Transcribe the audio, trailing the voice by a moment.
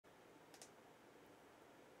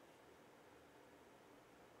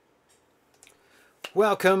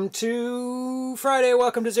Welcome to Friday.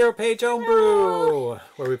 Welcome to ZeroPage Homebrew,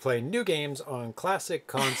 where we play new games on classic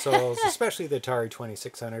consoles, especially the Atari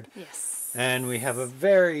 2600. Yes. And we have a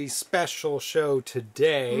very special show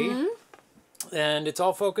today, and it's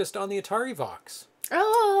all focused on the AtariVox.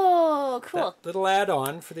 Oh, cool. That little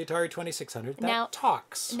add-on for the Atari 2600 that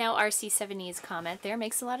talks. Now RC70's comment there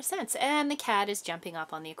makes a lot of sense. And the cat is jumping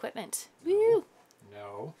up on the equipment. Woo!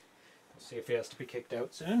 No. We'll see if he has to be kicked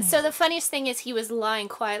out soon. So the funniest thing is he was lying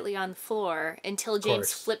quietly on the floor until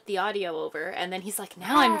James flipped the audio over, and then he's like,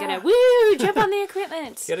 now I'm gonna, jump on the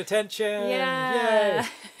equipment. Get attention. Yeah.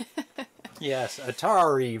 Yay. Yes,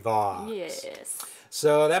 AtariVox. Yes.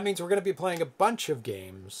 So that means we're going to be playing a bunch of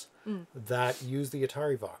games that use the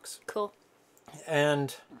AtariVox. Cool.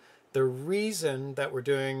 And the reason that we're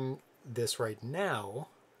doing this right now,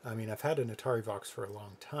 I mean, I've had an AtariVox for a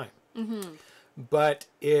long time, but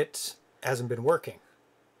it hasn't been working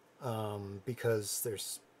because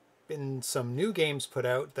there's been some new games put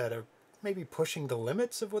out that are maybe pushing the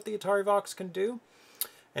limits of what the AtariVox can do.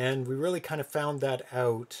 And we really kind of found that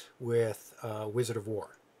out with Wizard of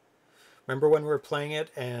War. Remember when we were playing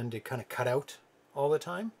it and it kind of cut out all the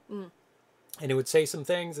time? And it would say some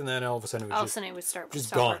things and then all of a sudden it would start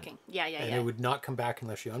working. Yeah. And it would not come back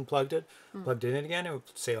unless you unplugged it. Plugged it in again, it would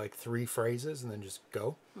say like 3 phrases and then just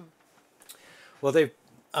go. Well, they've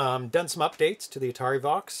done some updates to the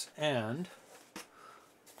AtariVox, and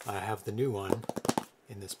I have the new one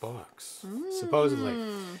in this box,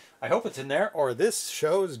 supposedly. I hope it's in there, or this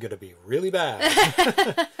show is going to be really bad.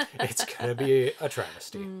 It's going to be a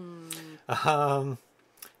travesty.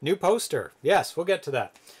 New poster. Yes, we'll get to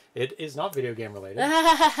that. It is not video game related.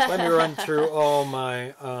 Let me run through all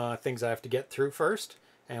my things I have to get through first,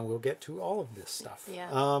 and we'll get to all of this stuff.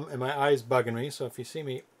 Yeah. And my eye's bugging me, so if you see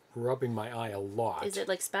me rubbing my eye a lot. Is it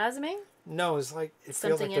like spasming? No, it's like it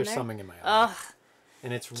feels like there's something in my eye. Ugh.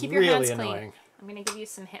 And it's Keep really your hands annoying. clean. I'm going to give you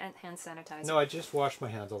some hand sanitizer. No, I just wash my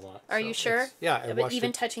hands a lot. Are you sure? Yeah, But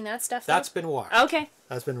even touching that stuff? That's been washed. Okay.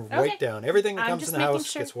 That's been wiped down. Everything that comes in the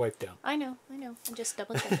house gets wiped down. I know. I'm just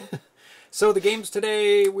double checking. So the games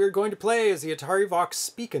today we're going to play is the AtariVox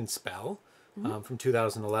Speak and Spell from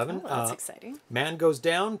 2011. Oh, that's exciting. Man Goes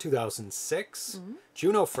Down, 2006.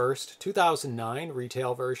 Juno First, 2009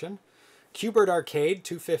 retail version. Qbert Arcade,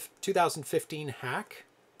 2015 hack.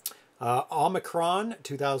 Omicron,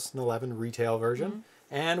 2011 retail version.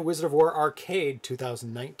 And Wizard of War Arcade,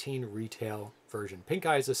 2019 retail version. Pink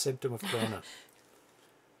eye is a symptom of corona.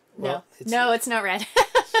 Well, no, it's not red.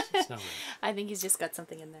 It's not red. I think he's just got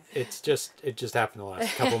something in there. It just happened the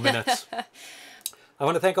last couple minutes. I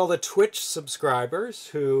want to thank all the Twitch subscribers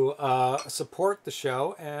who support the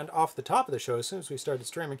show. And off the top of the show, as soon as we started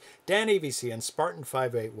streaming, Dan AVC and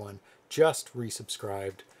Spartan581 just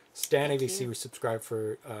resubscribed. Stan AVC resubscribed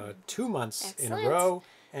for 2 months in a row.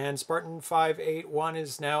 And Spartan581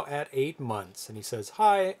 is now at 8 months. And he says,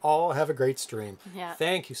 hi, all have a great stream. Yeah.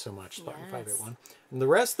 Thank you so much, Spartan581. And the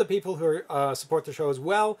rest of the people who support the show as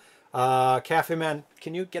well, Cafe Man,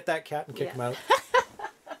 can you get that cat and kick him out?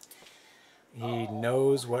 He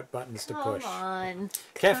knows what buttons to push. Come on.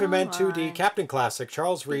 Cafe Man 2D, Captain Classic,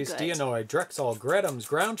 Charles Reese, Dianoy, Drexel, Gredums,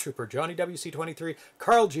 Ground Trooper, Johnny WC23,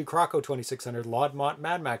 Carl G. Croco 2600, Laudmont,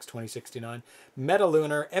 Mad Max 2069,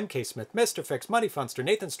 Metalunar, MK Smith, Mr. Fix, Money Funster,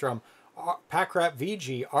 Nathan Strum, Packrap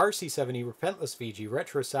VG, RC70, Repentless VG,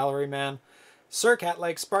 Retro Salaryman, Sir Cat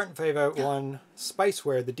Lake, Spartan 501,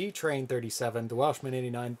 Spiceware, The D-Train 37, The Welshman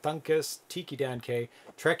 89, Thunkus, Tiki Dan K,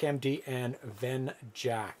 Trek MD, and Ven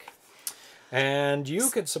Jack. And you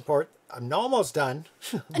can support. I'm almost done.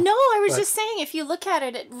 No, I was just saying, if you look at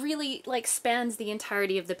it, it really like spans the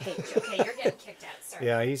entirety of the page. Okay, you're getting kicked out. Sorry.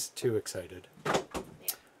 Yeah, he's too excited.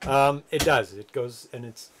 Yeah. It does. It goes, and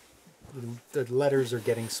it's the letters are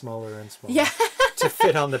getting smaller and smaller. Yeah. To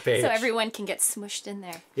fit on the page. So everyone can get smushed in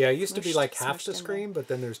there. Yeah, it used to be like half the screen, but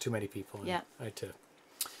then there's too many people. Yeah. I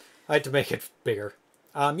had to make it bigger.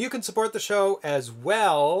 You can support the show as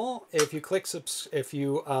well if you click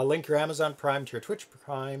link your Amazon Prime to your Twitch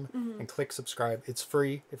Prime and click subscribe. It's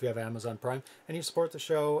free if you have Amazon Prime, and you support the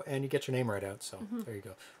show and you get your name right out. So there you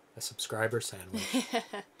go, a subscriber sandwich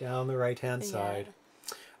down the right hand side.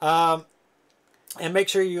 And make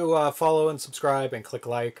sure you follow and subscribe and click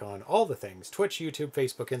like on all the things: Twitch, YouTube,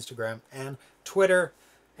 Facebook, Instagram, and Twitter.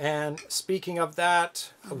 And speaking of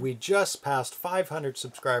that, we just passed 500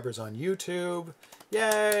 subscribers on YouTube.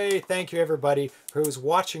 Yay! Thank you, everybody who's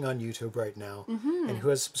watching on YouTube right now and who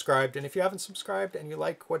has subscribed. And if you haven't subscribed and you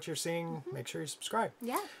like what you're seeing, make sure you subscribe.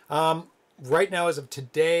 Yeah. Right now, as of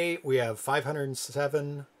today, we have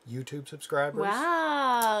 507 YouTube subscribers.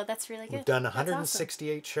 Wow, that's really good. We've done That's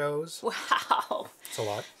 168 shows. Wow. It's a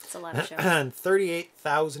lot. It's a lot of shows. And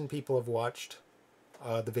 38,000 people have watched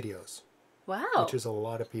the videos. Wow. Which is a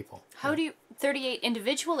lot of people. How do you... 38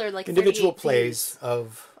 individual or like individual 38 plays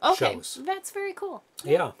of shows. That's very cool.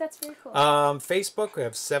 Yeah. That's very cool. Facebook, we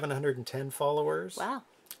have 710 followers. Wow.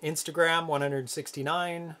 Instagram,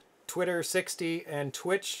 169. Twitter, 60. And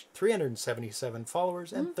Twitch, 377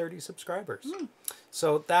 followers and 30 subscribers.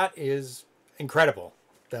 So that is incredible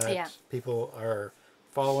that people are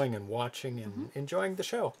following and watching and enjoying the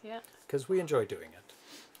show. Yeah. Because we enjoy doing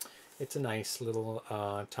it. It's a nice little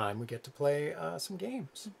time we get to play some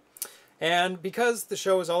games. And because the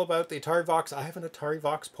show is all about the AtariVox, I have an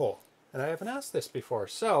AtariVox poll. And I haven't asked this before.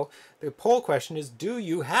 So the poll question is, do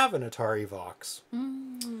you have an AtariVox?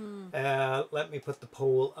 Let me put the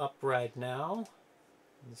poll up right now.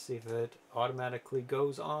 Let's see if it automatically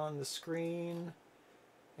goes on the screen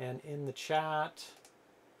and in the chat.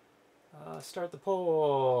 Start the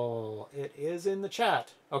poll. It is in the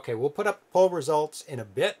chat. Okay, we'll put up poll results in a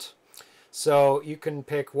bit. So you can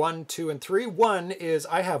pick 1, 2, and 3. 1 is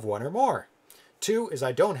I have one or more. 2 is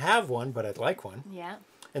I don't have one, but I'd like one. Yeah.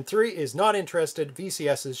 And 3 is not interested.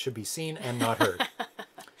 VCSs should be seen and not heard.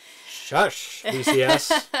 Shush,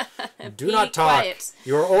 VCS. Do not talk. Quiet.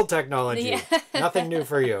 You're old technology. Yeah. Nothing new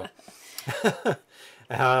for you.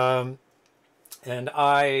 And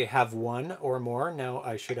I have 1 or more. Now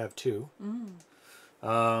I should have 2. So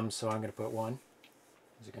I'm going to put 1.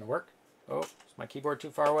 Is it going to work? Oh, is my keyboard too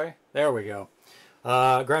far away? There we go.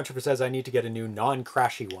 Ground Trooper says I need to get a new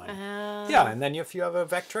non-crashy one. Yeah, and then if you have a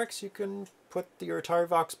Vectrex, you can put your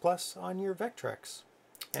AtariVox Plus on your Vectrex.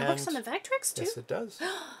 It works on the Vectrex too? Yes, it does.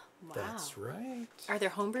 Wow. That's right. Are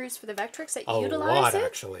there homebrews for the Vectrex that A utilize lot, it?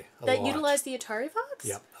 actually. That utilize the AtariVox?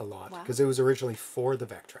 Yep, a lot. Wow. Because it was originally for the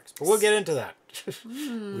Vectrex. But we'll get into that.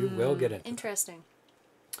 We will get into Interesting.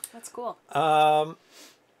 That's cool.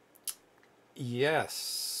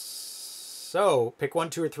 Yes. So, pick 1,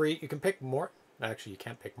 2, or 3. You can pick more. Actually, you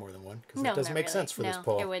can't pick more than one because it doesn't make sense for this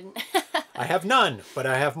poll. It wouldn't. I have none, but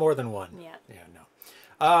I have more than one. Yeah. Yeah,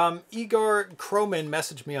 no. Igor Kroman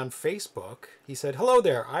messaged me on Facebook. He said, "Hello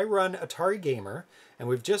there. I run Atari Gamer, and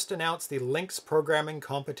we've just announced the Lynx Programming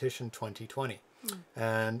Competition 2020.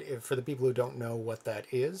 And for the people who don't know what that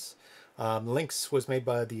is, Lynx was made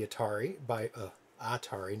by the Atari,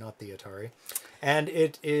 Atari, not the Atari, and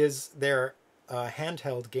it is their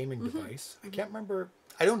handheld gaming device. I can't remember.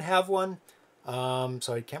 I don't have one,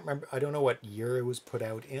 so I can't remember. I don't know what year it was put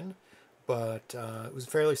out in, but it was a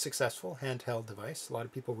fairly successful handheld device. A lot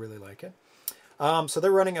of people really like it. So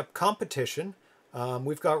they're running a competition.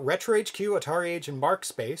 We've got Retro HQ, Atari Age, and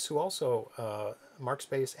MarkSpace, who also,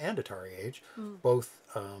 MarkSpace and Atari Age, both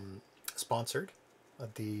sponsored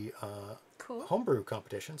the Homebrew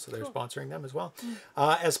competition, so they're sponsoring them as well.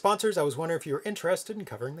 As sponsors, I was wondering if you were interested in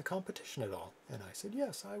covering the competition at all. And I said,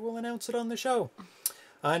 yes, I will announce it on the show.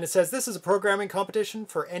 And it says, this is a programming competition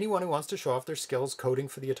for anyone who wants to show off their skills coding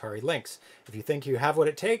for the Atari Lynx. If you think you have what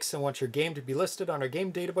it takes and want your game to be listed on our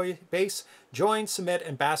game database, join, submit,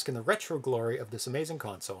 and bask in the retro glory of this amazing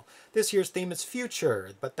console. This year's theme is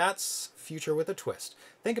future, but that's future with a twist.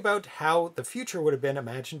 Think about how the future would have been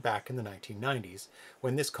imagined back in the 1990s,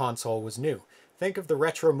 when this console was new. Think of the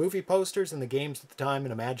retro movie posters and the games at the time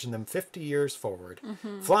and imagine them 50 years forward.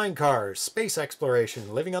 Flying cars, space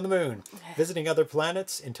exploration, living on the moon, visiting other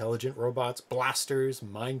planets, intelligent robots, blasters,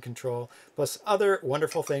 mind control, plus other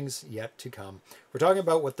wonderful things yet to come. We're talking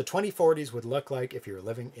about what the 2040s would look like if you were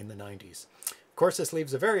living in the 90s. Of course, this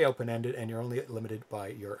leaves it very open-ended and you're only limited by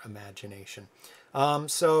your imagination.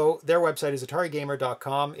 So their website is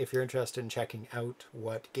atarigamer.com if you're interested in checking out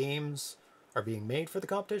what games are being made for the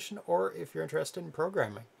competition, or if you're interested in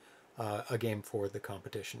programming a game for the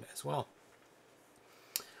competition as well.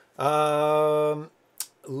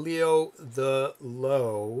 Leo the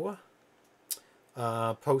Low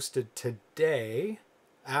posted today.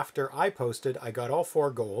 After I posted, I got all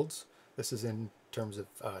 4 golds. This is in terms of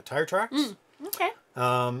Tire Tracks. Okay.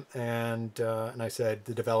 And I said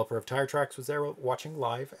the developer of Tire Tracks was there watching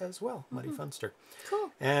live as well, Muddy Funster.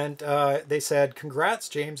 Cool. And they said, congrats,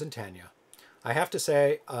 James and Tanya. I have to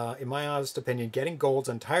say, in my honest opinion, getting golds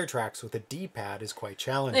on Tire Tracks with a D-pad is quite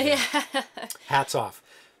challenging. Yeah. Hats off.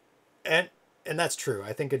 And that's true.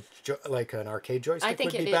 I think like an arcade joystick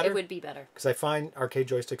would be better. It would be better. Because I find arcade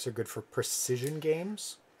joysticks are good for precision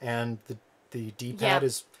games, and the D-pad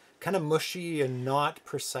is kind of mushy and not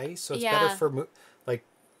precise, so it's better for like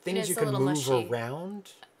things you can move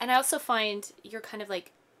around. And I also find you're kind of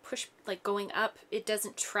like going up, it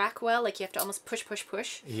doesn't track well. Like you have to almost push.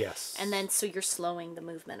 Yes. And then so you're slowing the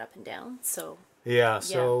movement up and down. So yeah.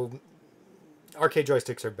 So arcade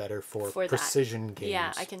joysticks are better for precision games.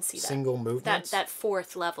 Yeah, I can see that. Single movements. That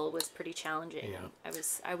fourth level was pretty challenging. Yeah.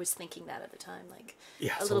 I was thinking that at the time, like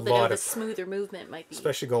a little bit of a smoother movement might be.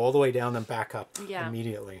 Especially go all the way down and back up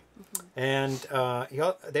immediately. And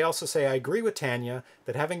they also say, I agree with Tanya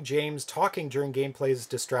that having James talking during gameplay is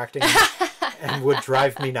distracting and would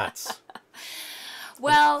drive me nuts.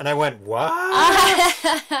 Well, and I went, what?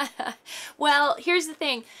 Well, here's the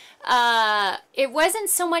thing. It wasn't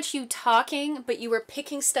so much you talking, but you were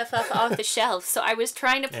picking stuff up off the shelf. So I was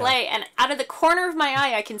trying to play, and out of the corner of my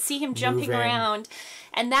eye, I can see him jumping around.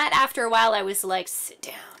 And that, after a while, I was like, sit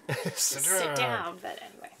down. Sit down. But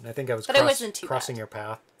anyway. And I think I was crossing your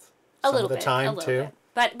path a little bit.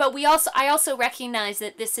 But I also recognize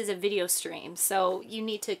that this is a video stream, so you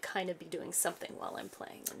need to kind of be doing something while I'm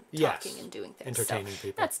playing and talking and doing things. Entertaining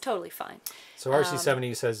people. That's totally fine. So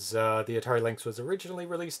RC70 says the Atari Lynx was originally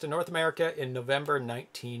released in North America in November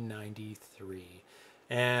 1993.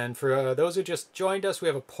 And for those who just joined us, we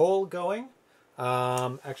have a poll going.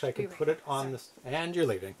 Actually, I can put it on this. And you're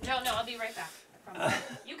leaving. No, I'll be right back.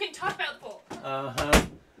 You can talk about the poll.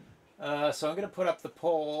 So I'm going to put up the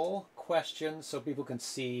poll questions so people can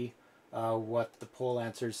see what the poll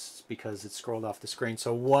answers because it's scrolled off the screen.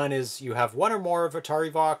 So 1 is you have 1 or more of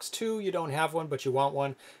AtariVox, 2 you don't have one but you want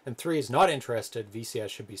one, and 3 is not interested. VCS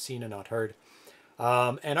should be seen and not heard.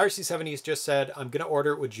 And RC70's just said, I'm going to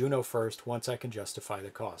order it with Juno first once I can justify the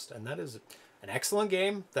cost. And that is an excellent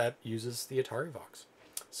game that uses the AtariVox.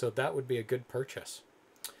 So that would be a good purchase.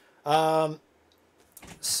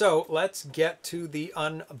 So let's get to the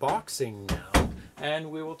unboxing now, and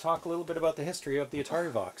we will talk a little bit about the history of the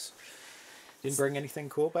AtariVox. Didn't bring anything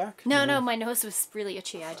cool back? No, my nose was really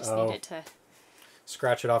itchy. I just needed to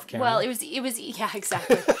scratch it off camera. Well, it was yeah,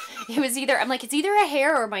 exactly. It was either I'm like it's either a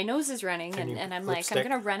hair or my nose is running, and I'm like I'm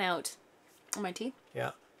gonna run out on my teeth.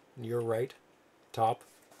 Yeah, you're right. Top.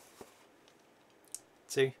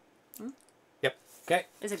 See? Yep. Okay.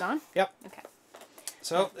 Is it gone? Yep. Okay.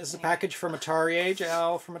 So, this is a package from AtariAge,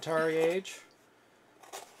 Al from AtariAge.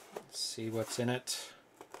 Let's see what's in it.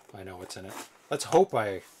 I know what's in it. Let's hope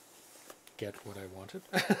I get what I wanted.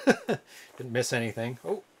 Didn't miss anything.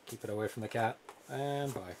 Oh, keep it away from the cat.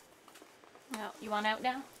 And bye. No, you want out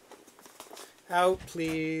now? Out,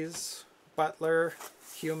 please. Butler,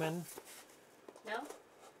 human. No?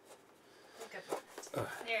 Okay.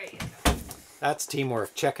 There you go. That's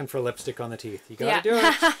teamwork. Checking for lipstick on the teeth. You gotta do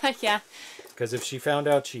it. Yeah. Because if she found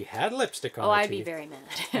out she had lipstick on her teeth... I'd be very mad.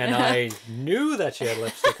 and I knew that she had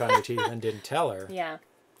lipstick on her teeth and didn't tell her. Yeah.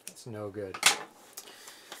 That's no good.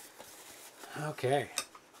 Okay.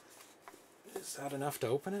 Is that enough to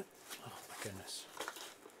open it? Oh, my goodness.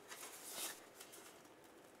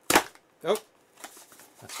 Oh.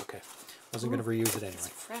 That's okay. Wasn't going to reuse it anyway. It's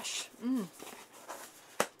fresh.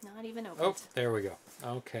 Not even open. Oh, there we go.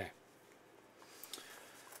 Okay.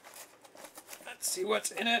 Let's see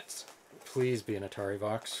what's in it. Please be an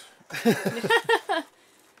AtariVox.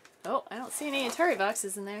 Oh, I don't see any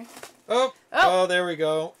AtariVoxes in there. Oh, there we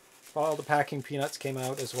go. All the packing peanuts came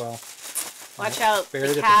out as well. Watch out.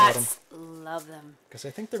 Buried the at cats love them. Because I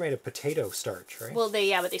think they're made of potato starch, right? Well,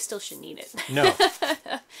 but they still shouldn't eat it. No.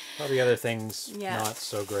 Probably other things not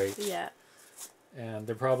so great. Yeah. And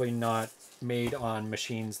they're probably not made on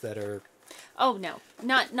machines that are... Oh, no.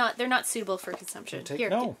 They're not suitable for consumption.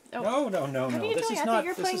 No. No. What are you doing? I thought you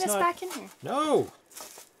were putting this back in here. No.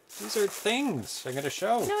 These are things I'm going to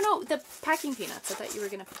show. No, the packing peanuts. I thought you were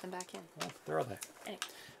going to put them back in. Well, they're all there. Anyway.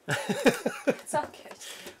 It's all good.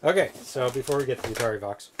 Okay, so before we get to the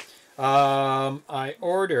AtariVox, I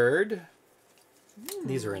ordered...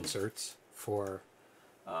 These are inserts for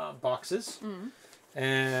boxes.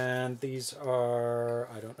 And these are...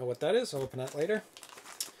 I don't know what that is. I'll open that later.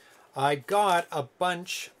 I got a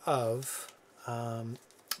bunch of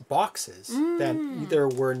boxes that either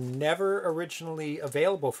were never originally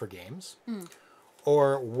available for games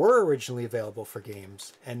or were originally available for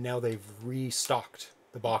games, and now they've restocked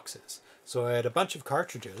the boxes. So I had a bunch of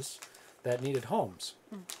cartridges that needed homes.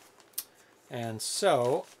 And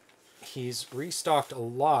so he's restocked a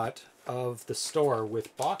lot of the store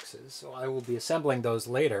with boxes. So I will be assembling those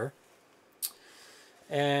later.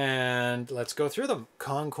 And let's go through them.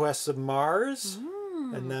 Conquests of Mars.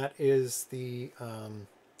 And that is the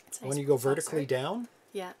when you go vertically down.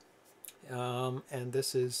 Yeah. And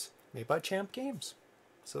this is made by Champ Games.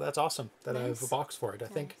 So that's awesome that I have a box for it. I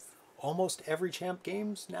think almost every Champ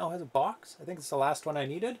Games now has a box. I think it's the last one I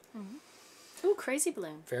needed. Ooh, Crazy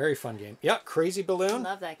Balloon. Very fun game. Yeah, Crazy Balloon. I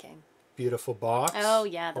love that game. Beautiful box. Oh,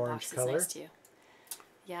 yeah, the orange box color. is nice too.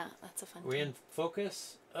 Yeah, that's a fun game. We in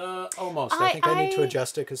focus? Almost. I think I need to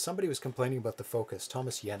adjust it because somebody was complaining about the focus.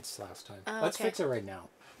 Thomas Jens last time. Let's fix it right now.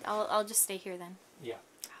 I'll just stay here then. Yeah.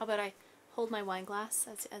 How about I hold my wine glass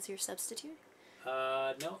as your substitute?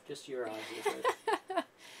 No, just your eyes. Right.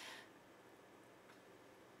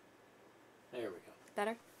 There we go.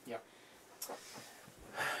 Better? Yeah.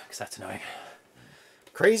 Because that's annoying.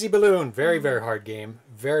 Crazy Balloon. Very, very hard game.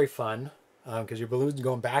 Very fun. Because your balloon's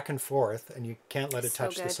going back and forth, and you can't let it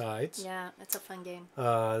touch the sides. Yeah, it's a fun game.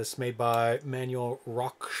 This is made by Manuel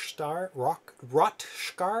Rotschkar.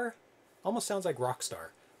 Almost sounds like Rockstar,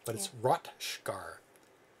 but it's Rotschkar.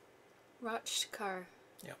 Rotschkar.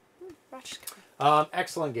 Yeah. Rotschkar.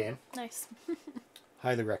 Excellent game. Nice.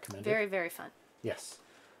 Highly recommended. Very, very fun. Yes.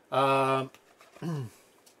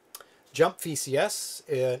 Jump VCS,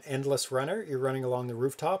 an endless runner. You're running along the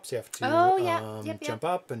rooftops. You have to jump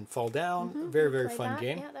up and fall down. Very, very fun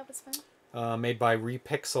game. Yeah, that was fun. Made by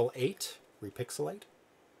Repixel8. Repixel8?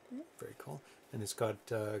 Very cool. And it's got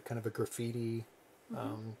kind of a graffiti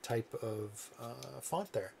type of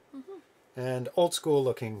font there. And old school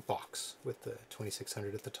looking box with the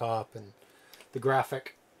 2600 at the top and the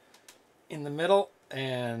graphic in the middle.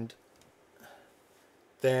 And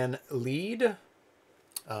then Lead.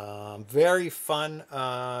 Very fun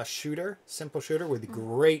shooter, simple shooter with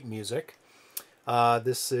great music.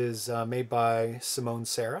 This is made by Simone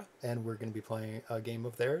Serra, and we're going to be playing a game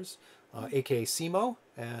of theirs, aka Seemo,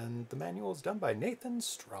 and the manual is done by Nathan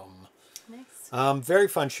Strum. Nice. Very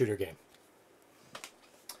fun shooter game.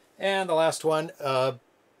 And the last one,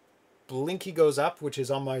 Blinky Goes Up, which is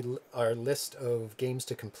on our list of games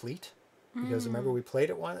to complete. Because remember we played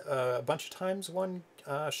it a bunch of times one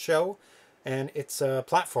show. And it's a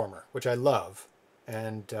platformer, which I love.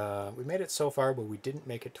 And we made it so far, but we didn't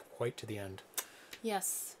make it quite to the end.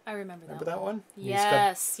 Yes, I remember that one. Remember that one?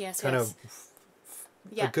 Yes, yes, kind of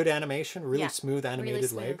a good animation, really smooth animated really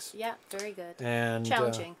smooth. legs. Yeah, very good. And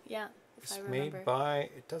challenging, yeah, if it's I remember. made by,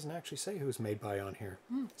 it doesn't actually say who's made by on here.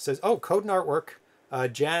 It says, code and artwork,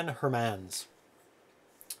 Jan Hermans.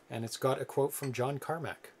 And it's got a quote from John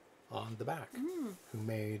Carmack on the back, who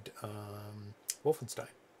made Wolfenstein.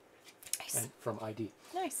 Nice. And from ID.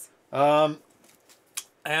 Nice.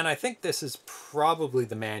 And I think this is probably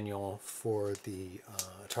the manual for the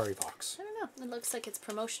AtariVox. I don't know. It looks like it's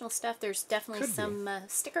promotional stuff. There's definitely some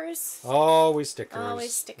stickers. Always stickers.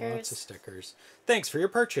 Always stickers. Lots of stickers. Thanks for your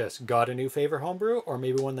purchase. Got a new favorite homebrew, or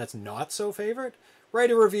maybe one that's not so favorite?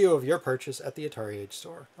 Write a review of your purchase at the Atari Age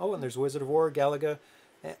store. Oh, and there's Wizard of War, Galaga,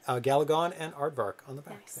 Galagon, and Aardvark on the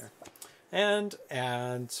back there. And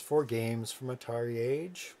ads for games from Atari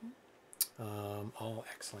Age. All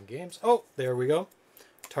excellent games. Oh, there we go.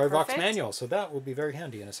 AtariVox manual. So that will be very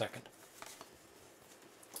handy in a second.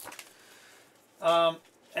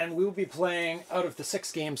 And we will be playing out of the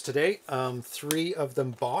 6 games today, 3 of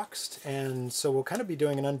them boxed. And so we'll kind of be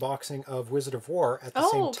doing an unboxing of Wizard of War at the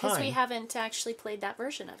same time. Oh, because we haven't actually played that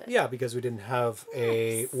version of it. Yeah, because we didn't have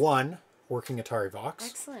a 1, working AtariVox.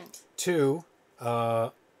 Excellent. 2,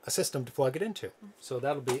 a system to plug it into. So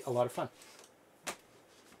that'll be a lot of fun.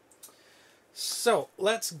 So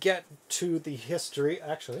let's get to the history.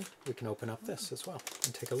 Actually, we can open up this as well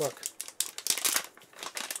and take a look.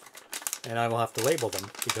 And I will have to label them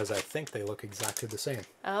because I think they look exactly the same.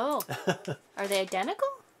 Oh, are they identical?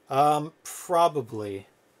 Probably.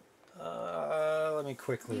 Let me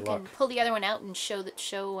quickly look. You can pull the other one out and show.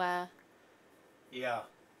 Yeah,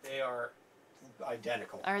 they are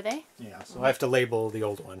identical. Are they? Yeah, so I have to label the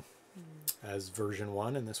old one as version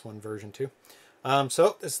 1 and this one version 2.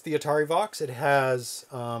 So this is the AtariVox. It has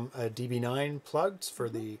a DB9 plugged for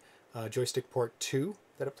the joystick port 2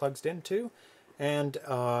 that it plugs into, and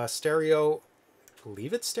stereo, I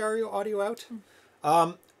believe it's stereo audio out.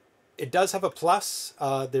 It does have a plus.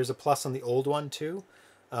 There's a plus on the old one too.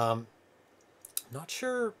 Not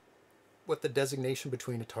sure what the designation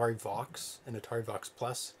between AtariVox and AtariVox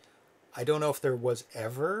Plus. I don't know if there was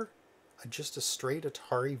ever just a straight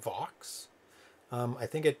AtariVox. I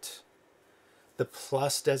think the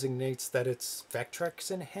plus designates that it's Vectrex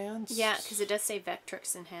enhanced. Yeah, because it does say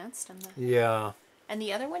Vectrex enhanced on the. Yeah. And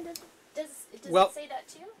the other one does it say that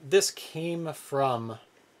too? This came from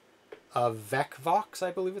VecVox,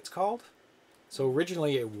 I believe it's called. So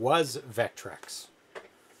originally it was Vectrex,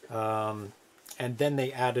 and then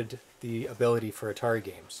they added the ability for Atari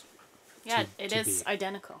games. Yeah, it is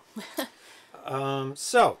identical.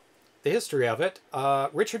 So. The history of it,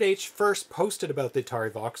 Richard H. first posted about the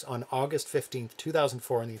AtariVox on August 15th,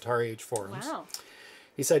 2004 in the Atari Age forums. Wow.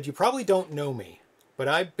 He said, "You probably don't know me, but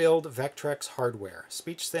I build Vectrex hardware,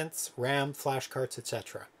 speech synths, RAM, flash carts,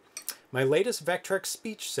 etc. My latest Vectrex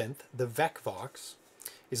speech synth, the VecVox,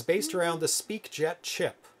 is based around the SpeakJet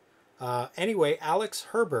chip. Anyway, Alex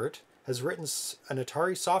Herbert has written an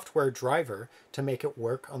Atari software driver to make it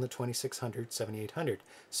work on the 2600, 7800.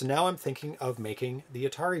 So now I'm thinking of making the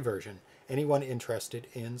Atari version. Anyone interested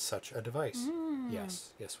in such a device?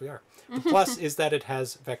 Yes, we are. The plus is that it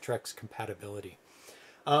has Vectrex compatibility.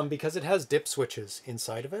 Because it has dip switches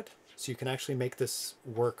inside of it, so you can actually make this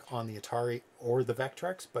work on the Atari or the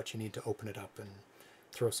Vectrex, but you need to open it up and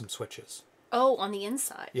throw some switches. Oh, on the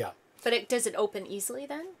inside. Yeah. But does it open easily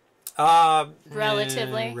then?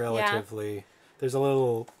 Relatively. Relatively. Yeah. There's a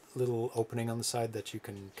little opening on the side that you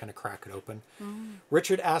can kind of crack it open.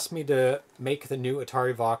 Richard asked me to make the new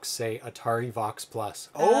AtariVox say AtariVox Plus.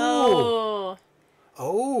 Oh,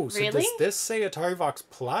 so really? does this say AtariVox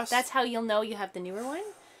Plus? That's how you'll know you have the newer one?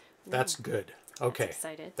 That's good. Okay. That's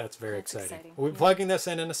excited. That's very exciting. We'll be plugging this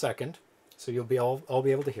in a second, so you'll be all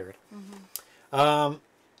be able to hear it.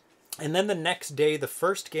 And then the next day, the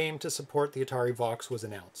first game to support the AtariVox was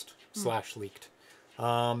announced / leaked.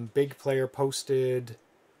 Big Player posted...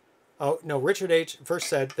 Oh, no, Richard H. first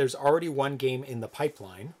said there's already one game in the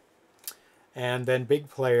pipeline. And then Big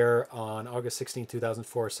Player on August 16,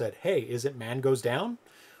 2004 said, hey, is it Man Goes Down?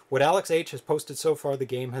 What Alex H. has posted so far, the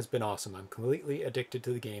game has been awesome. I'm completely addicted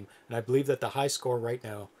to the game. And I believe that the high score right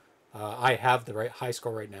now, I have the high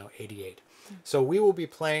score right now, 88. So we will be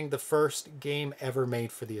playing the first game ever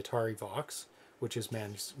made for the AtariVox, which is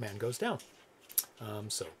Man Goes Down.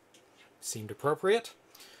 So, seemed appropriate.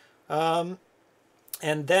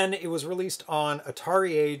 And then it was released on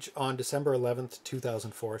Atari Age on December 11th,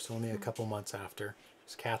 2004, so only a couple months after.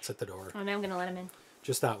 There's cats at the door. Oh, now I'm going to let him in.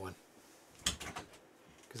 Just that one.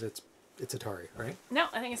 Because it's Atari, right? No,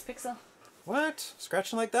 I think it's Pixel. What?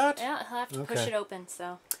 Scratching like that? Yeah, I'll have to push it open,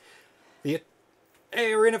 so... Hey,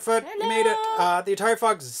 ArenaFoot, you made it. The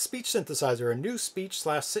AtariVox speech synthesizer, a new speech /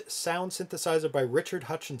 sound synthesizer by Richard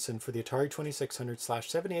Hutchinson for the Atari 2600 /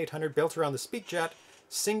 7800, built around the SpeakJet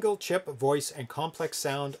single chip voice and complex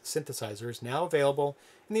sound synthesizer, is now available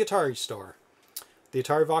in the Atari store. The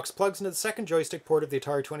AtariVox plugs into the second joystick port of the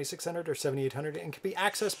Atari 2600 or 7800 and can be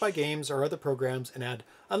accessed by games or other programs and add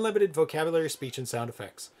unlimited vocabulary, speech, and sound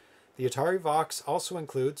effects. The AtariVox also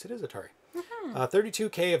includes, it is Atari,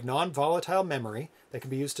 32K of non-volatile memory that can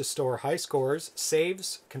be used to store high scores,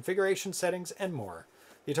 saves, configuration settings, and more.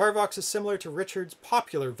 The AtariVox is similar to Richard's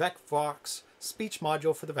popular VecVox speech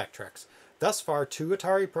module for the Vectrex. Thus far, 2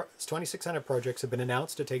 Atari 2600 projects have been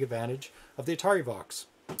announced to take advantage of the AtariVox.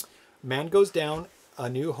 Man Goes Down, a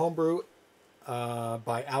new homebrew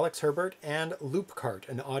by Alex Herbert, and Loopcart,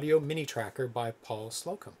 an audio mini tracker by Paul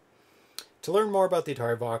Slocum. To learn more about the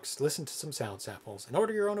AtariVox, listen to some sound samples, and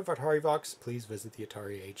order your own of AtariVox, please visit the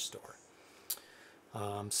Atari Age store.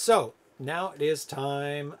 So, now it is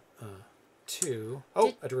time to...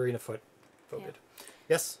 Oh, ArenaFoot voted. Yeah.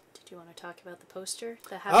 Yes? Did you want to talk about the poster?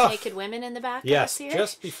 The half-naked women in the back? Yes,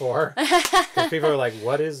 just before. Because people are like,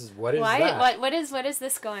 what is that? What is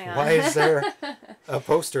this going on? Why is there a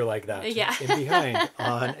poster like that in behind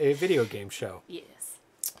on a video game show? Yes.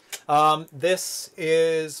 This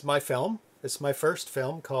is my film. It's my first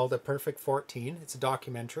film called A Perfect 14. It's a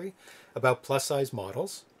documentary about plus-size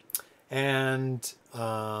models. And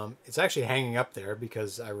it's actually hanging up there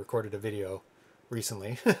because I recorded a video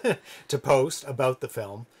recently to post about the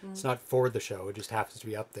film. It's not for the show. It just happens to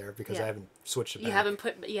be up there because I haven't switched it back.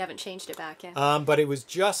 You haven't changed it back yet. But it was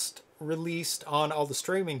just released on all the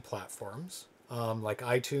streaming platforms like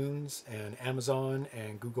iTunes and Amazon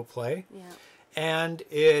and Google Play. Yeah. And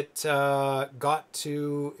it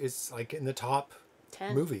it's like in the top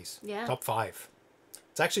 10 movies. Yeah. Top 5.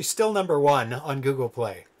 It's actually still number 1 on Google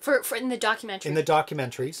Play. For in the documentary. In the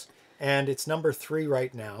documentaries. And it's number 3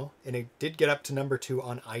 right now. And it did get up to number 2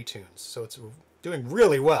 on iTunes. So it's doing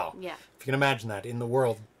really well. Yeah. If you can imagine that. In the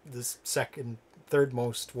world, this third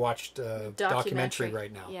most watched documentary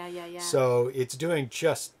right now. Yeah. So it's doing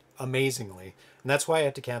just amazingly. And that's why I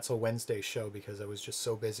had to cancel Wednesday's show because I was just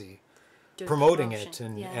so busy promoting it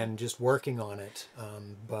and just working on it.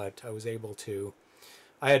 But I was able to...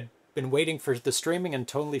 I had been waiting for the streaming and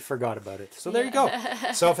totally forgot about it. So there you go.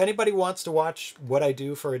 So if anybody wants to watch what I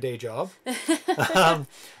do for a day job,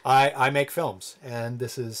 I make films. And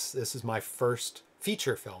this is my first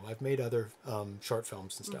feature film. I've made other short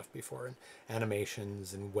films and stuff before, and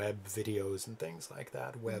animations and web videos and things like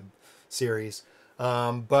that, web series.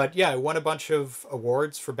 But yeah, I won a bunch of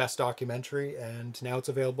awards for Best Documentary, and now it's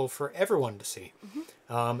available for everyone to see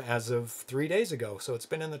as of 3 days ago. So it's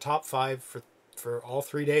been in the top 5 for all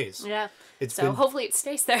 3 days. Yeah. Hopefully it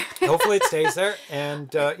stays there. Hopefully it stays there. And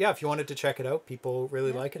yeah, if you wanted to check it out, people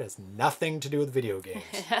really like it. It has nothing to do with video games.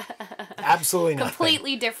 absolutely nothing.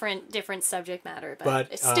 Completely different subject matter,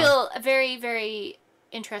 but it's still a very, very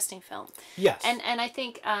interesting film. Yes. And I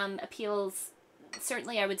think appeals,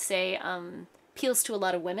 certainly I would say, appeals to a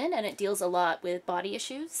lot of women, and it deals a lot with body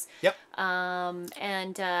issues. Yep.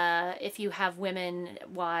 And if you have women,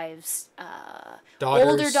 wives, older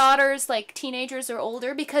daughters, daughters, like teenagers or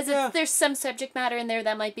older, because there's some subject matter in there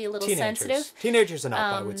that might be a little sensitive. Teenagers and up,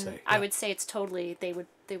 I would say. I would say it's totally, they would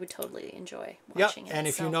totally enjoy watching it. And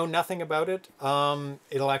if you know nothing about it,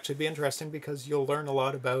 it'll actually be interesting because you'll learn a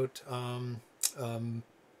lot about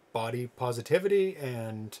body positivity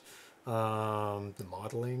and the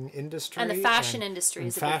modeling industry and the fashion industry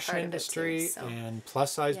is a big fashion part industry of it too, so. And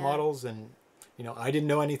plus size models, and you know, I didn't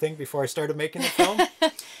know anything before I started making the film.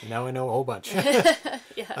 Now I know a whole bunch.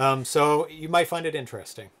 So you might find it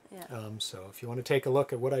interesting. So if you want to take a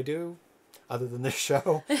look at what I do other than this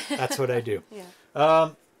show, that's what I do.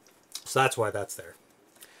 So that's why that's there.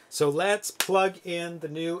 So let's plug in the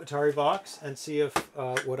new AtariVox and see if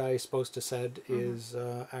what I supposed to said is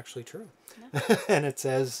actually true. And it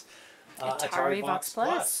says AtariVox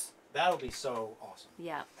Plus. That'll be so awesome.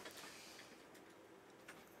 Yeah.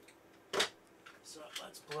 So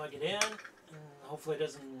let's plug it in, and hopefully it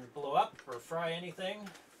doesn't blow up or fry anything.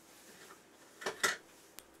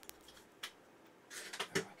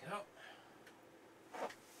 There we go.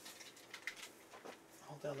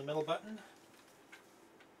 Hold down the middle button.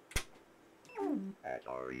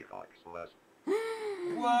 AtariVox Plus.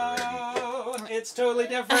 Whoa! It's totally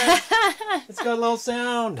different. It's got a little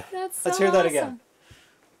sound. That's so Let's hear that again.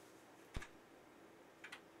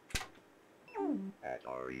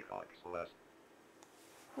 AtariVox Plus.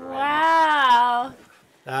 Wow.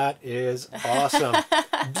 That is awesome.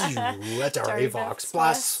 AtariVox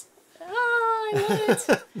Plus. Oh, I love it.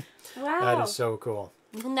 Wow. That is so cool.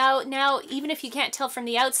 Now, even if you can't tell from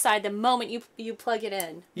the outside, the moment you plug it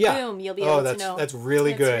in, boom, you'll be able to know. That's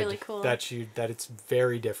really good. Really cool. That it's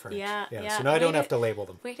very different. Yeah. So now I don't have to label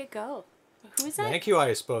them. Way to go. Who is that? Thank you,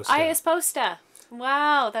 Iasposta. Iasposta.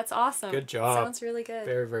 Wow, that's awesome. Good job. Sounds really good.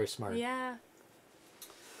 Very, very smart. Yeah.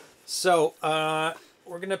 So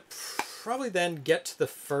we're gonna probably then get to the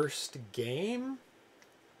first game,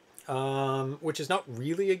 which is not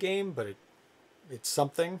really a game, but it's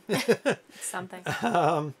something. Something.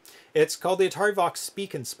 It's called the AtariVox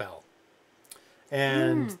Speak and Spell.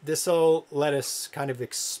 And this will let us kind of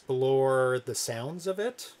explore the sounds of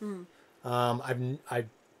it. I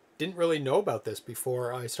didn't really know about this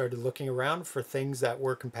before I started looking around for things that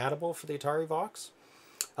were compatible for the AtariVox.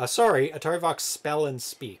 Sorry, AtariVox Spell and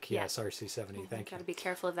Speak. Yes, RC70. Thank you. Got to be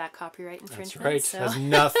careful of that copyright infringement. That's right. So. Has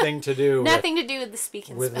nothing to do nothing to do with the Speak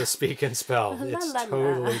and Spell. With the Speak and Spell. It's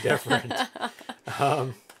totally different.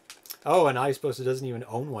 Oh, and Iasposta doesn't even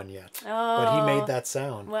own one yet. Oh. But he made that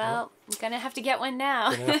sound. Well, I'm going to have to get one now.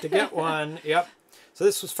 Gonna have to get one. Yep. So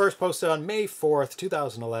this was first posted on May 4th,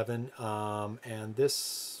 2011. And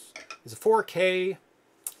this is a 4K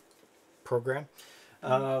program.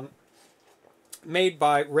 Made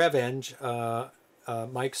by RevEng,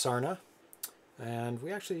 Mike Saarna. And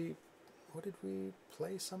we actually, what did we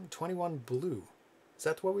play? 21 Blue. Is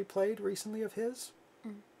that what we played recently of his? I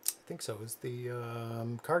think so. It was the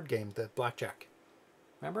card game, the Blackjack.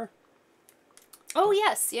 Remember? Oh,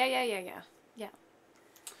 yes. Yeah.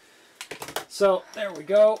 So, there we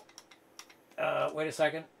go. Wait a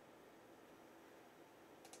second.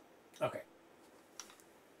 Okay.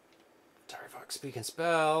 AtariVox Speak and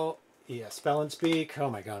Spell. Yeah, Spell and Speak. Oh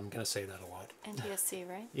my god, I'm going to say that a lot. NTSC,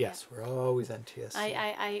 right? Yes, we're always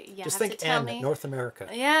NTSC. Just think N, North America.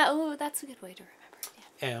 Yeah, oh, that's a good way to remember it.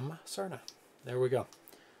 Yeah. M, Saarna. There we go.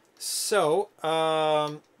 So,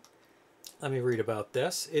 let me read about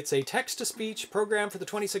this. It's a text-to-speech program for the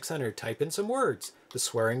 2600. Type in some words, the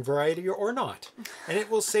swearing variety or not, and it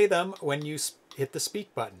will say them when you hit the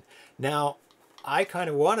speak button. Now, I kind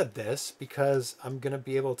of wanted this because I'm going to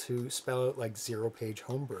be able to spell it like ZeroPage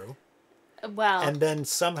Homebrew. Well, and then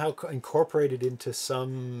somehow incorporate it into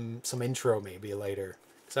some intro maybe later.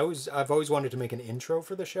 Because I've always wanted to make an intro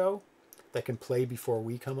for the show that can play before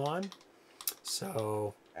we come on.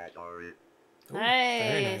 So, Atari. Nice.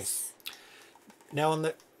 Very nice. Now,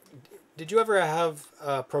 did you ever have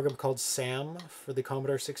a program called SAM for the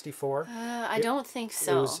Commodore 64? I don't think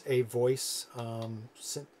so. It was a voice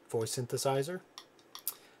synthesizer,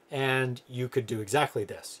 and you could do exactly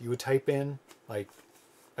this. You would type in like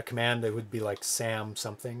a command that would be like SAM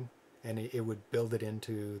something, and it would build it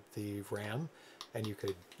into the RAM, and you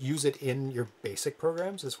could use it in your basic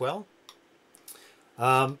programs as well.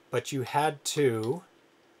 But you had to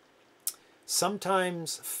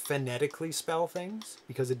sometimes phonetically spell things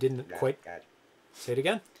because it didn't quite... Say it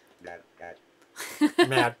again?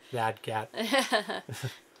 Mad cat.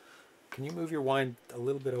 Can you move your wine a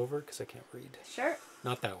little bit over? Because I can't read. Sure.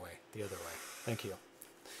 Not that way. The other way. Thank you.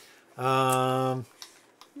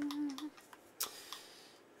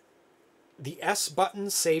 The S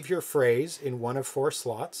buttons save your phrase in one of 4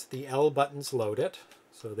 slots. The L buttons load it.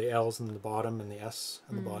 So the L's in the bottom and the S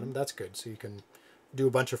in the bottom. That's good. So you can do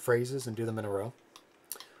a bunch of phrases and do them in a row.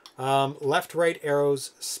 Left-right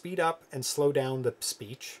arrows speed up and slow down the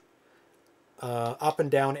speech. Up and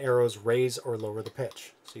down arrows raise or lower the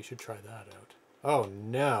pitch. So you should try that out. Oh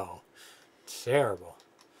no. Terrible.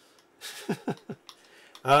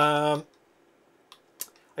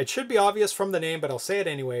 It should be obvious from the name, but I'll say it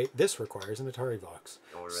anyway. This requires an AtariVox.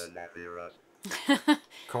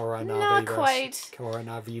 Coronavirus. Not quite.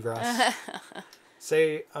 Coronavirus.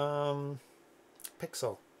 Say, Pixel.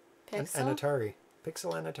 Pixel? And Atari.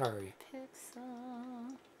 Pixel and Atari.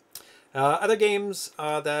 Pixel. Other games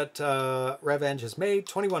that RevEng has made: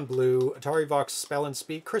 21 Blue, AtariVox Spell and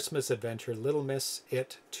Speak, Christmas Adventure, Little Miss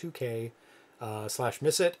It 2K,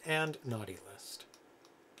 /Miss It, and Naughty List.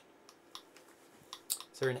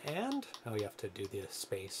 Is there an and? Oh, you have to do the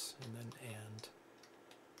space and then and.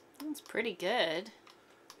 That's pretty good.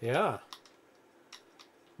 Yeah.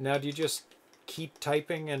 Now, do you just keep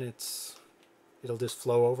typing and it'll just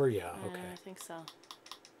flow over? Yeah, okay. I think so.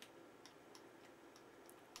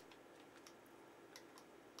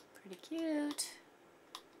 Pretty cute.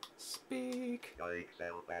 Speak.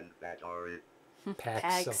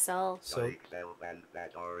 Pixel. So,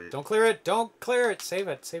 don't clear it. Don't clear it. Save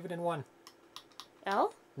it. Save it in 1.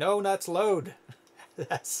 L? No, that's load.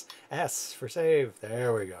 That's S for save.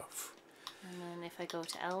 There we go. And then if I go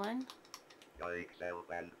to Ellen.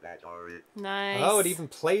 Nice. Oh, it even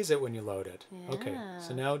plays it when you load it. Yeah. Okay,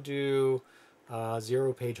 so now do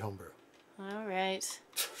ZeroPage Homebrew. All right.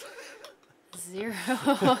 0.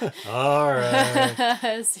 All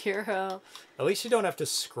right. 0. At least you don't have to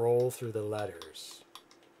scroll through the letters.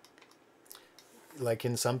 Like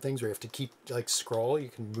in some things where you have to keep, like, scroll, you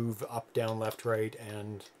can move up, down, left, right,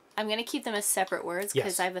 and... I'm going to keep them as separate words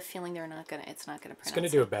because Yes. I have a feeling it's not going to pronounce It's going to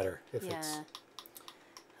do it better if Yeah. it's...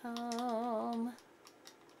 Home.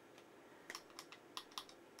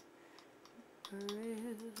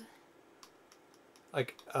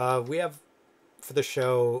 Like, we have, for the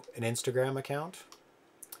show, an Instagram account,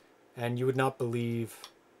 and you would not believe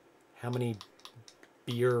how many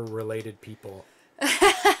beer-related people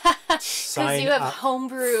Because you have up,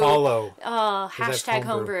 Homebrew. follow. Oh, 'cause I have hashtag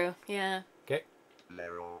Homebrew. Yeah. Okay.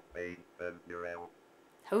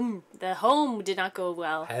 The home did not go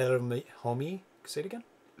well. Homie? Say it again.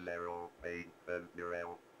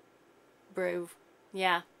 Brew.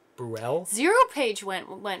 Yeah. Bruel. ZeroPage went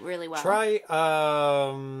really well. Try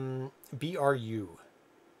BRU.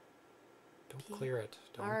 Don't clear it.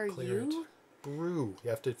 Don't clear it. RU? Brew. You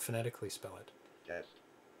have to phonetically spell it.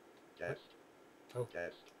 Oh.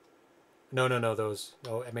 No, those.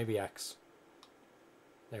 Oh, maybe X.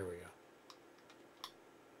 There we go.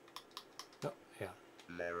 No, yeah.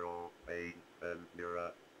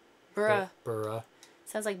 Bruh. Burra.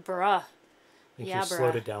 Sounds like bruh. I think Yeah, you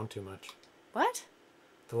slowed bruh. it down too much. What?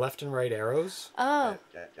 The left and right arrows. Oh.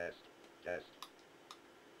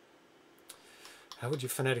 How would you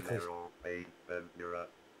phonetically?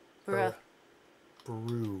 Bruh.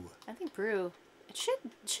 Brew. I think brew. It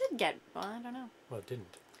should get. Well, I don't know. Well, it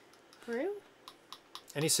didn't. Brew.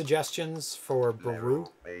 Any suggestions for brew?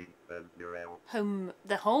 Home.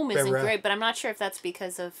 The home isn't Bruh. great, but I'm not sure if that's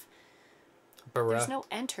because of. Burra. There's no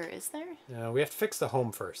enter, is there? No, we have to fix the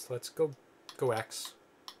home first. Let's go X.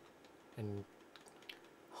 And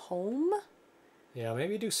Home. yeah,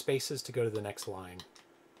 maybe do spaces to go to the next line.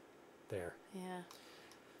 There. Yeah.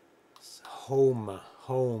 Home.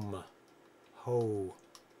 Home. Home.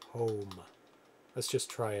 Let's just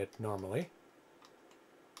try it normally.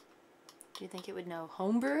 Do you think it would know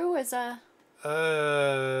Homebrew as a?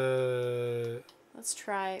 Let's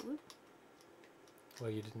try. Oop, Well,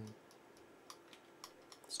 you didn't.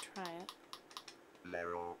 let's try it.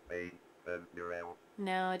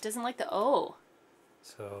 No, it doesn't like the O.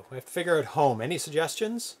 So we have to figure out home. Any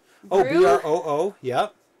suggestions? Oh, Brew? BROO.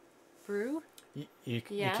 Yep. Brew. You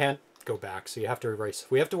Yeah. can't go back, so you have to erase.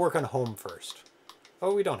 We have to work on home first.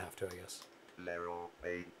 Oh, we don't have to, I guess.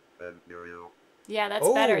 Yeah, that's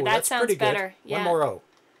better. That that's sounds pretty good. better. Yeah. One more O.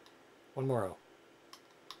 One more O.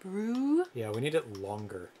 Brew. Yeah, we need it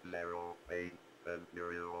longer.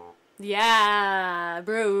 Yeah,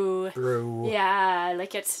 brew. Brew. Yeah, I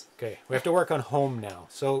like it. Okay, we have to work on home now.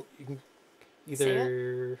 So you can Say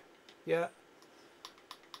either... Yeah.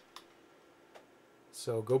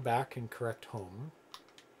 So go back and correct home.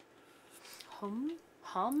 Home.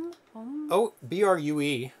 Hum? Oh,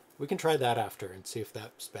 B-R-U-E. We can try that after and see if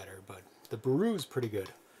that's better, but the Brew's pretty good.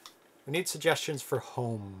 We need suggestions for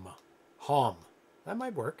home. Hom. That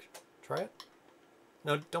might work. Try it.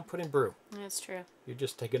 No, don't put in brew. That's true. You're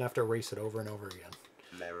just going to have to erase it over and over again.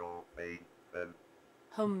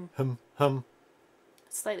 Hum.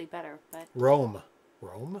 Slightly better, but... Rome.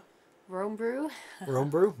 Rome? Rome brew? Rome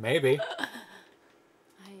brew? Maybe. I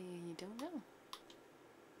don't know.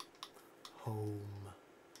 Home.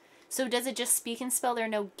 So does it just speak and spell? There are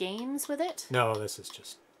no games with it? No, this is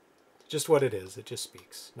just what it is. It just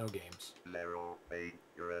speaks. No games.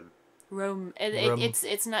 Rome.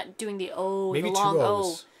 It's not doing the O, maybe the long two O.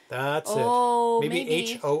 O's. That's Oh, it. Maybe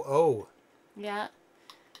H-O-O. Yeah.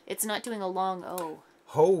 It's not doing a long O.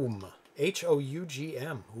 Home.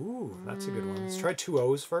 H-O-U-G-M. Ooh, that's a good one. Let's try two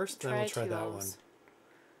O's first, then we'll try that one.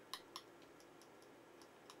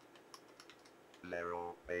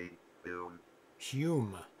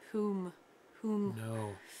 Hume. Whom?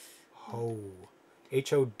 No. Ho.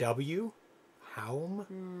 H-O-W?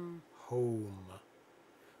 Home? Home.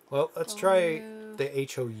 Well, let's try the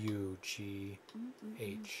H-O-U-G-H.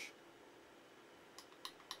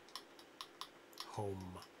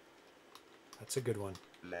 Home. That's a good one.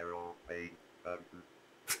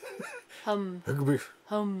 Hum.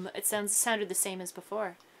 It sounded the same as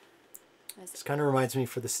before. This kind of reminds me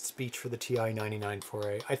for the speech for the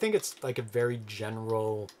TI-99-4A. I think it's like a very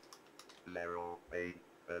general...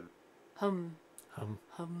 Hum.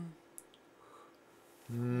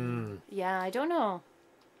 Yeah, I don't know.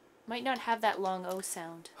 Might not have that long O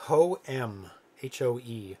sound. Ho-M.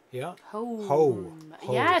 H-O-E. Yeah? Home. Ho.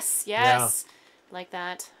 Yes. Yeah. Like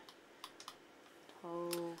that.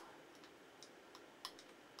 Ho.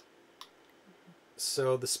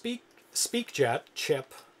 So the SpeakJet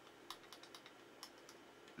chip.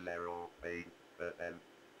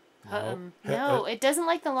 No, it doesn't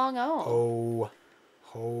like the long O.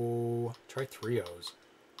 Ho. Try three O's.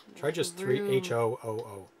 Try just three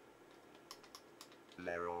H-O-O-O.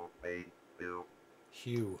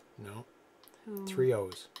 Hugh. No. Whom. Three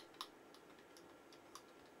O's.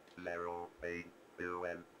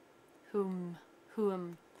 Whom.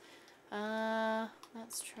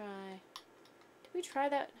 Let's try. Did we try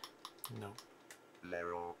that? No.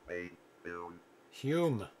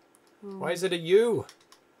 Hume. Why is it a U?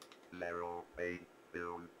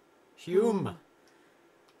 Hume.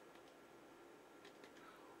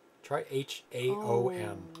 Try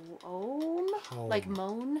H-A-O-M. Home? Like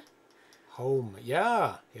moan? Home.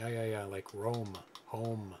 Yeah. Like Rome.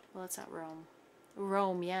 Home. Well, it's not Rome.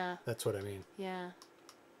 Rome, yeah. That's what I mean. Yeah.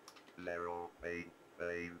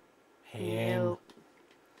 Ham. No.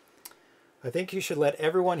 I think you should let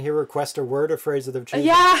everyone here request a word or phrase of the choosing.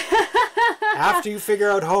 Yeah. After you figure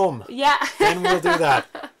out home. Yeah. Then we'll do that.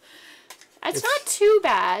 It's not too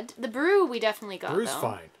bad. The brew we definitely got, Brew's though.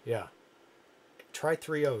 fine. Yeah. Try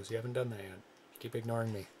three O's. You haven't done that yet. You keep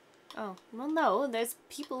ignoring me. Oh, well, no. There's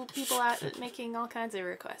people out making all kinds of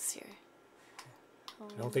requests here. I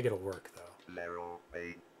don't think it'll work, though.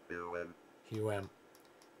 H-U-M.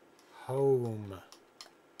 Home.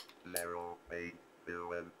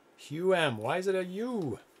 H-U-M. Why is it a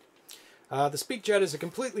U? The SpeakJet is a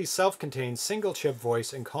completely self-contained single-chip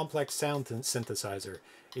voice and complex sound synthesizer.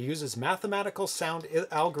 It uses mathematical sound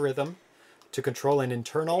algorithm to control an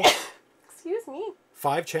internal... Excuse me.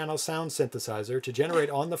 5-channel sound synthesizer to generate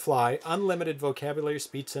on-the-fly, unlimited vocabulary,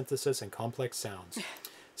 speech synthesis, and complex sounds.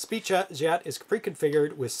 SpeakJet is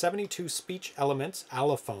pre-configured with 72 speech elements,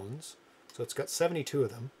 allophones. So it's got 72 of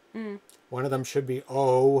them. One of them should be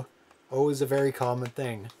O. O is a very common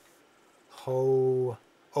thing. Ho.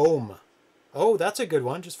 Ohm. Oh, that's a good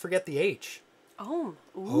one. Just forget the H. Ohm.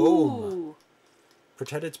 Ooh. Ohm.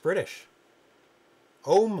 Pretend it's British.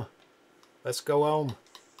 Ohm. Let's go ohm.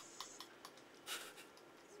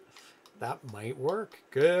 That might work.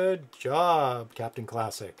 Good job, Captain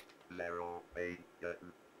Classic. No,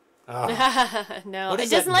 it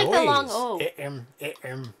doesn't like the long O.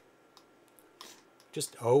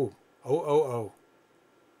 Just O. O.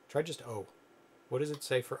 Try just O. What does it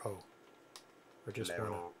say for O? Or just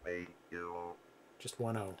one O? Just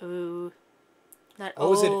one O. Ooh. Not O.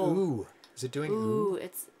 O. Is it ooh? Is it doing ooh? Ooh,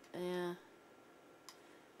 it's, yeah.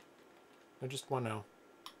 No, just one O.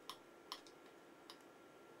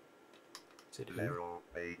 Is it ooh?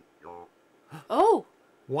 Oh!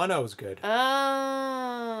 One O's good.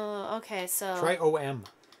 Oh, okay, so... Try O-M.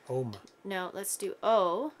 Ohm. No, let's do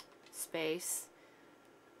O, space,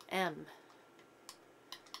 M.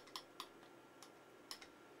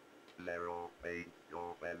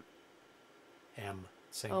 M.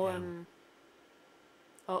 Same O, M.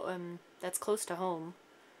 that's close to home.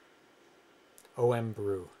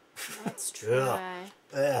 Homebrew. Let's try.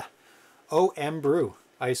 Ugh. Homebrew.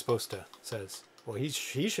 I supposed to says. Well, he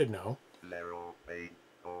should know. ZeroPage.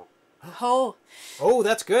 Oh. Oh. Oh,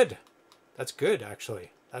 that's good. That's good, actually.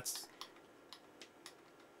 That's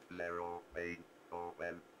ZeroPage.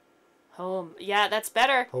 Open. Home. Yeah, that's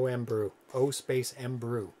better. Homebrew. O space M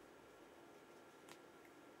brew.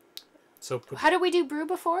 So put How did we do brew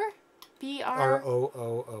before? B-R...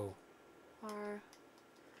 ROOO. R...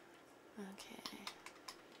 Okay.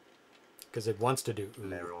 Because it wants to do ooh.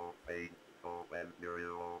 ZeroPage. Open.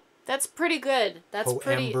 That's pretty good. That's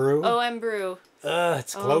pretty... Homebrew? Homebrew.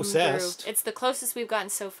 It's closest. It's the closest we've gotten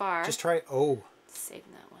so far. Just try O. Saving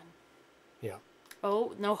that one. Yeah.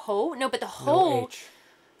 Oh, no ho? No, but the ho... No H.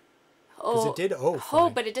 Because it did O. Ho,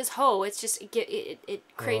 Fine. but it does ho. It's just... It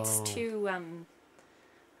creates two...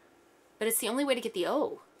 But it's the only way to get the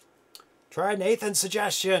O. Try Nathan's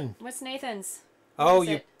suggestion. What's Nathan's? Oh, is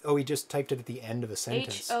you. it? Oh, he just typed it at the end of a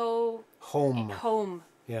sentence. H-O... Home. Home.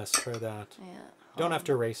 Yes, try that. Yeah. You don't have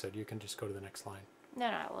to erase it. You can just go to the next line. No,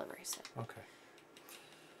 I will erase it. Okay.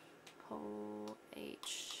 Ho...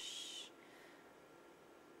 H...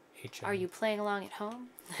 H. Are you playing along at home?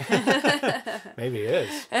 Maybe it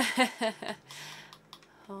is.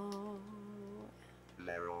 Ho...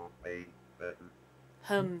 ZeroPage. Button.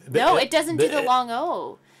 No, it doesn't do the long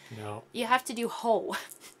O. No. You have to do ho.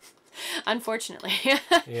 Unfortunately.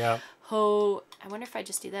 Yeah. Ho. I wonder if I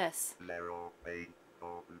just do this. ZeroPage.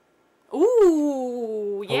 Open.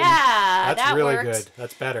 Ooh, yeah, That's that really worked. good.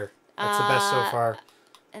 That's better. That's the best so far.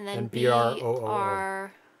 And then And B-R-O-O. BROOO.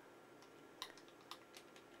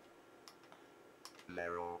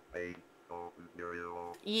 ZeroPage. Open.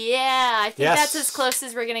 Yeah, I think Yes. that's as close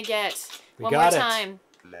as we're going to get. We One got more it. time.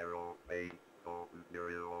 ZeroPage. Open.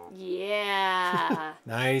 Yeah.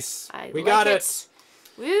 Nice. I We like got it. it.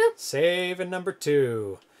 Whoop. Save in number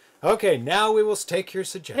 2. Okay, now we will take your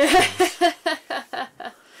suggestions.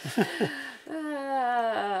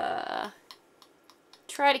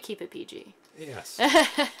 Try to keep it PG. Yes.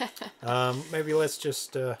 Maybe let's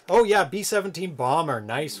just... oh, yeah, B-17 Bomber.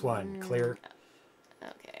 Nice one. Clear.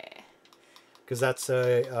 Okay. Because that's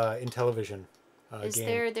in television Is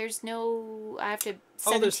game. there's no... I have to...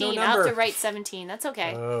 Oh, there's no 17. I'll have to number. write 17. That's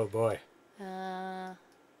okay. Oh, boy. Uh,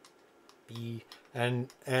 B. And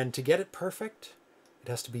to get it perfect, it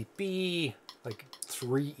has to be B, like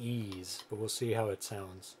 3 E's. But we'll see how it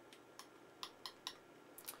sounds.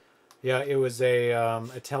 Yeah, it was a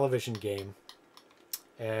television game.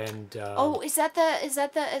 And oh, is that the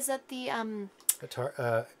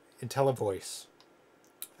IntelliVoice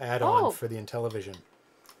add-on Oh. for the Intellivision.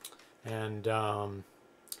 And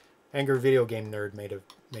Angry Video Game Nerd made a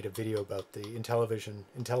video about the Intellivision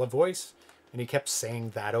IntelliVoice, and he kept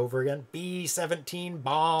saying that over again. B-17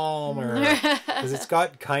 Bomber, because it's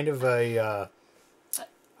got kind of a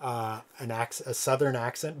southern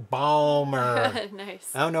accent. Bomber.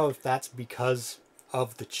 Nice. I don't know if that's because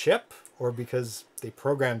of the chip or because they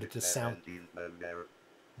programmed it to sound. 17 Bomber.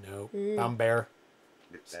 No, Bomber.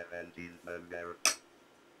 17 Bomber.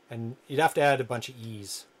 And you'd have to add a bunch of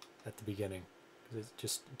E's at the beginning, because it's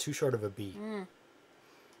just too short of a B.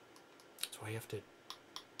 That's why you have to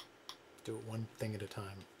do it one thing at a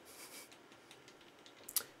time.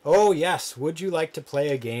 Oh, yes. Would you like to play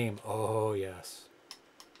a game? Oh, yes.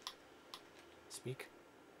 Speak.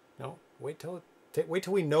 No. Wait till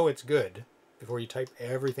we know it's good before you type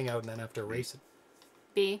everything out and then have to erase it.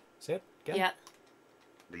 B. Say it again? Yeah.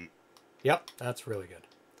 B. Yep. That's really good.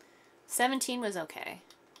 17 was okay.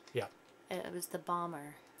 Yeah. It was the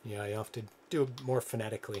bomber. Yeah, you have to do it more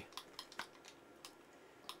phonetically.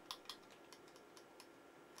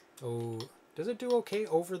 Oh, does it do okay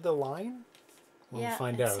over the line? We'll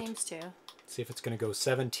find it out. seems to. See if it's going to go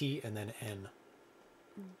 7T and then N.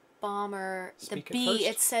 Bomber. Speak it the B, first.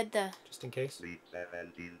 it said the... Just in case. B.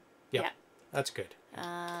 17. Yep. Yeah. That's good. Uh,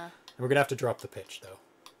 And we're going to have to drop the pitch, though.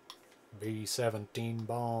 B-17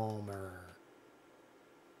 Bomber.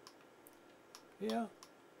 Yeah.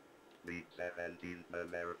 B. 17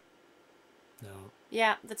 Bomber. No.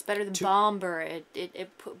 yeah, that's better than bomber.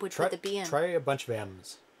 It would put the B in. Try a bunch of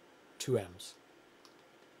M's. 2 M's.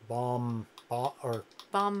 Or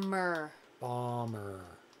Bomber. Bomber.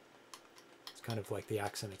 It's kind of like the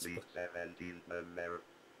accent. It's B. 17 Bomber.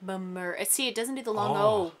 Bomber. See, it doesn't do the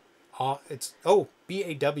long O. It's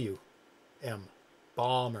B-A-W-M.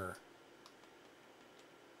 Bomber.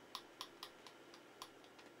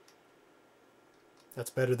 That's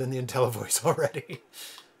better than the IntelliVoice already.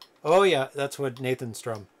 Oh yeah, that's what Nathan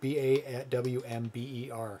Strum.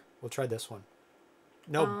 B-A-W-M-B-E-R. We'll try this one.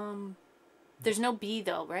 No, There's no B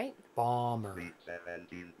though, right? Bomber. B.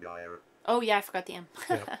 17 Gyre. Oh yeah, I forgot the M.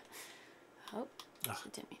 Yep. Oh, Oh. I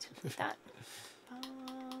didn't mean to do that.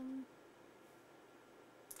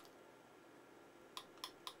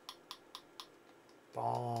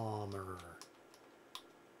 Bomber.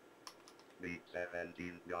 Meet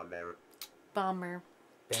 17 Bomber. Bomber.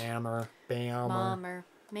 Bammer. Bammer. Bomber.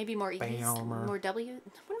 Maybe more E's. Bammer. More W's.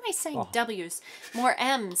 What am I saying? Oh. W's. More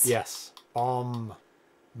M's. Yes. Bomber.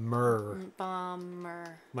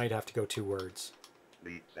 Bomber. Might have to go 2 words.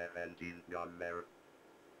 Meet 17 Bomber.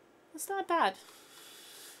 It's not bad.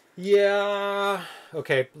 Yeah.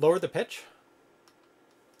 Okay, lower the pitch.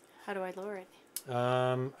 How do I lower it?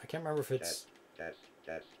 I can't remember if it's... Test.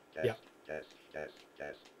 Yeah. Test.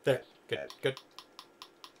 There. Good. Good.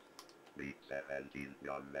 Meet 17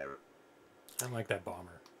 Bomber. I like that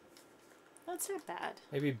bomber. That's not bad.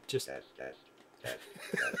 Maybe just... Test.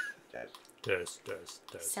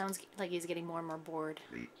 Sounds like he's getting more and more bored.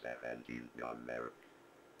 Meet 17 Bomber.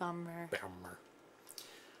 Bomber. Bomber.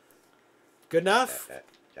 Good enough?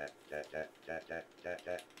 You're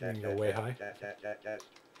gonna go way high.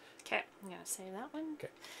 Okay, I'm gonna save that one. Okay.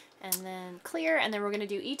 And then clear, and then we're gonna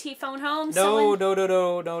do ET phone home. No.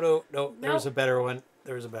 There's a better one.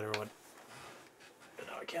 There's a better one.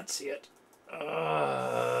 No, I can't see it.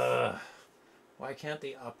 Why can't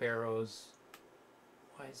the up arrows...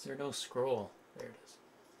 Why is there no scroll? There it is.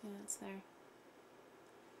 Yeah, it's there.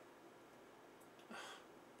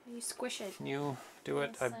 You squish it. Can you do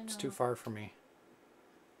it? Yes, I It's know. too far for me.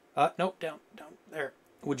 No, down. There.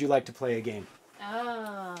 Would you like to play a game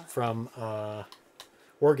Ah. from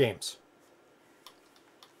War Games?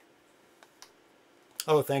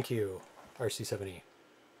 Oh, thank you, RC7E.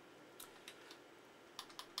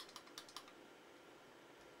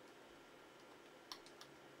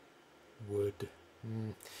 Wood.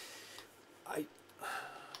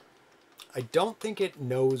 I don't think it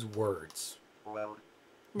knows words. Weld.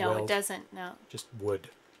 No, Weld. it doesn't. No. Just wood.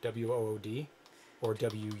 W-O-O-D. Or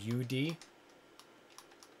W-U-D.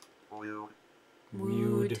 Weld.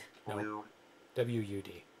 Wood. No. Weld.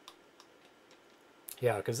 W-U-D.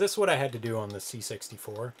 Yeah, because this is what I had to do on the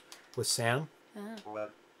C64 with Sam.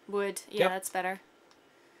 Weld. Wood. Yeah, Yep. that's better.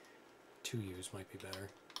 2 U's might be better.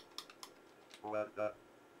 Weld.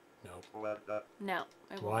 No. Weld. No,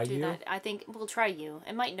 I won't Why do you? that. I think we'll try you.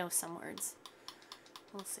 It might know some words.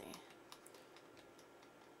 We'll see.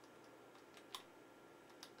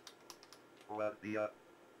 Weld.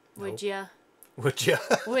 Would ya? Would ya?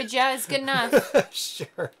 Would ya is good enough.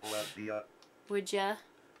 Sure. Weld. Would ya?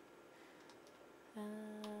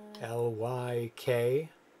 L-Y-K.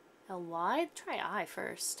 L-Y? Try I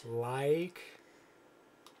first. Like.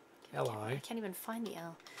 I L-I. can't even find the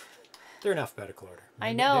L. They're in alphabetical order. I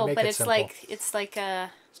They know, make but it it's simple. like It's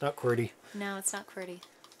not QWERTY. no, it's not QWERTY.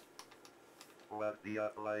 Weld.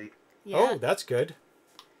 Like. Yeah. Oh, that's good.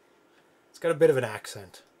 It's got a bit of an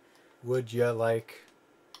accent. Would ya like...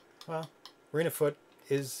 Well, Arena Foot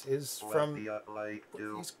is from... Like.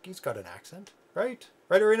 Do. He's got an accent, right?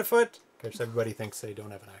 Right, Arena Foot? Of course, everybody thinks they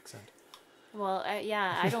don't have an accent. Well,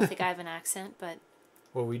 yeah, I don't think I have an accent, but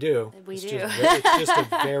Well, we do. We It's do. It's just a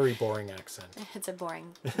very boring accent. it's a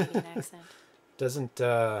boring Canadian accent. Doesn't...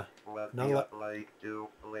 Weld. None Like. Do.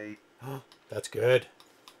 Play. That's good.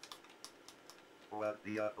 Weld.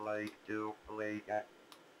 Like. Do. Play.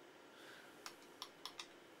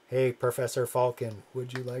 Hey, Professor Falcon,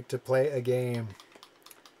 would you like to play a game?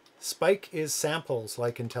 Spike is samples,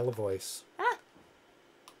 like in Televoice. Ah.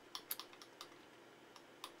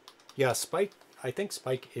 Yeah, Spike... I think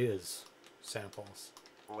Spike is samples.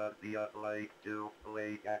 Weld. Like. Do.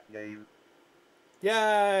 Play. Game.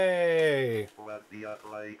 Yay! Weld.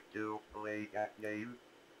 Like. Do. Play. Game.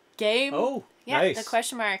 Game? Oh, Yeah, nice. the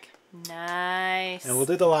question mark. Nice. And we'll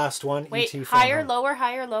do the last one. Wait, ET higher, phone. lower,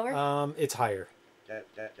 higher, lower? It's higher. I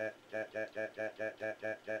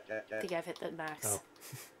think I've hit the max. Oh.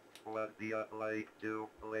 Weld. Like. Do.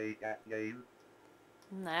 Play. Game.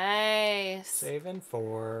 Nice. Saving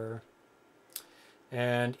for...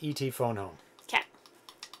 And ET phone home. Okay.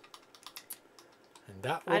 And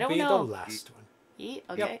that I will don't be know. the last one. E?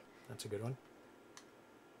 Okay. Yep, that's a good one.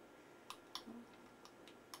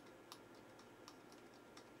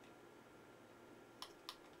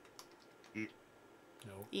 Eat.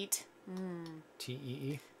 No. Eat.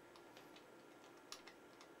 T-E-E.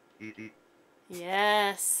 Eat.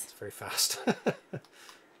 Yes. It's very fast.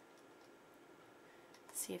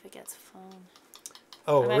 See if it gets phone.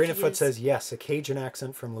 Oh, I'm gonna have Arena to Foot use- says yes, a Cajun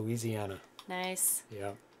accent from Louisiana. Nice.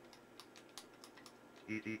 Yeah.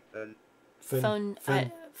 Eat. Fun.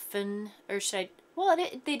 Fun. Or should I? Well,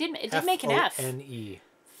 it did make an F. F-O-N-E.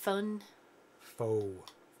 Fun. Phone.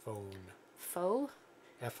 Faux.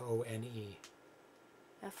 F-O-N-E.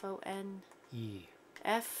 F-O-N. E.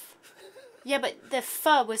 F. Yeah, but the F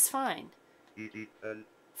was fine.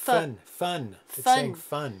 Fun. It's Fun. saying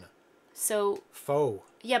fun. So. Faux.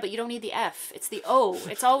 Yeah, but you don't need the F. It's the O.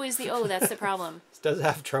 It's always the O. That's the problem. It does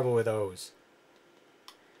have trouble with O's.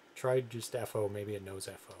 Try just FO. Maybe it knows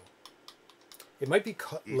FO. It might be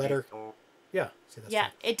letter. Yeah. See, that's yeah,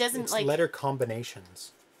 fine. it doesn't it's like. letter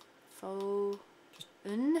combinations. Faux.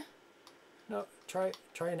 N. No, try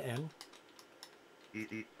an N.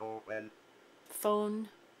 Phone.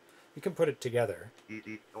 You can put it together.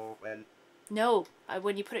 No,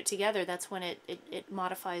 when you put it together, that's when it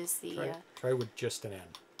modifies the. Try with just an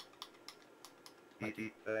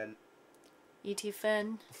N. ET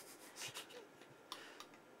Fen.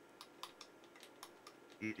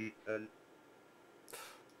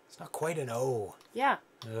 It's not quite an O. Yeah.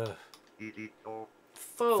 Ugh.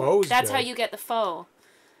 Faux. Faux's That's good. how you get the faux.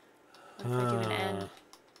 What if I do an N?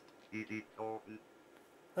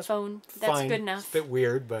 That's Phone. That's fine. good enough. It's a bit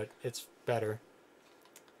weird, but it's better.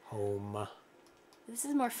 Home. This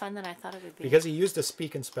is more fun than I thought it would be. Because he used a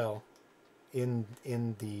speak and spell in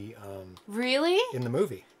the Really? in the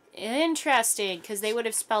movie. Interesting, because they would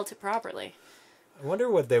have spelt it properly. I wonder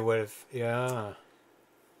what they would have. Yeah.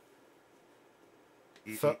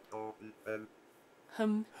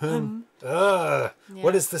 Hum. Ugh. Yeah.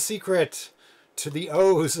 What is the secret to the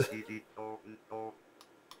O's?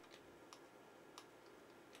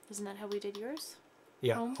 Isn't that how we did yours?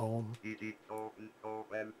 Yeah. Home. Home.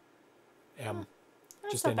 M.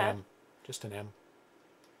 That's Just not an bad. M. Just an M.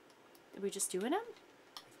 Did we just do an M?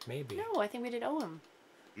 Maybe. No, I think we did OM.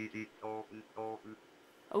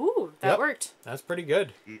 Ooh, that Yep. worked. That's pretty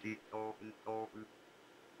good.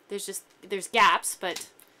 There's gaps, but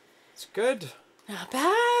It's good. not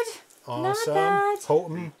bad. Awesome. bad.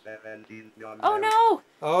 Potent. Oh no!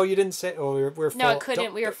 Oh, you didn't say. Oh, we're full. No, it couldn't.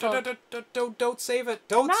 Don't- We were full. Don't save it.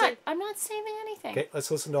 Don't save. I'm not saving anything. Okay, let's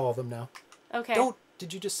listen to all of them now. Okay. Don't.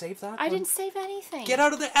 Did you just save that? I one? didn't save anything. Get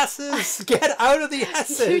out of the S's. Get out of the You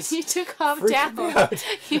S's. need to calm Freaking me down. out.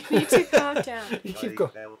 You need to calm down. You keep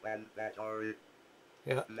going.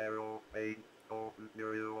 Yeah.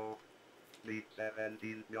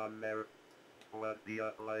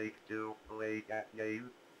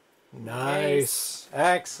 Nice.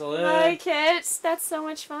 Excellent. Like it. That's so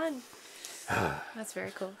much fun. That's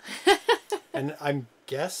very cool. And I'm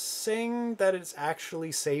guessing that it's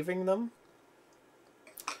actually saving them.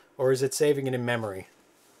 Or is it saving it in memory?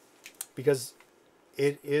 Because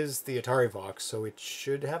it is the AtariVox, so it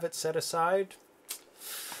should have it set aside.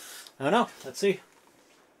 I don't know. Let's see.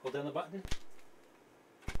 Hold down the button.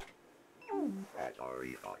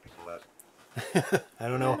 I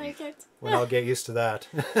don't know I like it. when I'll get used to that.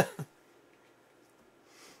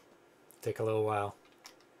 Take a little while.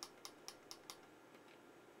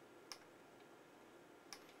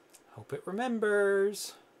 Hope it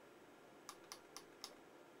remembers.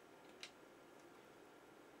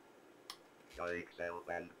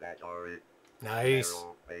 Nice.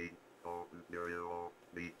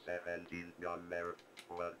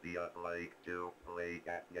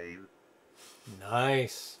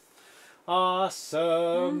 Nice.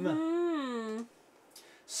 Awesome. Mm-hmm.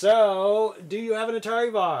 So, do you have an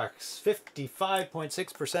AtariVox?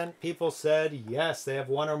 55.6% people said yes, they have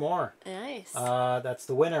one or more. Nice. That's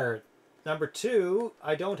the winner. Number 2,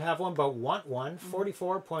 I don't have one but want one,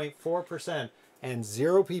 44.4%. And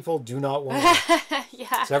 0 people do not want one.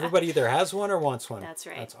 Yeah. So everybody either has one or wants one. That's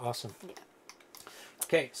right. That's awesome. Yeah.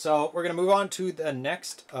 Okay, so we're going to move on to the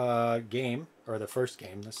next game, or the first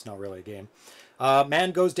game. This is not really a game.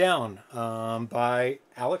 Man Goes Down by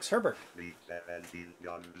Alex Herbert.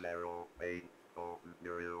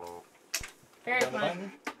 Very Down the fun.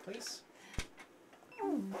 button, please.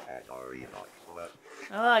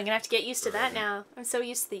 Oh, I'm gonna have to get used to that now. I'm so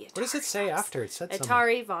used to the Atari. What does it say after? It said something.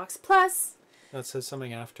 AtariVox Plus. No, it says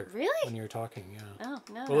something after. Really? When you were talking, yeah. Oh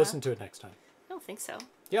no. We'll listen to it next time. I don't think so.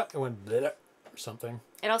 Yeah, it went bleh or something.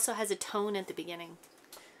 It also has a tone at the beginning.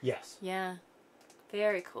 Yes. Yeah.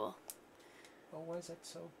 Very cool. Oh, why is it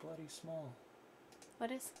so bloody small? What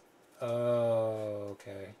is? Oh,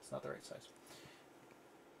 okay. It's not the right size.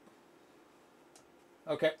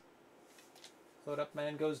 Okay. Load up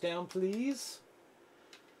Man Goes Down, please.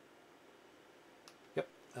 Yep,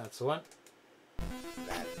 that's the one.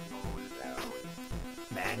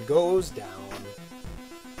 Man Goes Down.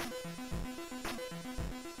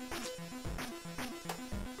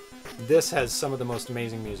 This has some of the most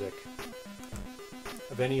amazing music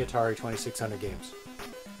of any Atari 2600 games.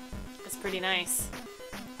 It's pretty nice.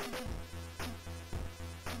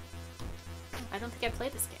 I don't think I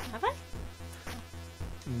played this game. Have I?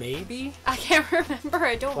 Maybe? I can't remember.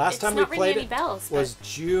 I don't. Last it's time we not ringing played any it bells, was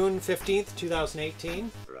June 15th,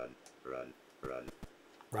 2018.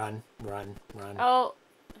 Run. Run. Oh,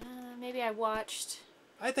 maybe I watched.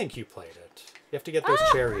 I think you played it. You have to get those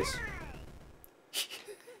cherries.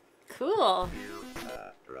 Cool.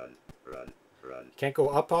 Run. You can't go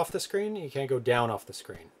up off the screen. You can't go down off the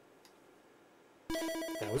screen.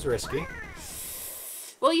 That was risky.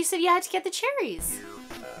 Well, you said you had to get the cherries.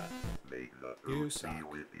 You suck.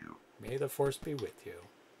 May the force be with you.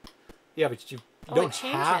 Yeah, but you don't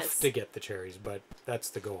have to get the cherries, but that's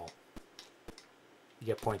the goal. You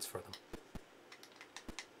get points for them.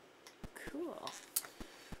 Cool.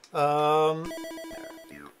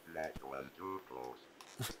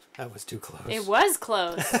 That was too close. It was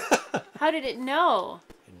close. How did it know?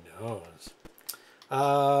 It knows.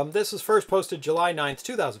 This was first posted July 9th,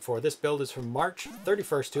 2004. This build is from March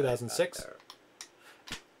 31st, 2006.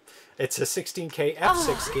 It's a 16K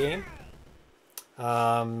F6 game.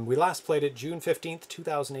 We last played it June 15th,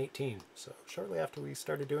 2018. So shortly after we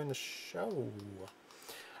started doing the show.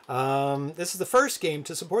 This is the first game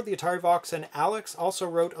to support the AtariVox, and Alex also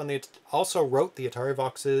wrote the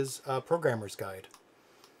AtariVox's Programmer's Guide.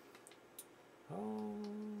 Oh,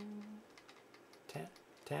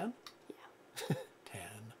 Tan? Yeah.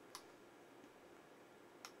 Tan.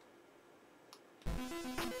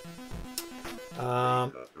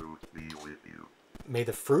 May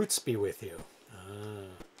the fruits be with you.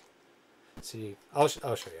 See, I'll show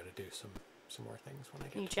you how to do some more things when I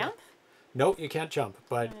get. Can you to jump? It. No, you can't jump,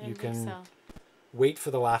 but you can wait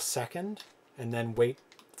for the last second and then wait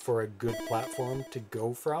for a good platform to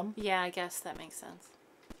go from. Yeah, I guess that makes sense.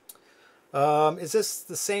 Is this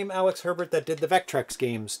the same Alex Herbert that did the Vectrex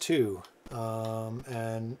games too?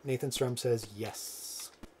 And Nathan Strum says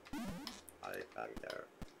yes.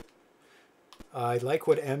 I like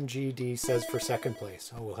what MGD says for second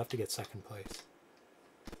place. Oh, we'll have to get second place.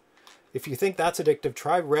 If you think that's addictive,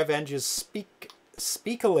 try RevEng's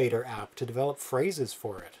Speakalator app to develop phrases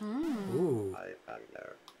for it. Ooh. I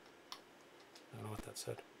don't know what that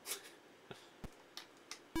said.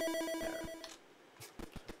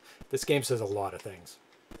 This game says a lot of things.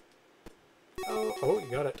 Oh, you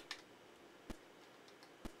got it.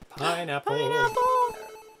 Pineapple. Pineapple.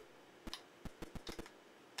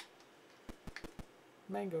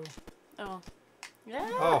 Mango. Oh. Yeah.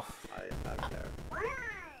 Oh.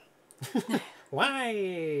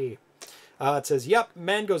 Why? It says, yep,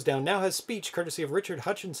 man goes down. Now has speech courtesy of Richard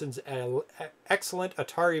Hutchinson's excellent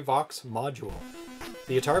AtariVox module.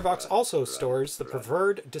 The AtariVox also stores the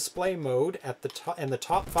preferred display mode at the top and the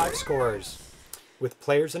top 5 scores with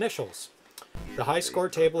players' initials. The high score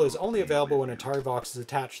table is only available when AtariVox is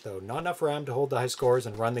attached, though. Not enough RAM to hold the high scores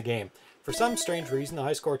and run the game. For some strange reason, the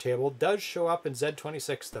high score table does show up in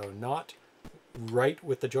Z26, though. Not right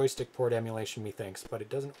with the joystick port emulation, methinks, but it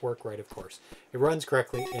doesn't work right, of course. It runs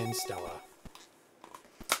correctly in Stella.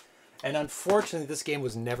 And unfortunately, this game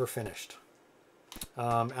was never finished.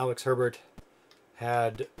 Alex Herbert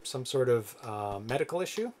had some sort of medical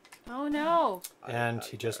issue. Oh, no. And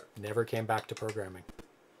he just never came back to programming.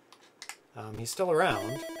 He's still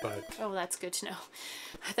around, but... Oh, that's good to know.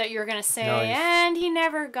 I thought you were going to say, No, and he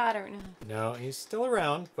never got her. No, he's still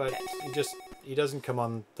around, but he doesn't come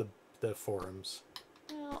on the forums.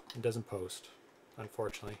 Well, He doesn't post,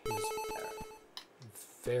 unfortunately. He was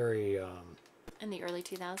very... in the early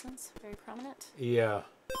 2000s, very prominent. Yeah.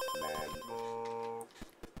 That's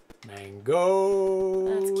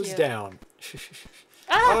Mangoes cute. down.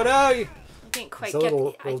 Ah! Oh no! I didn't quite There's get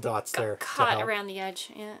little dots got there to caught help. around the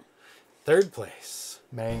edge. Yeah. Third place.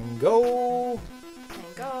 Mango.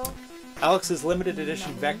 Mango. Alex's limited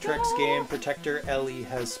edition Vectrex game Protector LE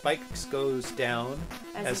has spikes goes down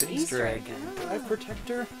as an Easter egg. Do I have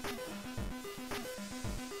Protector?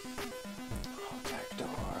 Protector.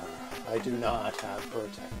 I do not have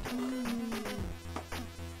Protector.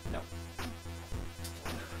 No.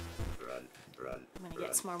 I'm gonna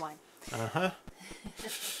get some more wine. Uh-huh.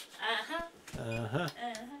 Uh-huh. Uh-huh. Uh-huh.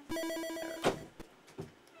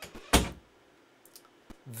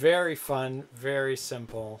 Very fun, very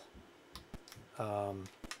simple.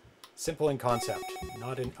 Simple in concept,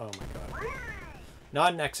 not in... Oh my god.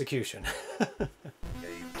 Not in execution.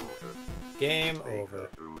 Game over.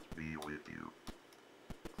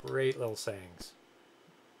 Great little sayings.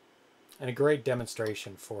 And a great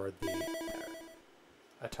demonstration for the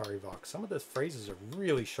AtariVox. Some of the phrases are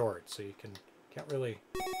really short, so you can't really...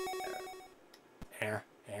 Air.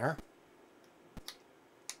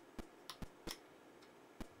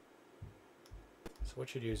 So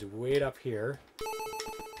what you do is wait up here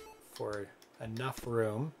for enough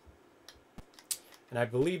room. And I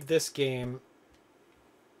believe this game...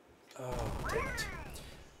 Oh, damn it.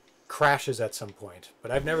 Crashes at some point.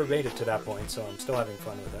 But I've never made it to that point, so I'm still having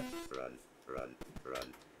fun with it. Run.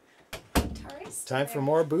 Time for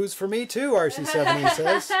more booze for me too, RC70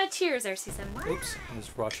 says. Cheers, RC70. Oops, I was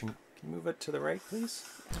watching. Can you move it to the right, please?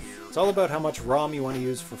 It's all about how much ROM you want to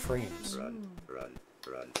use for frames. Run.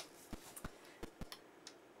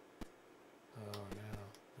 Oh no,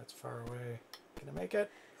 that's far away. Can I make it?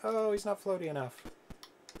 Oh, he's not floaty enough.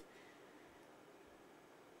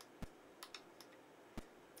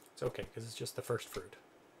 It's okay, because it's just the first fruit.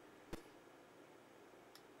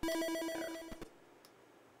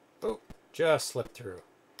 Oh, just slipped through.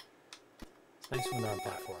 It's nice when they're on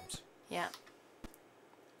platforms. Yeah.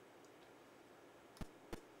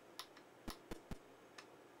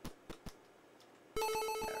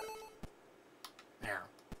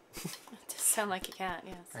 It does sound like a cat,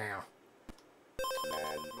 yes.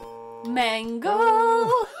 Mango!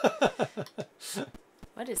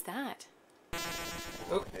 What is that?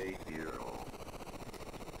 Oh, A hero.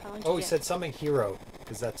 How long do oh you he get? said something hero,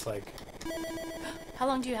 because that's like, How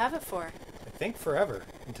long do you have it for? I think forever,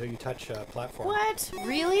 until you touch a platform. What?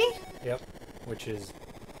 Really? Yep, which is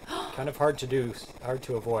kind of hard to do, hard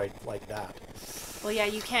to avoid like that. Well, yeah,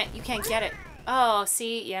 you can't get it. Oh,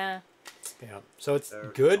 see, yeah. Yeah, so it's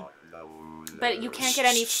good. But you can't get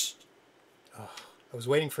any... I was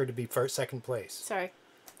waiting for it to be second place. Sorry.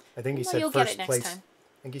 I think he Well, said you'll get first it next place. time.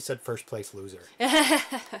 I think he said first place loser.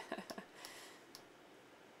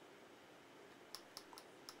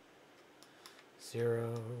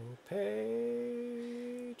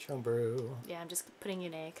 ZeroPage Homebrew. Yeah, I'm just putting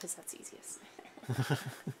in A because that's easiest.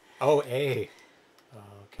 Oh, A. Oh,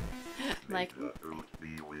 okay. Like, The fruit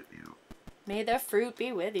be with you. may the fruit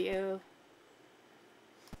be with you.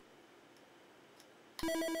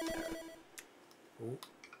 Ooh.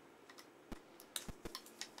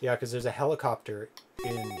 Yeah, because there's a helicopter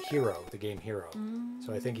in Hero, the game Hero.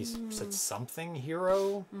 So I think he said something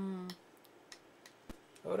Hero.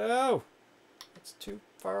 Oh no! It's too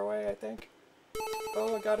far away, I think.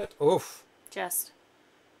 Oh, I got it. Oof. Just.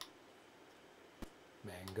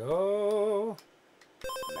 Mango.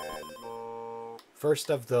 Mango. First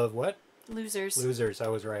of the what? Losers. Losers, I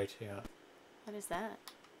was right, yeah. What is that?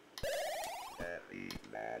 Heavy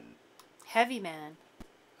man. Heavy man.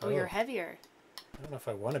 Oh, you're heavier. I don't know if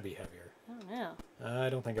I want to be heavier. I don't know. I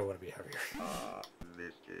don't think I want to be heavier.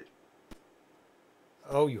 Missed it.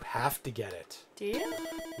 Oh, you have to get it. Do you?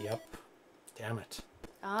 Yep. Damn it.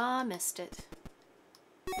 Ah, missed it.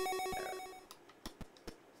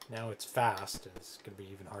 Now it's fast, and it's going to be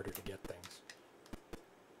even harder to get things.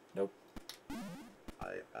 Nope.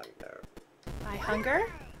 I hunger. I hunger?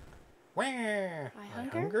 Wah! I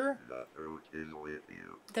hunger? The fruit is with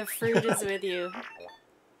you. The fruit is with you.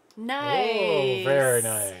 Nice. Oh, very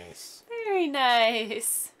nice. Very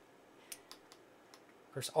nice.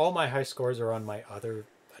 Of course, all my high scores are on my other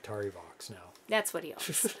AtariVox now. That's what he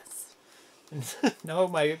always says. No,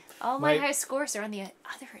 my All my high scores are on the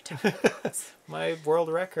other Atari. my world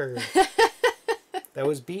record that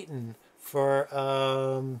was beaten for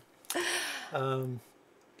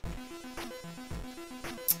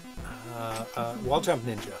Wall Jump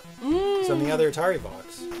Ninja. It's on the other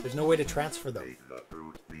AtariVox. There's no way to transfer them. May the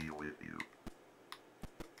fruit be with you.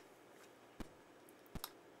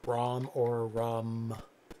 ROM or ROM.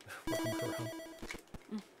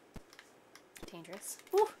 Dangerous.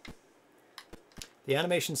 Woo. The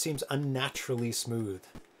animation seems unnaturally smooth.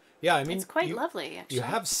 Yeah, I mean, It's quite lovely, actually. you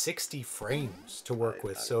have 60 frames to work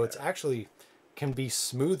with, so it's actually can be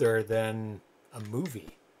smoother than a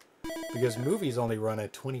movie. Because movies only run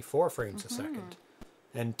at 24 frames a second.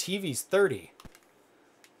 And TV's 30.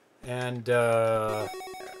 And The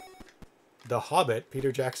Hobbit,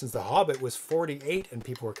 Peter Jackson's The Hobbit, was 48, and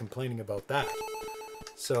people were complaining about that.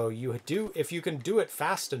 So if you can do it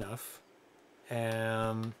fast enough,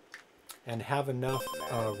 and have enough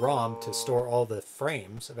ROM to store all the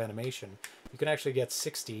frames of animation, you can actually get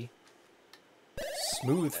 60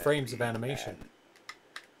 smooth frames of animation.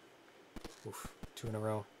 Oof, 2 in a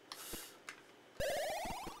row.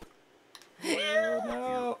 Oh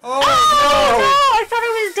no! Oh no! I thought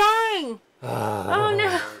I was dying! Oh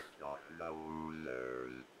no!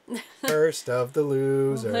 First of the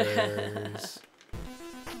losers.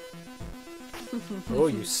 Oh,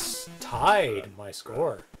 you tied my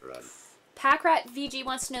score. Packrat VG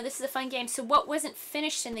wants to know, this is a fun game, so what wasn't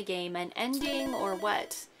finished in the game? An ending or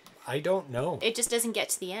what? I don't know. It just doesn't get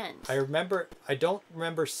to the end. I don't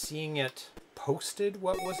remember seeing it posted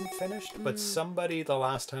what wasn't finished, but somebody the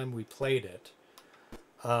last time we played it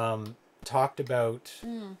talked about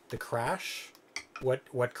the crash,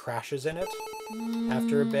 what crashes in it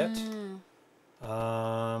after a bit.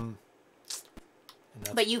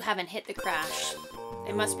 But you haven't hit the crash.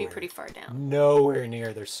 It must be pretty far down. Nowhere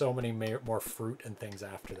near. There's so many more fruit and things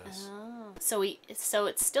after this. Oh, so it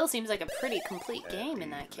still seems like a pretty complete game in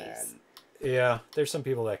that case. Yeah, there's some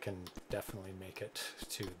people that can definitely make it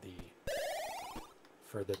to the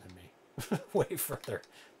further than me. Way further.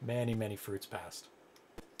 Many fruits past.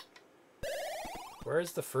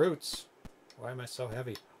 Where's the fruits? Why am I so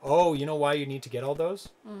heavy? Oh, you know why you need to get all those?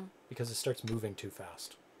 Because it starts moving too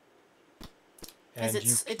fast. And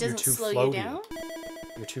it doesn't too slow floaty. you down?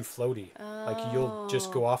 You're too floaty. Like you'll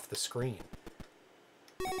just go off the screen.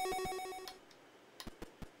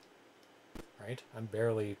 Right? I'm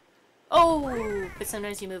barely... Oh, but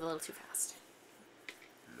sometimes you move a little too fast.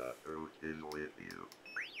 The fruit is with you.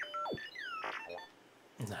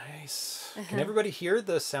 Nice. Can everybody hear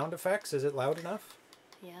the sound effects? Is it loud enough?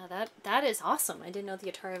 Yeah, that is awesome. I didn't know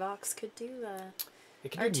the AtariVox could do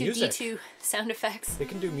It can do music. R2D2 sound effects. It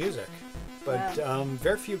can do music. But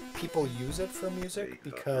very few people use it for music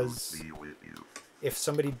because if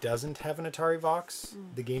somebody doesn't have an AtariVox,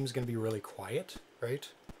 the game's going to be really quiet, right?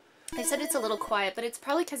 I said it's a little quiet, but it's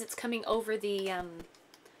probably because it's coming over the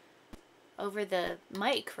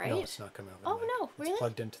mic, right? No, it's not coming over the mic. No, really? It's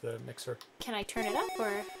plugged into the mixer. Can I turn it up,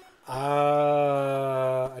 or?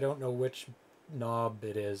 I don't know which knob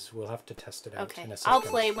it is. We'll have to test it out in a second. I'll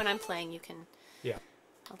play when I'm playing. You can... Yeah.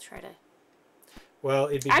 I'll try to... Well,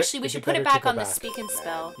 it'd be Actually, we should put it back on the speak and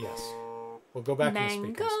spell. Yes. We'll go back to the speak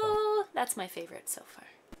and spell. Mango! That's my favorite so far.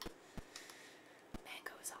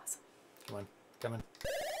 Mango is awesome. Come on.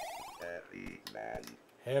 Heavy man.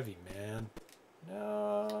 Heavy man.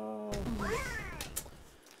 No. Do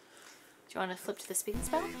you want to flip to the speak and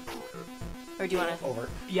spell? Or do you want to... Over.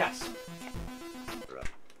 Yes. Okay.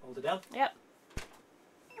 Hold it down. Yep.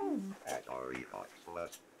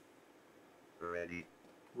 AtariVox. Ready.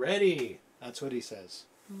 Ready. That's what he says.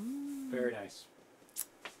 Very nice.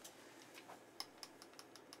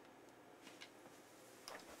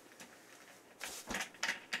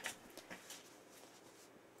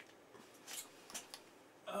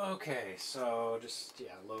 Okay, so just,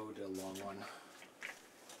 load a long one.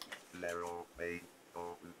 ZeroPage.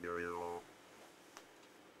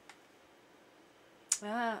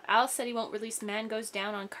 Al said he won't release Man Goes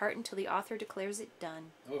Down on cart until the author declares it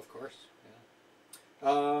done. Oh, of course.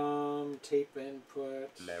 Yeah. Tape input.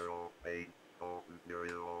 ZeroPage.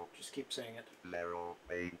 Just keep saying it.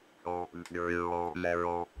 ZeroPage.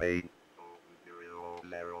 ZeroPage.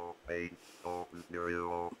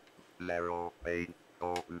 ZeroPage.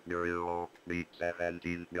 The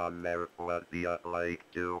 17 gunner would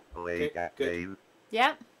like to play that game.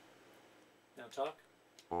 Yep. Now talk.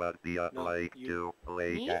 Would like to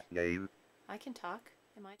play that game. I can talk.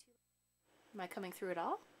 Am I coming through at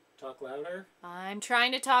all? Talk louder. I'm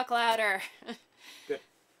trying to talk louder. Good.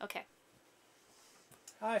 Okay.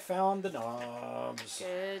 I found the knobs.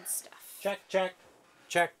 Good stuff. Check, check.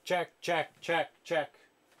 Check, check, check, check, check.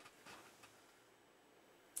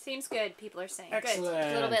 Seems good, people are saying. Excellent.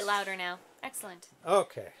 Good. A little bit louder now. Excellent.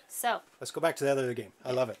 Okay. So. Let's go back to the other game.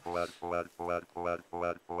 I love it.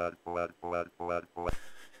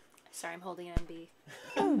 Sorry, I'm holding MB.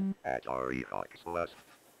 AtariVox.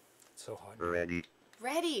 So hot. Ready.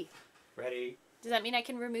 Ready. Ready. Does that mean I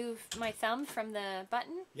can remove my thumb from the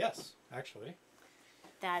button? Yes, actually.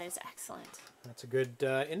 That is excellent. That's a good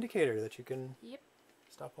indicator that you can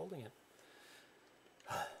stop holding it.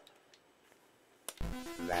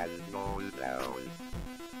 Land goes down.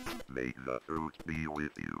 May the fruit be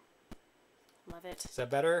with you. Love it. Is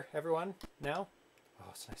that better, everyone? Now?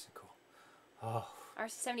 Oh, it's nice and cool. Oh.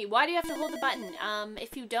 RC70. Why do you have to hold the button?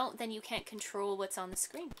 If you don't, then you can't control what's on the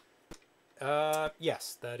screen.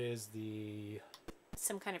 Yes, that is the...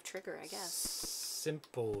 Some kind of trigger, I guess.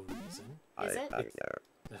 Simple reason. Is it?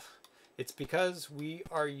 It's because we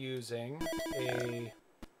are using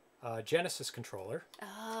a Genesis controller.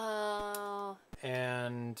 Oh.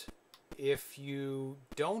 And if you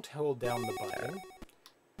don't hold down the button,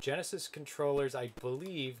 Genesis controllers, I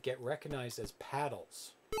believe, get recognized as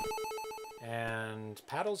paddles. And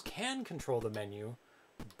paddles can control the menu,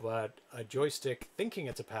 but a joystick thinking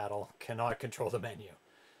it's a paddle cannot control the menu.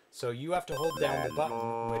 So you have to hold down the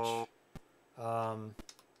button,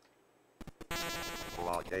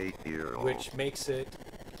 which makes it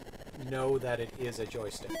know that it is a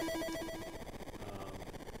joystick.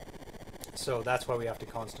 So that's why we have to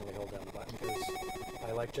constantly hold down the button, because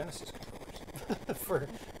I like Genesis controllers. For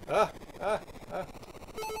Don't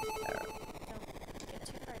get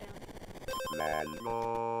too far down.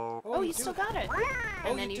 Oh, you still got it.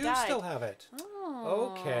 And then you you do died. still have it.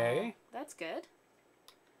 Oh. Okay. That's good.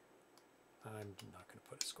 I'm not going to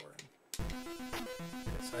put a score in.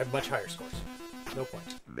 So I have much higher scores. No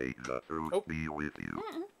point. May the fruit be with you.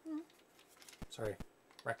 Sorry,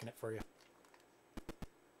 wrecking it for you.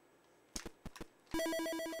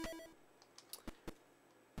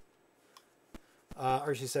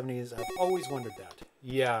 RG70s, I've always wondered that.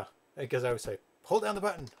 Yeah, because I would say, hold down the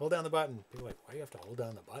button, hold down the button. People are like, why do you have to hold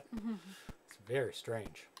down the button? It's very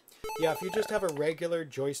strange. Yeah, if you just have a regular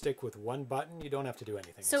joystick with one button, you don't have to do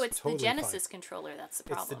anything. So it's totally the Genesis controller that's the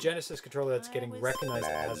problem. It's the Genesis controller that's getting recognized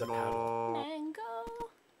as a paddle. Mango.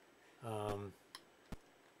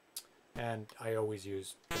 And I always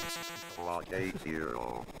use Genesis controller.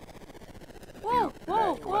 Whoa,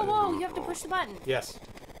 whoa, whoa, whoa, you have to push the button. Yes.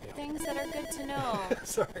 Yeah. Things that are good to know.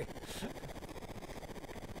 Sorry.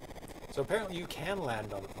 So apparently you can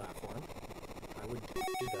land on the platform. I would do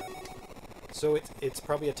that. So it's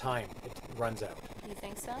probably a time. It runs out. You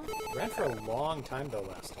think so? It ran for a long time though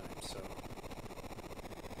last time, so.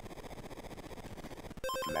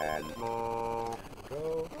 Mango.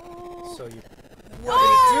 Go. Oh. So you. What are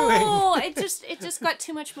you doing? Oh, it just got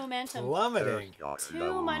too much momentum. Plummeting.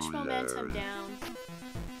 Too much momentum down.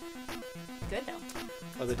 Good though.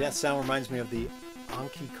 Oh, the death sound reminds me of the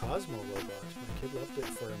Anki Cosmo robot. My kid loved it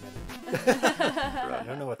for a minute. I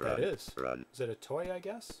don't know what that is. Is it a toy, I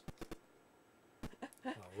guess?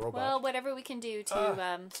 Oh, robot. Well, whatever we can do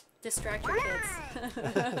to distract your kids.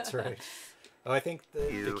 That's right. Oh, I think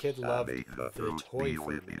the kid loved the toy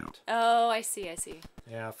for a minute. Oh, I see, I see.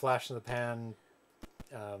 Yeah, flash in the pan.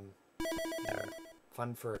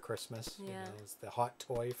 Fun for a Christmas. Yeah. You know, it's the hot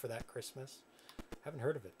toy for that Christmas. Haven't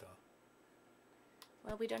heard of it though.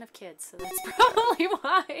 Well, we don't have kids, so that's probably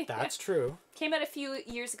why. That's true. Came out a few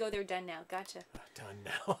years ago. They're done now. Gotcha. Done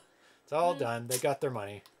now. It's all done. They got their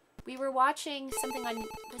money. We were watching something on,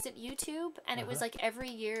 was it YouTube? And it was like every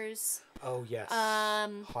year's Oh yes.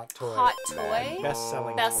 Hot toy. Hot toy.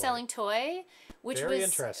 Best-selling toy, which Very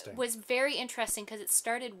interesting. was very interesting because it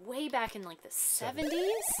started way back in like the 70s.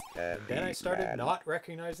 And then I started not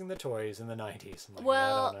recognizing the toys in the 90s. I'm like,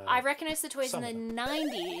 Well, I recognized the toys in the Some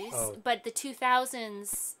 90s, but the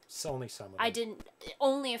 2000s, It's only some of them. I didn't,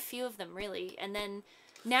 only a few of them really. And then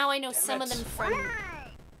now I know some of them from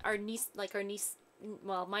our niece,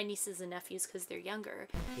 well, my nieces and nephews because they're younger.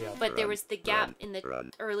 Yeah. But there was the gap in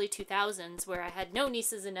the early 2000s where I had no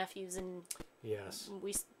nieces and nephews and Yes.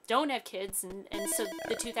 we don't have kids. And so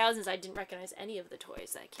the 2000s, I didn't recognize any of the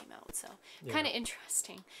toys that came out. So kind of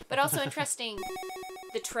interesting. But also interesting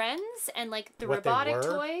the trends and like the What they robotic were?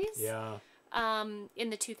 toys Yeah.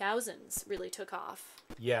 in the 2000s really took off.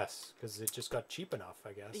 Yes, because it just got cheap enough,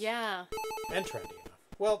 I guess. Yeah. And trendy enough.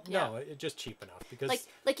 Well, no, it just cheap enough because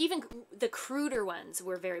like even the cruder ones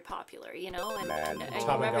were very popular, you know. And I remember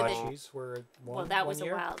Tamagotchis were one. Well, that was one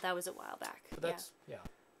year. That was a while back. But that's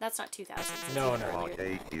That's not 2000. No.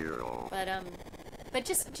 But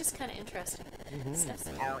just kind of interesting stuff.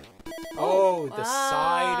 Oh, the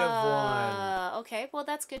side of one. Okay, well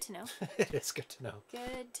that's good to know. It is good to know.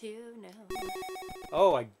 Good to know.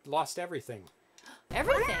 Oh, I lost everything.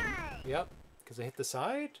 Everything? Yep, because I hit the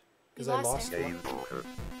side. Because You I lost lost one.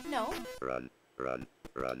 No. Run.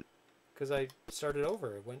 Because I started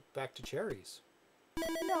over. It went back to cherries.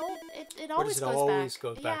 No, it Or always does it goes always back.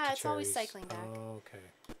 go back Yeah, to it's always cherries? cycling back. Oh, okay.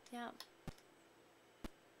 Yeah.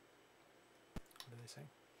 What did I say?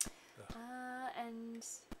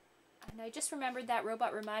 And I just remembered that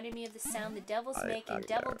robot reminded me of the sound the Devils make in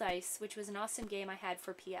Devil Dice, which was an awesome game I had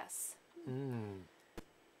for PS. Mm.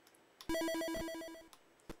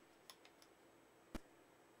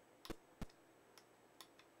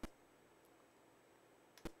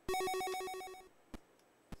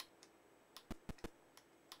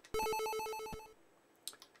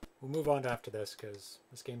 We'll move on to after this because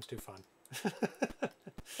this game's too fun.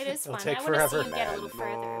 It is It'll fun. take I want to see forever. you get a little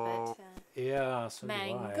further, but Yeah, so do I.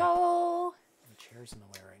 Mango. The chair's in the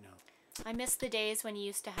way right now. I miss the days when you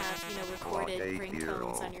used to have, recorded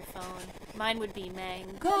ringtones on your phone. Mine would be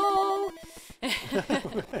Mango.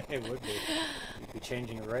 It would be. You'd be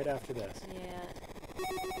changing it right after this. Yeah.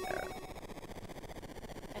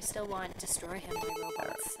 I still want Destroy Him by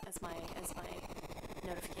Robots as my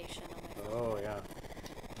notification on my phone. Oh yeah.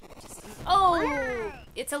 Oh,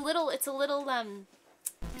 it's a little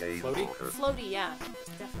Floaty? floaty, yeah,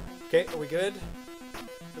 definitely. Okay, are we good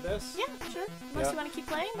for this? Yeah, sure. Unless you want to keep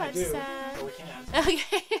playing, I but do. But we can't.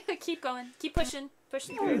 okay, keep going, keep pushing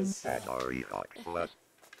through. AtariVox.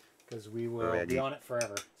 Because we will be on it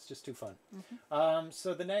forever. It's just too fun.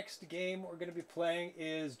 So the next game we're going to be playing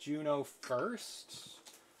is Juno first.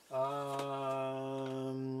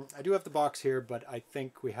 I do have the box here, but I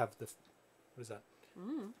think we have the... What is that?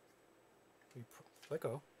 Let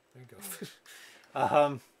go. There you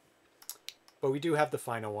go. But we do have the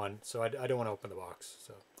final one, so I don't want to open the box.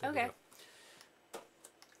 So okay.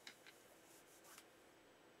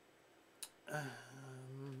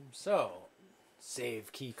 So,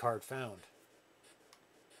 save key card found.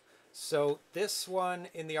 So this one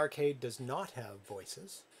in the arcade does not have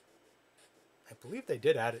voices. I believe they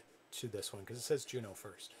did add it to this one because it says Juno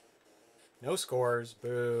first. No scores.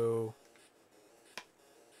 Boo.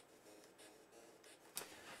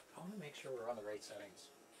 I want to make sure we're on the right settings.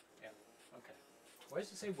 Yeah. Okay. Why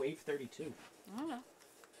does it say Wave 32? I don't know.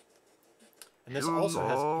 And this also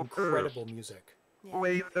has incredible music. Yeah.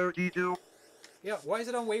 Wave 32. Yeah, why is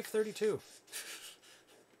it on Wave 32?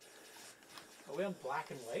 Are we on black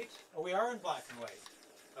and white? Oh, we are on black and white.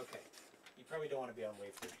 Okay. You probably don't want to be on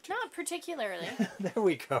Wave 32. Not particularly. There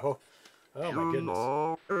we go. Oh my goodness.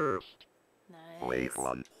 Juno first. Nice. Wave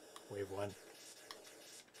 1. Wave 1.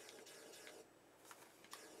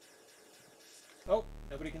 Oh,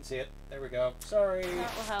 nobody can see it. There we go. Sorry.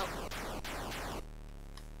 That will help.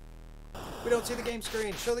 We don't see the game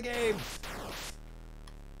screen. Show the game.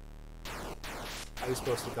 I was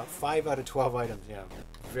supposed to have got 5 out of 12 items. Yeah,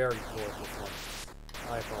 very poor performance.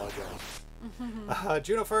 I apologize.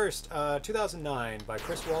 Juno First, 2009 by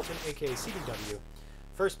Chris Walton, aka CBW.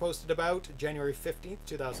 First posted about January 15th,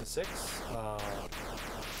 2006.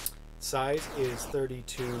 Size is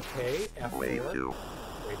 32K. F4. Wave 2.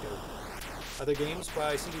 Wave 2. Other games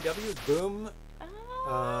by CBW: Boom,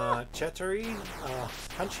 Chettery,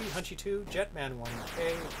 Hunchy 2, Jetman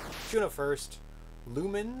 1K, Juno First,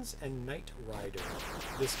 Lumens, and Knight Rider.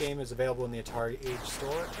 This game is available in the Atari Age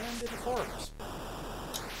store and in the forums.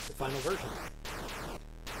 The final version.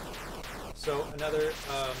 So another.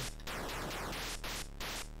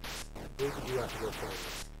 Who did you have to go for?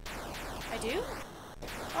 I do?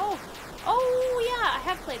 Oh yeah, I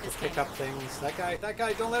have played this game. Pick up things. That guy,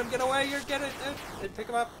 don't let him get away. You're get it. And pick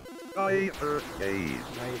him up. Hypercade.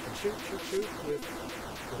 Now you can shoot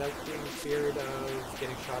without being feared of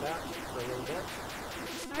getting shot at for a little bit.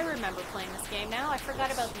 I remember playing this game now. I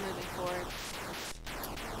forgot about the moving forward.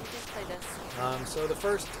 We did play this. So the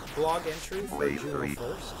first blog entry for Wave Juno 3.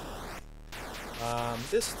 First.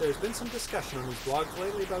 There's been some discussion on these blogs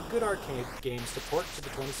lately about good arcade games to port to the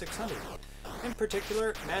 2600. In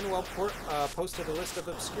particular, Manuel posted a list of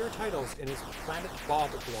obscure titles in his Planet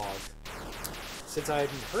Bob blog. Since I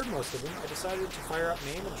hadn't heard most of them, I decided to fire up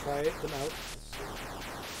Name and try them out.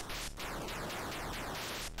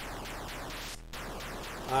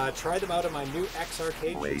 Try them out on my new X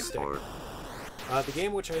Arcade Wave stick. 4. The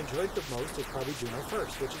game which I enjoyed the most is probably Juno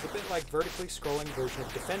First, which is a bit like vertically scrolling version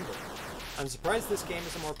of Defender. I'm surprised this game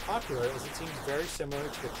isn't more popular, as it seems very similar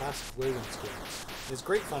to the classic Williams games. It's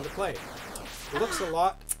great fun to play. It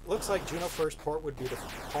looks like Juno First port would be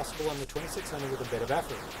possible on the 2600 with a bit of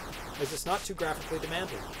effort, as it's not too graphically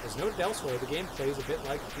demanding. As noted elsewhere, the game plays a bit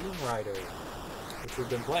like Beam Rider, which we've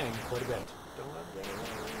been playing quite a bit. Don't let me get away.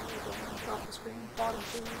 Don't drop the screen. Bottom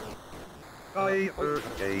two.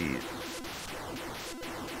 Hypercade.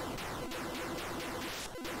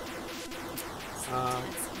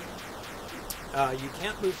 You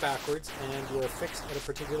can't move backwards, and you are fixed at a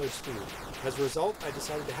particular speed. As a result, I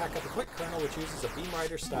decided to hack up a quick kernel which uses a Beam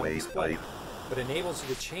Rider style Wave display, 5. but enables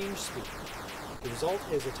you to change speed. The result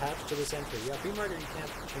is attached to this entry. Yeah, Beam Rider, you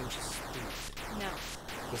can't change the speed. No.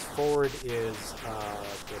 This forward is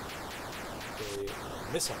the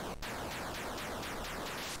missile.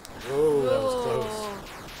 Whoa, that was close.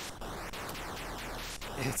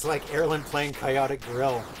 It's like Erlen playing Chaotic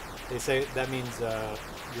Grill. They say that means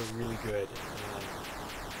you're really good. And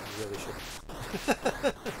you really shouldn't.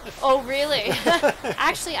 Oh, really?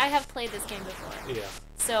 Actually, I have played this game before. Yeah.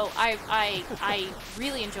 So I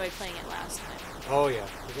really enjoyed playing it last time. Oh yeah,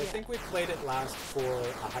 because I Yeah. think we played it last for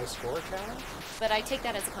a high score challenge. But I take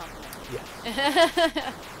that as a compliment.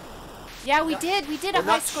 Yeah. Yeah, we did. We did a Well,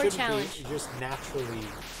 high not score shouldn't challenge. be, you're just naturally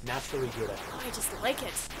good at it. I just like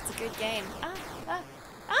it. It's a good game.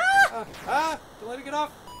 Don't let me get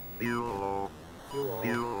off. Fuel. Fuel.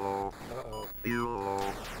 Fuel. Uh-oh.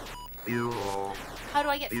 Fuel. Fuel. How do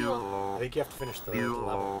I get fuel? I Fuel. think you have to finish the level.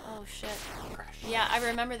 Fuel. Oh shit. Crash. Yeah, I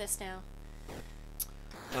remember this now.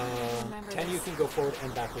 remember 10 this. you can go forward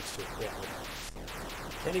and backwards too. Yeah.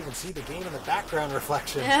 Can't even see the game in the background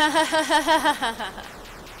reflection.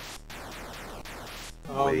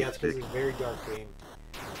 Oh yeah, it's because it's a very dark game.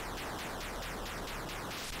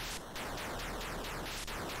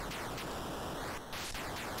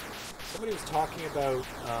 Somebody was talking about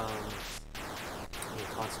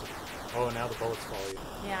constant. Oh, now the bullets follow you.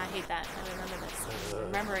 Yeah, I hate that. I remember this. I'm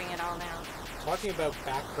remembering it all now. Talking about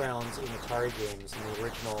backgrounds in Atari games in the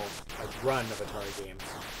original run of Atari games.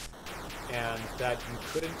 and that you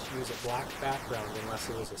couldn't use a black background unless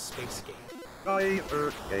it was a space game.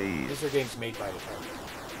 These are games made by Atari.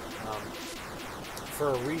 For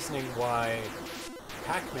a reasoning why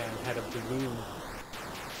Pac-Man had a blue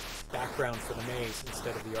background for the maze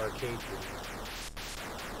instead of the arcade game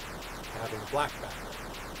having a black background.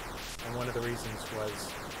 And one of the reasons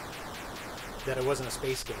was that it wasn't a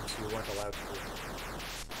space game, so you weren't allowed to do it.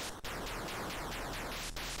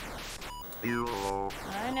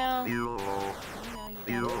 I know. You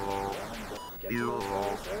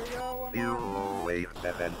Wave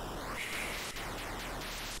 7.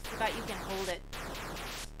 Forgot you can hold it.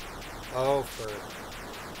 Oh, for...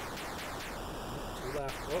 2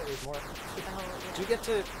 left. Oh, there's more. Did you get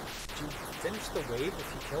to... Did you finish the wave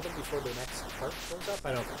if you kill them before the next part shows up?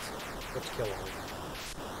 I don't think so. You have to kill all of them.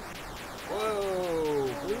 Whoa!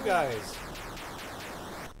 Blue guys!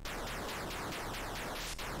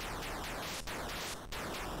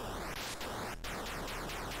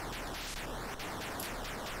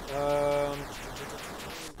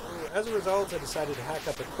 As a result, I decided to hack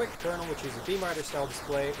up a quick kernel which uses a beamwriter style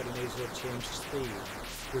display, but enables it to change speed.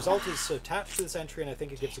 The result is attached to this entry, and I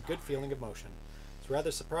think it gives a good feeling of motion. I was rather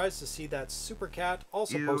surprised to see that Supercat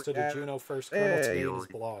also posted a Juno first kernel today in his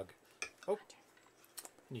blog. Oh,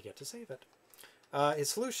 and you get to save it. His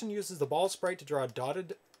solution uses the ball sprite to draw a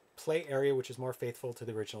dotted play area, which is more faithful to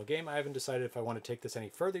the original game. I haven't decided if I want to take this any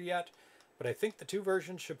further yet, but I think the 2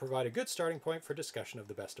 versions should provide a good starting point for discussion of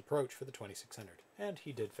the best approach for the 2600. And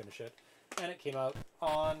he did finish it. And it came out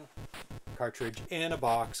on cartridge in a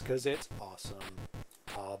box, because it's awesome.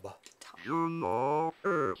 Tob. Juno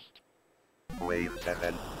first. Wave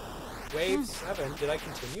 7. Wave 7. Did I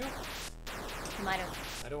continue? You might have.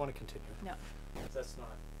 I don't want to continue. No. That's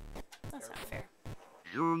not... That's not fair.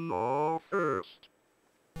 Juno first.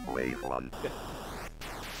 Wave 1. Good. I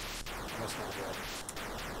must not go.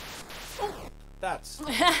 Oh, that's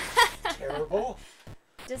terrible.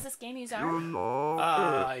 Does this game use arm? Juno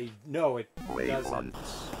No, it Wave doesn't. 1.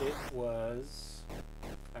 It was...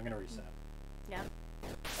 I'm going to reset. Yeah. I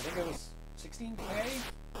think it was 16K?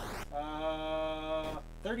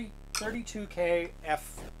 32K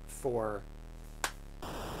F4.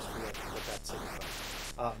 Just forget what that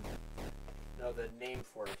signifies. No, the name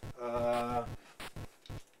for it.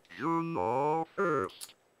 Juno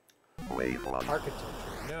first. Wave 1. Architecture,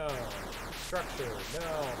 no. Structure,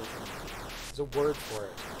 no. There's a word for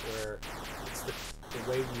it, where it's the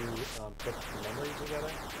way you put memory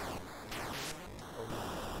together.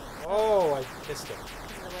 Oh, I missed it.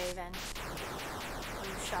 Because of the wave end. You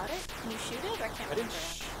shot it? Can you shoot it? Or I can't I didn't.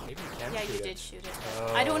 remember. Maybe you can Yeah, shoot you it. did shoot it.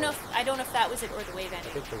 Oh. I don't know if that was it or the wave I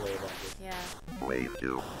ended. think the wave ended. Yeah. Wave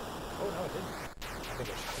 2. Oh no, it didn't. I think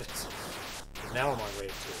I shot it. Now I'm on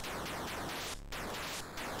wave 2.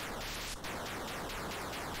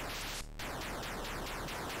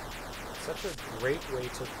 Such a great way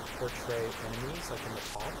to portray enemies, like in the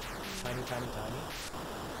top. Tiny, tiny, tiny.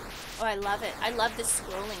 Oh, I love it. I love this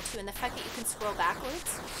scrolling too, and the fact that you can scroll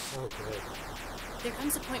backwards. So good. There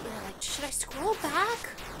comes a point where you're like, should I scroll back?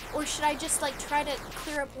 Or should I just like try to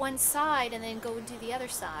clear up one side and then go and do the other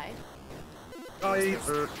side?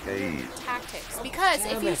 Tactics. Because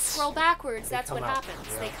if you scroll backwards, that's what happens.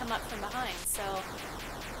 Yeah. They come up from behind. So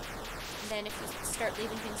then if you start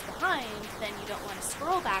leaving things behind, then you don't want to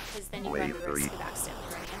scroll back because then you run the risk of accidentally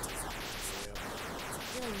running into something. So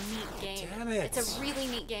it's a really neat game. Damn it. It's a really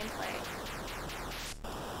neat gameplay.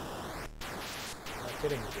 I'm not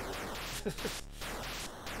kidding you.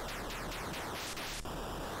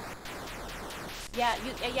 Yeah,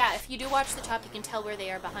 if you do watch the top, you can tell where they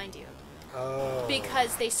are behind you. Oh.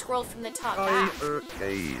 Because they scroll from the top back.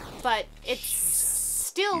 But it's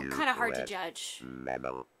still kind of hard to judge.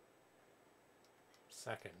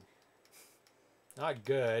 Second. Not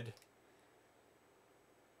good.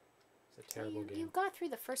 It's a terrible game. You got through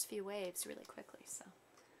the first few waves really quickly, so.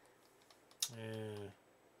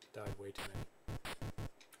 Died way too many.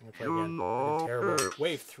 I'm gonna play again. Terrible.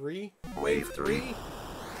 Wave 3? Wave 3?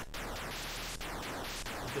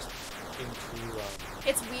 I'm just into,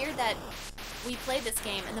 It's weird that we played this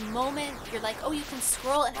game, and the moment you're like, oh, you can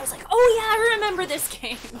scroll, and I was like, oh yeah, I remember this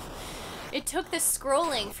game. It took this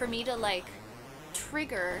scrolling for me to, like,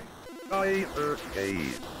 trigger. Is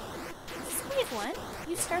this wave 1?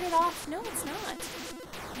 You started off? No, it's not.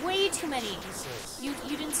 Way too many. You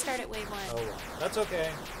didn't start at wave 1. Oh, well. That's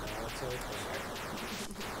okay. No, that's okay.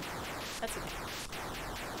 That's okay.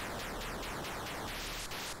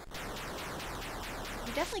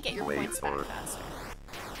 You definitely get your points back faster.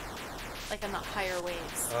 Like on the higher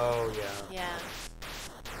waves. Oh, yeah. Yeah.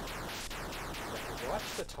 If you watch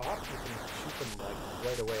the top, you can shoot them like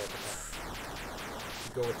right away at the top.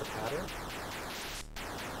 to go with the pattern.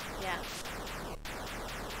 Yeah.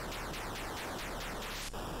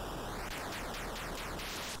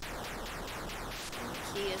 And the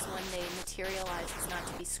key is when they materialize is not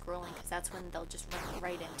to be scrolling, because that's when they'll just run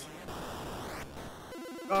right into you.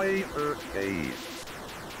 RGB.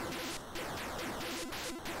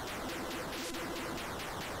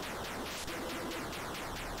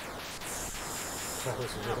 That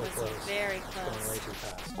was That really was close. very It's going close. way too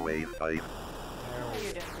fast. Wave 5. There Oh, we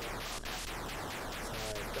you're go. doing very well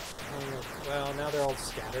now. So, well, now they're all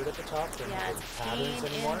scattered at the top. They're Yeah, not it's a patterns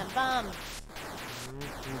pain anymore. in the bum.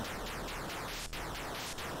 Mhm.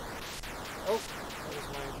 Oh, that was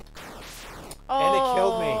my... Oh, And it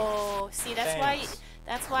killed me. Oh, see, that's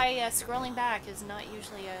why scrolling back is not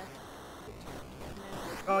usually a.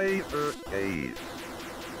 RGB.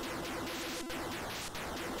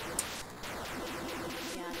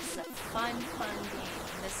 Yeah, this is a fun game.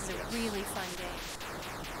 This is a really fun game.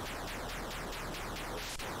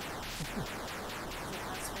 Doesn't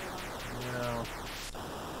last very long. No.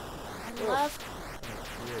 I love.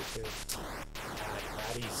 Oh, here too.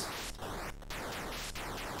 Baddies.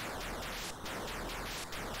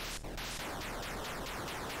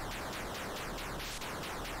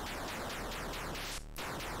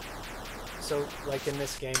 So, like in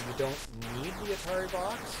this game, you don't need the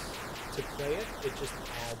AtariVox to play it. It just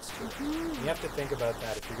adds to it. You have to think about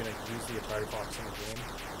that if you're going to use the AtariVox in a game,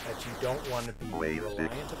 that you don't want to be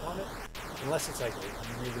reliant upon it, unless it's like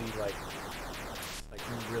really like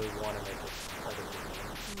you really want to make it part of the game.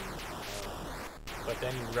 But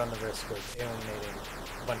then you run the risk of alienating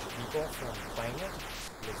a bunch of people from playing it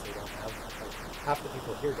because they don't have, like, half the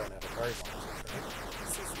people here don't have AtariVoxes, right?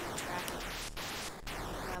 This is the tracking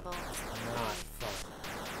level. Not fun.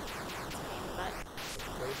 It's a pain in the butt.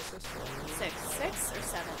 What grade is this? 6 or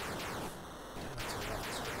 7. That's enough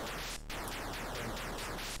to screen.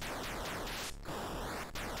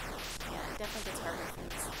 Yeah, it definitely gets harder from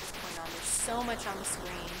this point on. There's so much on the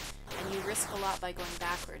screen, and you risk a lot by going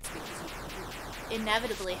backwards because you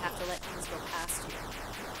inevitably have to let things go past you.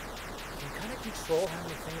 You can kind of control how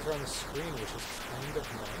many things are on the screen, which is kind of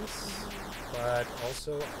nice, but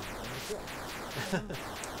also I'm going to kill.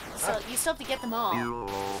 So you still have to get them all.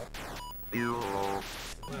 Bureau.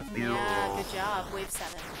 Yeah, good job. Wave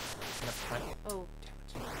 7. Oh.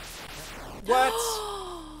 What?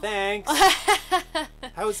 Thanks.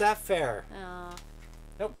 How's that fair? Oh.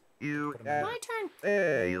 Nope. You My turn.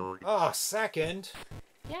 failed. Oh, second.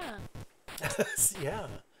 Yeah. Yeah.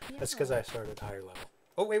 That's because I started higher level.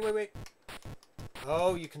 Oh, wait.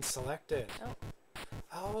 Oh, you can select it. Oh.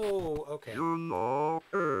 Oh, okay. Juno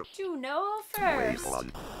first. Juno Wave first.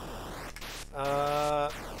 1.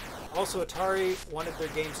 Also, Atari wanted their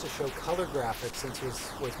games to show color graphics since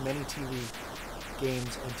with many TV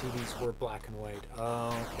games and TVs were black and white.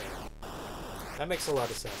 Oh, okay. That makes a lot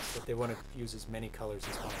of sense, that they want to use as many colors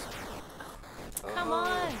as possible. Come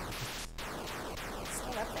on.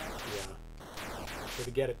 Still up there. Yeah. Sure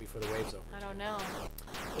to get it before the wave's over. I don't know.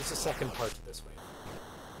 It's the second part to this wave,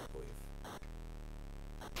 I believe.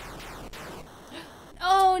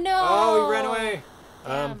 Oh no! Oh, he ran away!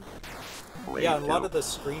 Damn. Yeah, and a lot of the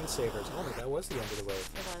screensavers. Oh, that was the end of the wave.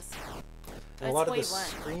 It was. And a lot of the That's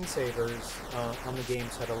wave 1. screensavers on the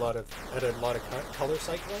games had a lot of color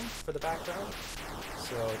cycling for the background.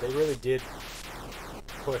 So they really did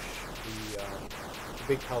push the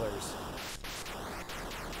big colors.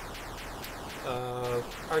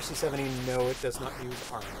 RC70, no, it does not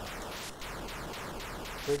use ARM.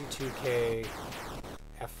 32K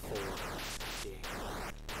F4 game.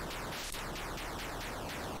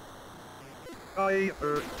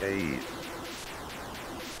 Hyperspace.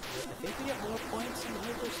 I think we get more points in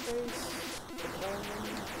hyperspace for killing them.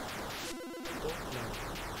 Don't know.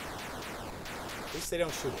 At least they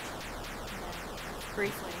don't shoot it. Yeah.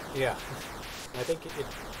 Briefly. Yeah. I think it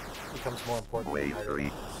becomes more important Wave higher 3.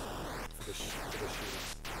 levels for the shooting.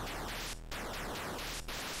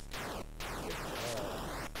 Good job.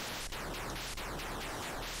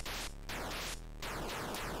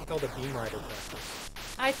 Called a beam rider practice.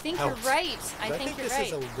 I think Helps. you're right. I think you're this right.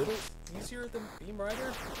 is a little easier than beam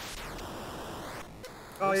rider.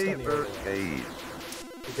 At least on the early ones.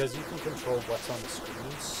 Hyperspace. Because you can control what's on the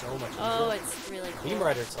screen so much easier. Oh, it's really cool. Beam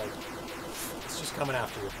rider, it's like, it's just coming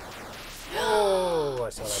after you. Oh, I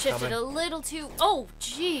saw that Shifted coming. a little too. Oh,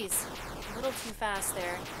 jeez. A little too fast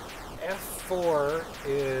there. F4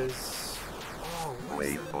 is... Oh, what's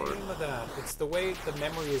Wait the for it. name of that? It's the way the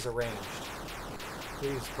memory is arranged.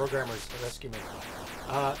 Please, programmers, rescue me.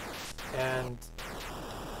 And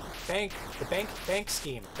banking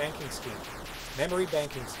scheme. Memory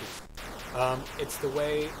banking scheme. It's the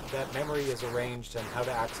way that memory is arranged and how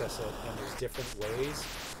to access it, and there's different ways.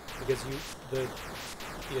 Because the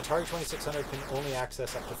Atari 2600 can only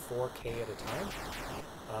access up to 4K at a time.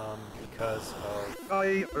 Because of the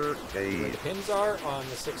way the pins are on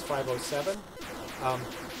the 6507.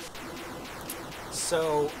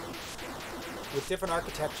 So, with different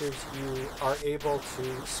architectures, you are able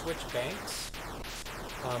to switch banks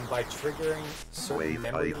by triggering certain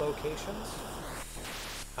memory locations,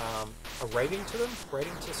 writing to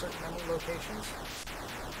certain memory locations.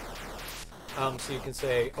 So you can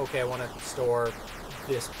say, okay, I want to store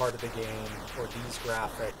this part of the game or these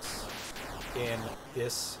graphics in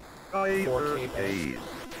this 4K bank,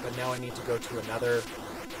 but now I need to go to another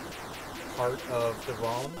part of the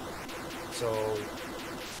ROM. So,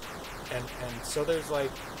 and so there's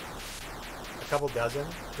like a couple dozen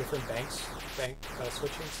different bank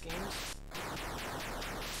switching schemes,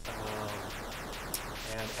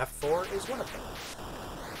 and F4 is one of them.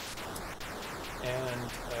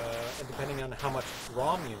 And depending on how much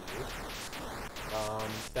ROM you need,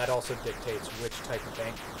 that also dictates which type of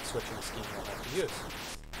bank switching scheme you'll have to use.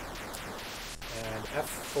 And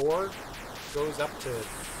F4 goes up to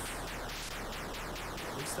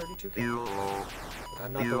at least 32K.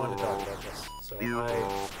 I'm not the one to talk about this, so I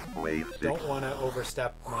don't want to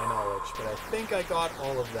overstep my knowledge, but I think I got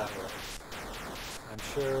all of that right. I'm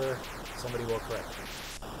sure somebody will correct me.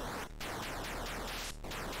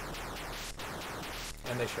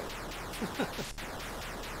 And they should.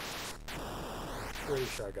 Pretty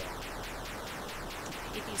sure I got it.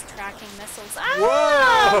 Get these tracking missiles. Ah!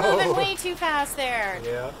 Whoa! Moving way too fast there.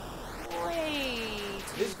 Yeah. Way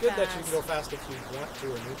too It is good fast. that you can go fast if you want to or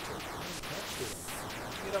need to. You can't shoot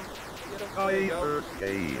them. Get them. There you go.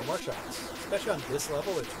 No more shots. Especially on this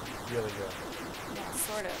level, it's really good. Yeah,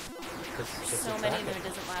 sort of. There's So many that it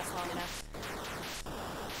doesn't last long enough.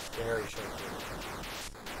 Very short.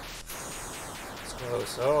 It's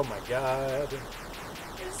close. Oh my god.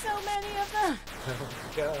 There's so many of them. Oh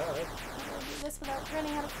my god. How do I do this without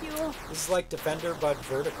running out of fuel? This is like Defender, but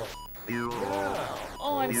vertical. Yeah.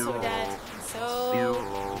 Oh, I'm so dead. I'm so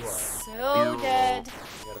dead.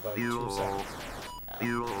 You got about 2 seconds.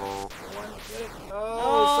 One, get it. Oh,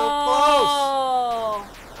 Oh, so close!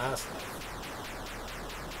 That's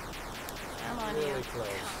come on, really you.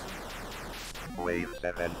 close. Wave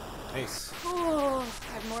 7. Nice. Oh,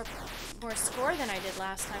 I have more score than I did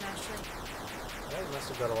last time, actually. Yeah, you must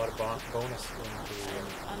have got a lot of bonus in the...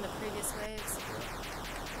 On the previous waves.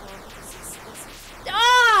 Yeah. Well, this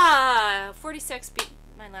is... 46 beat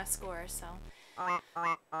my last score, so...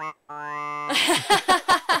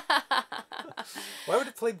 Why would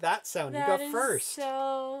it play that sound? You got first.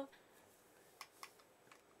 So...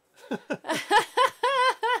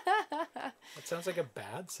 It sounds like a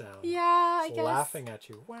bad sound. Yeah, I It's guess. laughing at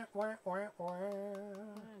you. Wah, wah, wah, wah.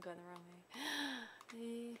 I'm going the wrong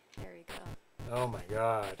way. There we go. Oh my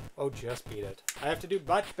god. Oh, just beat it. I have to do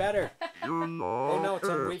much better. Oh no, it's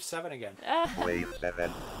on wave 7 again. Wave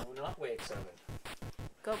 7. Oh, not wave 7.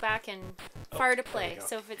 Go back and fire to there play. you go.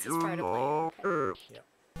 So if it's fire to play. Okay. Yep.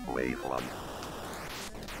 Wave 1.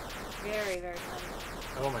 Very, very fun.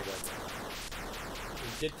 Oh my god. We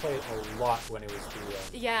did play it a lot when it was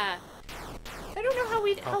the... Yeah. I don't know how well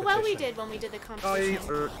we Competition. did when we did the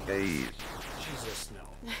competition. Jesus,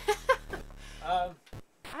 no. I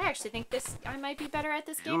actually think I might be better at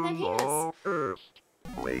this game than he is.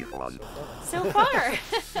 Wave 1. So far. I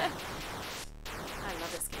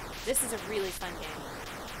love this game. This is a really fun game.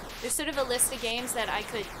 There's sort of a list of games that I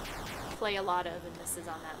could play a lot of, and this is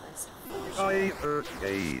on that list.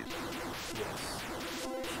 Yes.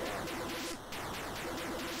 For sure.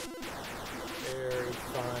 Very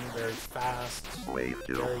fun, very fast, Wave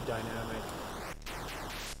 2. very dynamic.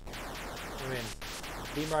 I mean,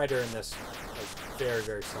 Beam Rider and this are very,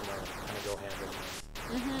 very similar. Kind of go hand in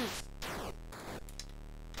hand. Mm-hmm.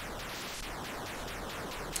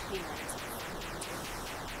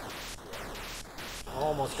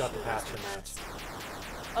 Almost got the patch in that.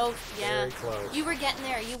 Oh, yeah. Very close. You were getting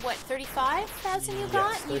there. You, what, 35,000 you Yes,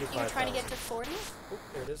 got? You were trying to get 35,000. to 40? Oh,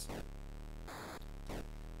 there it is.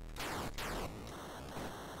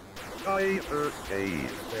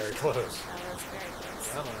 Very close. Oh, that's very close.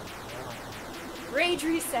 Come on, Rage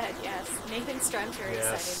reset, yes. Nathan Strum's very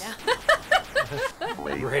Yes. excited now. come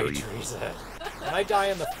on. Rage reset. When I die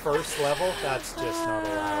in the first level, that's just not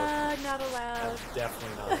allowed. Not allowed. That's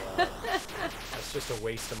definitely not allowed. That's just a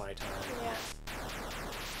waste of my time. Yeah.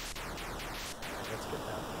 Let's get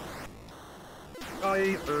that.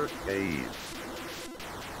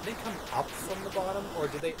 Do they come up from the bottom, or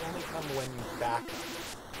do they only come when you back up?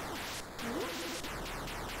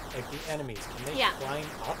 Like the enemies, can they Yeah. climb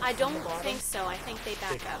up? I from don't the bottom? think so. I think they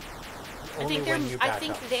back up. I Only think when you back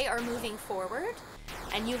up. they are moving forward,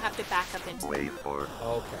 and you have to back up into. Wait for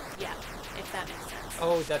Okay. Yeah, if that makes sense.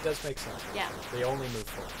 Oh, that does make sense. Yeah. They only move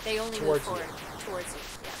forward. They only Towards move you. forward towards you.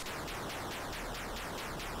 Yeah.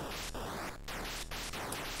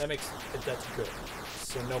 That's good.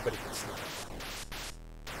 So nobody can sneak up.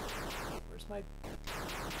 Where's my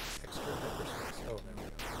extra hyperspace? Oh, there we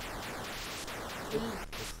go.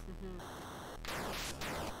 Oop, oof.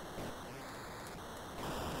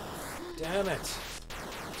 Damn it!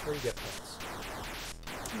 That's where you get points.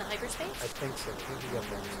 In the hyperspace? I think so. I think you get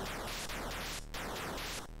points.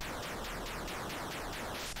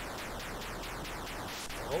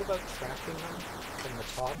 It's all about tracking them from the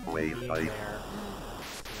top and Wait, being there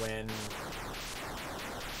when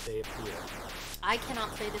they appear. I cannot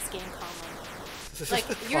play this game calmly. Like,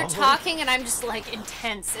 Calmly? you're talking and I'm just like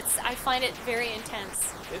intense. I find it very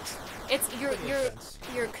intense. It's You're pretty intense.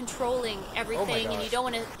 you're controlling everything, and you gosh. don't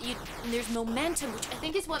want to. And there's momentum, which I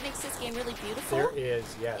think is what makes this game really beautiful. There is,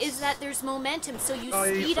 yes. Is that there's momentum, so you Oh,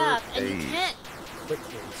 speed up and you can't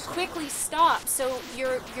quickly. stop. So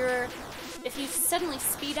you're if you suddenly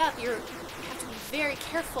speed up, you have to be very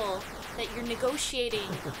careful that you're negotiating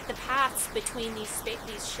the paths between these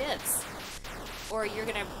ships, or you're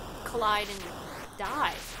gonna collide and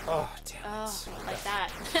die. Oh, damn it. Oh, like that.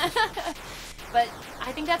 But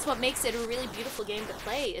I think that's what makes it a really beautiful game to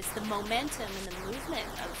play, is the momentum and the movement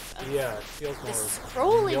of Yeah, it feels the more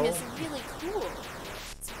scrolling real. is really cool.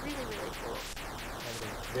 It's really, really cool. And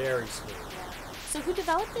very smooth. Yeah. So who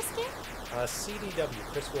developed this game? CDW,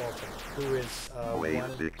 Chris Walton, who is Wave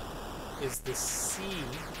 6. is the C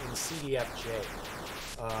in CDFJ,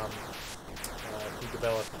 who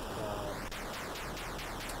developed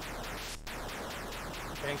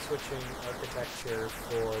bank switching architecture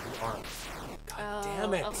for the ARM. God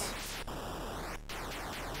damn it! Okay.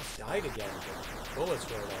 Almost died again. But bullets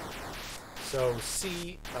rolled out. So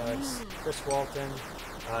C, Chris Walton,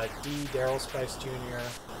 D, Daryl Spice Jr.,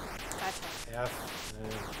 Gotcha. F,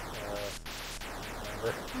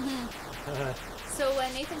 remember. So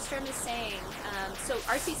Nathan Strum is saying, so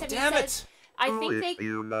RC70 Damn says, it! I think they,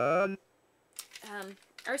 Human.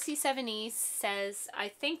 RC70 says, I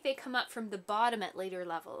think they come up from the bottom at later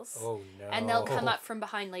levels. Oh no. And they'll come up from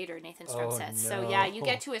behind later, Nathan Strum Oh, says. So no. yeah, you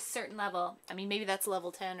get to a certain level. I mean, maybe that's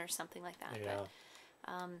level 10 or something like that. Yeah.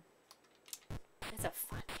 But, it's a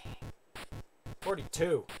fun game.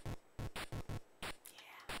 42.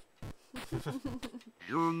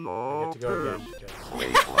 Juno. I get to go again because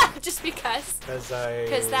Wait for Just because.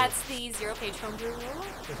 Because that's the ZeroPage homebrew rule?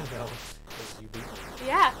 no, because you beat me.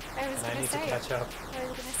 Yeah, I was And I going need to say. to catch up. I was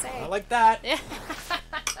going to say. Not like that. Yeah.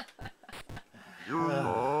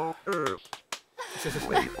 Juno.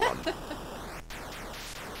 Wait one.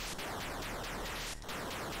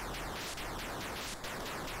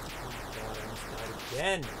 God, I almost died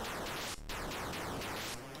again.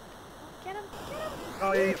 Get him, get him.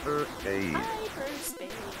 Hyperspace.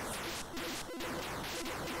 Hyperspace.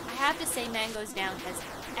 I have to say, Mangoes Down has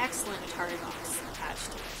excellent AtariVox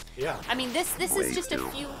attached to it. Yeah. I mean, this is Wave just a 2.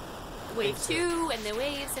 few... Wave 2 and the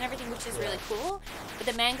waves and everything, which is really cool. But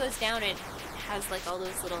the Mangoes Down, it has like all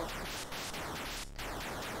those little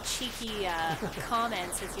cheeky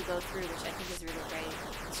comments as you go through, which I think is really great.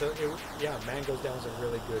 So, Mangoes Down is a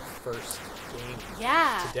really good first game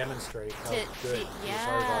Yeah. to demonstrate how To- good to- the yeah.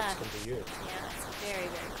 AtariVox can be used. Yeah, it's very,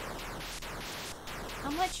 very cool.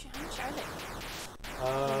 How much are they?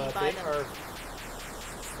 When you buy They them? are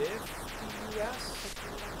 50 US.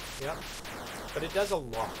 Yep. But it does a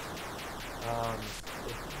lot.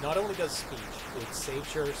 It not only does speech, it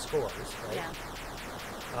saves your scores, right?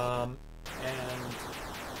 Yeah. And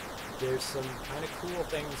there's some kind of cool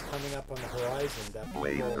things coming up on the horizon that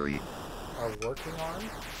Wave people 3. are working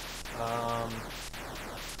on.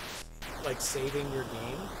 Like saving your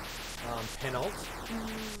game. Penult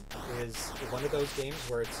is one of those games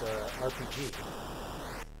where it's a RPG,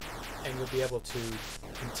 and you'll be able to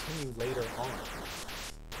continue later on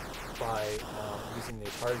by using the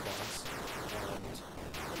AtariVox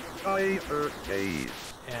Hyperspace.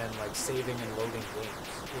 and like saving and loading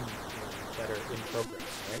games that are in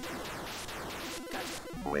progress, right?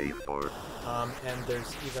 Wait for And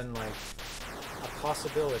there's even like a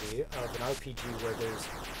possibility of an RPG where there's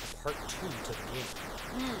a part 2 to the game.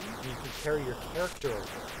 And you can carry your character over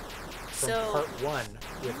from So- part 1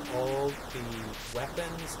 with all the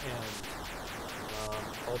weapons and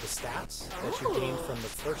all the stats that you gained Ooh. from the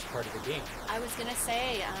first part of the game. I was gonna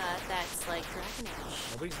say that's like Dragon Age.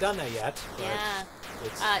 Nobody's done that yet, but Yeah.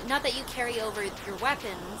 it's Not that you carry over your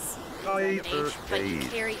weapons in Dragon Age, but you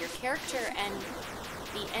Hyperspace. carry your character, and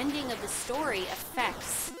the ending of the story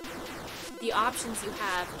affects the options you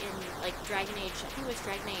have in like Dragon Age. I think it was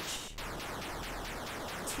Dragon Age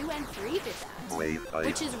 2 and 3 did that,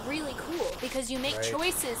 which is really cool because you make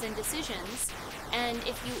choices and decisions, and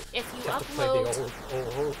if you have upload to play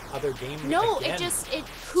the old other game. No, again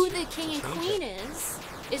who the king and queen is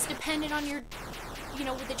dependent on your, you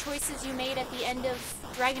know, with the choices you made at the end of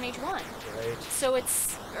Dragon Age 1. Right. So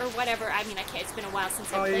it's, or whatever, I mean, I can't, it's been a while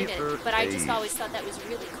since I played it, but I just always thought that was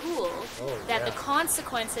really cool, that the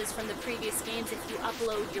consequences from the previous games, if you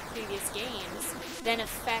upload your previous games, then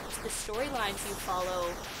affect the storylines you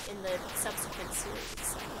follow in the subsequent series.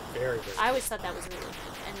 So very, very I always thought that was really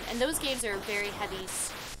neat. And those games are very heavily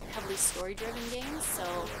story-driven games,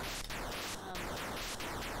 so...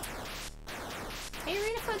 Hey,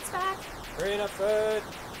 Arena Foot's back! Arena Foot!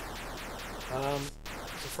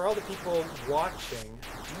 So for all the people watching,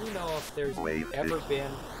 do you know if there's ever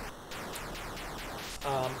been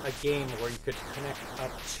a game where you could connect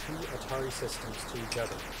up two Atari systems to each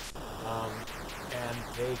other, and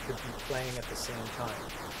they could be playing at the same time?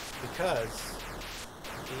 Because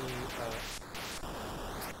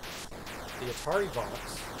the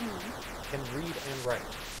AtariVox can read and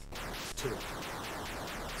write to it.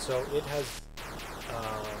 So it has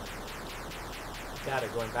data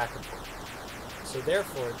going back and forth. So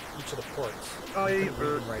therefore, each of the ports you can read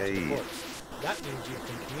and write to the ports. That means you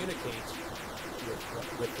can communicate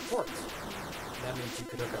with the ports. That means you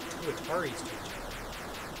could hook up two Ataris to each other,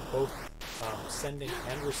 both sending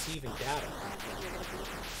and receiving data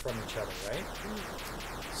from each other, right?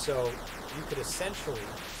 So you could essentially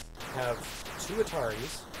have two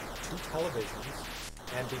Ataris, two televisions,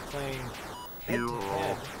 and be playing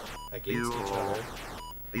head-to-head against each other,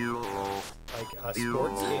 like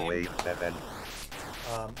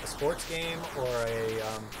a sports game, or a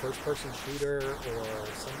first-person shooter, or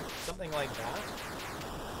something like that,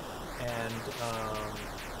 and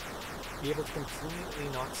be able to completely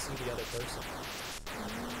not see the other person.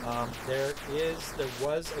 There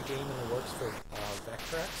was a game in the works for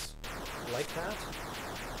Vectrex like that,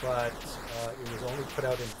 but it was only put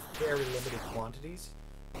out in very limited quantities.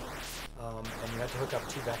 And you had to hook up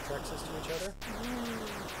two Vectrexes to each other.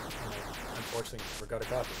 And I unfortunately never got a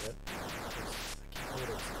copy of it. I can't remember what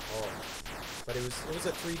it was called. But it was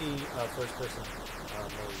a 3D first-person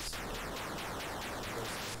maze.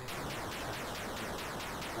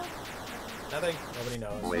 Nothing. Nobody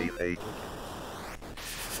knows.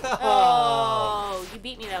 Oh, you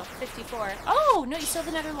beat me though. 54. Oh, no, you still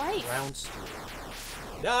have another life. Round stew.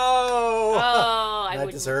 No! Oh, I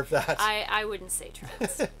deserve that. I wouldn't say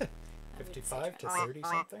trans. 55 to 30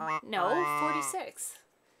 something? No, 46.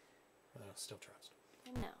 Oh, still trounced.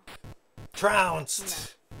 No.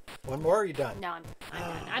 Trounced! No. One more, or are you done? No,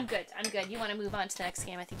 I'm good. I'm good. You want to move on to the next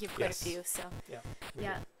game? I think you've quite a few, so.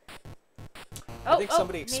 Yeah. I think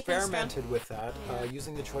somebody experimented with that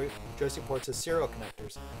using the joystick ports as serial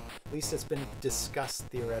connectors. At least it's been discussed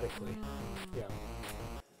theoretically. Yeah.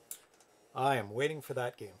 I am waiting for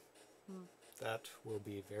that game. That will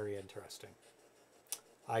be very interesting.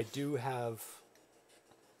 I do have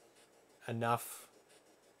enough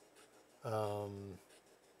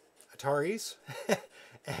Ataris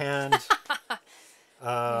and there's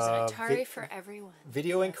an Atari for everyone.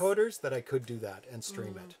 Video encoders that I could do that and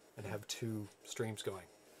stream it and have two streams going.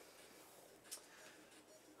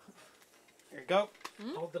 Here you go.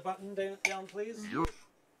 Hold the button down, please.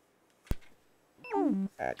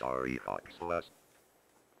 AtariVox.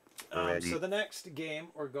 So the next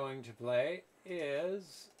game we're going to play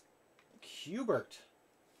is Qbert.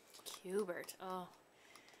 Qbert. Oh.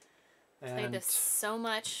 Played this so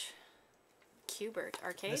much. Qbert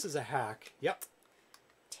arcade. This is a hack. Yep.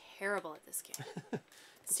 Terrible at this game.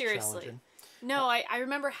 Seriously. No, I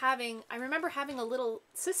remember having a little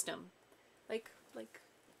system. Like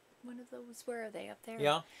one of those, where are they, up there?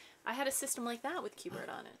 Yeah. I had a system like that with Qbert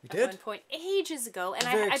on it at one point ages ago, and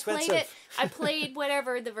I played it. I played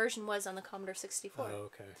whatever the version was on the Commodore 64. Oh,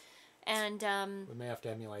 okay. And we may have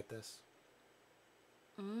to emulate this.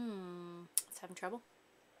 It's having trouble.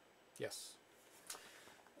 Yes.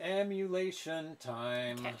 Emulation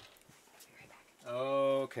time. Okay. I'll be right back.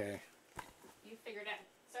 Okay. You figured it out.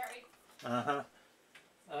 Sorry.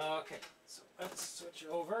 Okay. So let's switch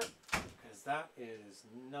over, because that is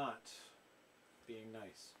not being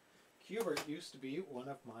nice. Qbert used to be one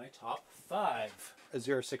of my top 5,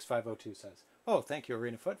 06502 says. Oh, thank you,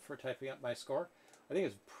 Arena Foot, for typing up my score. I think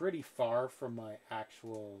it's pretty far from my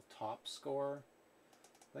actual top score.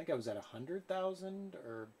 I think I was at 100,000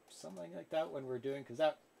 or something like that when we were doing, because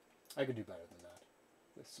that, I could do better than that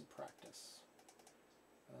with some practice.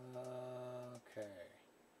 Okay.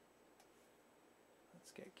 Let's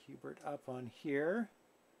Let's get Hubert up on here.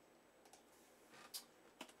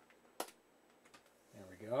 There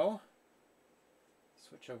we go.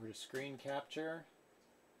 Switch over to screen capture.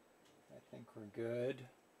 I think we're good.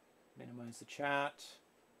 Minimize the chat.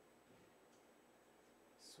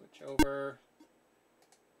 Switch over.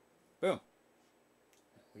 Boom.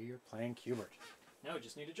 We are playing Hubert. Now we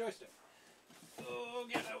just need a joystick. Oh,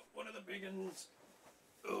 get out one of the big ones.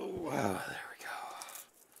 Oh, wow. There we go.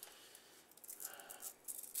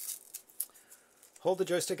 Hold the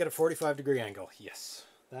joystick at a 45-degree angle. Yes,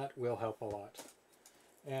 that will help a lot.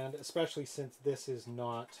 And especially since this is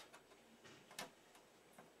not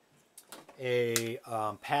a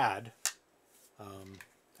pad,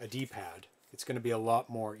 a D-pad, it's going to be a lot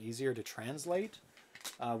more easier to translate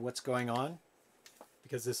what's going on,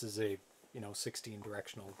 because this is a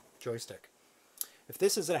 16-directional joystick. If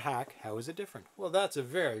this is a hack, how is it different? Well, that's a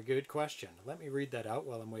very good question. Let me read that out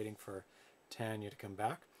while I'm waiting for Tanya to come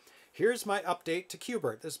back. Here's my update to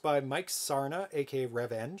Hubert. This is by Mike Saarna, aka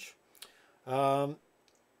RevEng.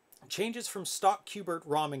 Changes from stock Hubert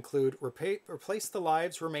ROM include replace the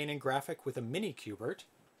lives remaining graphic with a mini Hubert.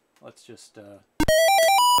 Let's just...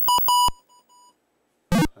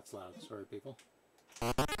 That's loud. Sorry, people.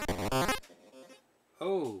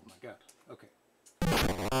 Oh, my God. Okay.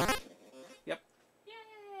 Yep.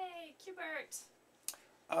 Yay! Hubert!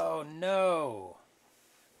 Oh, no.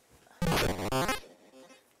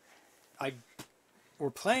 We're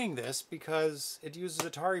playing this because it uses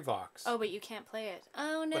AtariVox. Oh, but you can't play it.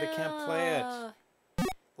 Oh, no. But it can't play it.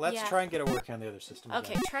 Let's try and get it working on the other system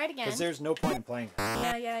Okay, again. try it again. Because there's no point in playing this.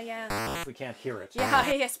 Yeah. If we can't hear it.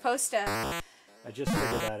 Yeah, you're supposed to. I just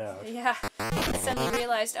figured that out. Yeah. Suddenly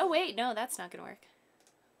realized, oh, wait, no, that's not going to work.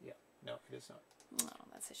 Yeah, no, it is not. Oh,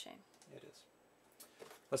 that's a shame. It is.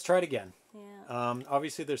 Let's try it again. Yeah.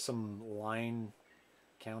 Obviously, there's some line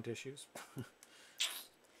count issues. That's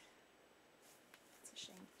a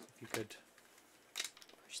shame. If you could...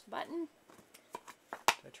 Push the button.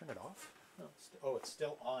 Did I turn it off? No, it's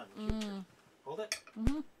still on. Hold it.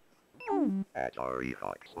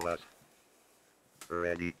 AtariVox Plus.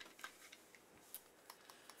 Ready.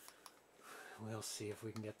 We'll see if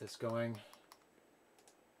we can get this going.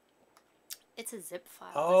 It's a zip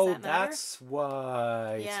file. Oh, Does that matter? that's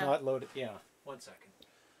why Yeah. it's not loaded. Yeah, 1 second.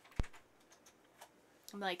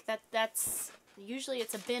 I'm like, that's... Usually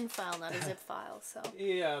it's a bin file, not a zip file, so...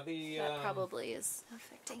 Yeah, that probably is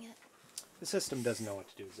affecting it. the system doesn't know what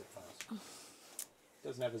to do with zip files.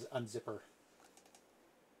 Doesn't have his unzipper.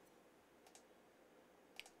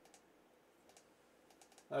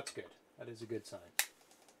 That's good. That is a good sign.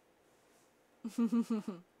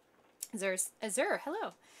 Azure,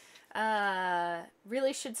 hello.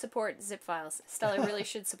 Really should support zip files. Stella really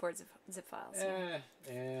should support zip files.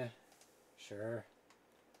 Sure.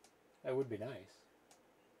 That would be nice.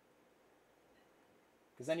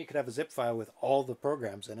 Because then you could have a zip file with all the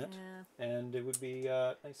programs in it. Yeah. And it would be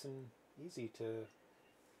nice and easy to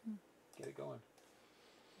get it going.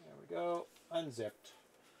 There we go. Unzipped.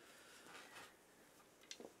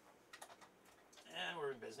 And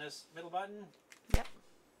we're in business. Middle button. Yep.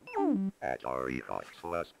 AtariVox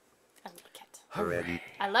Plus. I like it. Ready.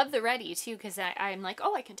 I love the ready too, because I'm like,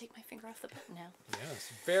 oh, I can take my finger off the button now.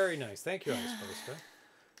 Yes, very nice. Thank you, Ice Poster,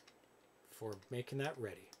 for making that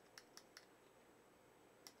ready.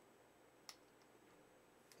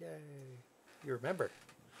 Yay. You remembered.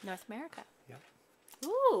 North America. Yeah.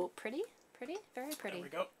 Ooh, pretty. Pretty. Very pretty. There we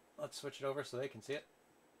go. Let's switch it over so they can see it.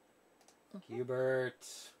 Hubert.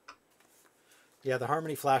 Yeah, the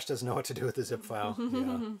Harmony Flash doesn't know what to do with the zip file.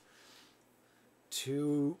 Yeah.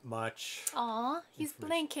 Too much. Aw, he's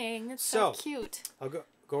blinking. That's so cute. I'll go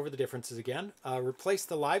over the differences again. Replace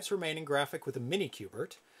the lives remaining graphic with a mini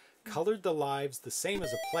Hubert. Colored the lives the same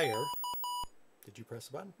as a player. Did you press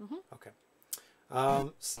the button? Okay.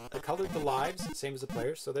 Colored the lives same as a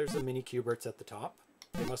player. So there's the mini Huberts at the top.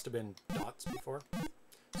 They must have been dots before.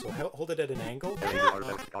 So hold it at an angle.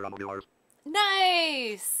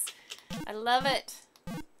 Nice! I love it.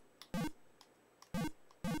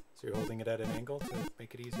 So you're holding it at an angle to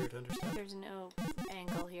make it easier to understand? There's no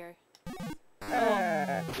angle here.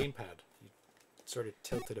 The gamepad. You sort of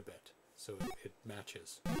tilt it a bit so it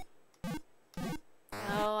matches.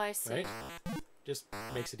 Oh, I see. Right? Just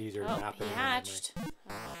makes it easier to map it. He hatched.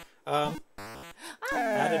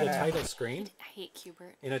 Added a title screen. I hate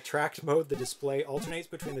Hubert. In attract mode, the display alternates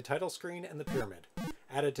between the title screen and the pyramid.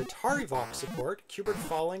 Added to AtariVox support, Hubert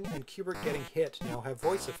falling and Hubert getting hit now have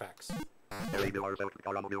voice effects.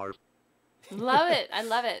 Love it. I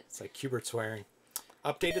love it. It's like Hubert swearing.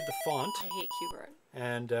 Updated the font. I hate Hubert.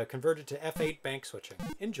 And converted to F8 bank switching.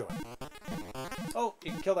 Enjoy. Oh,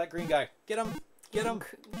 you can kill that green guy. Get him. Get him!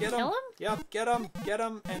 Get him! Kill him? Yep, get him,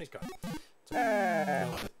 and he's gone. No,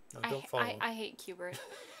 don't follow him. I hate Qbert.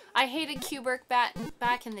 I hated Qbert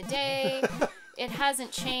back in the day. It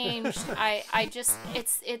hasn't changed. I just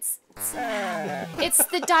it's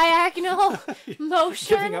the diagonal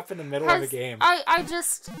motion. Giving up in the middle of a game. I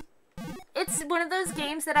just it's one of those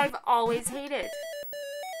games that I've always hated.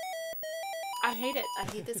 I hate it. I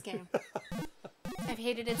hate this game. I've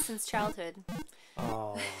hated it since childhood.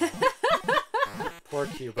 Oh. Poor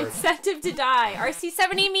Qbert. Incentive to die.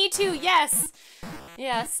 RC70, me too. Yes.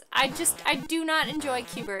 Yes. I do not enjoy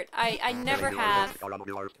Qbert. I never have.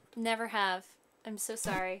 Never have. I'm so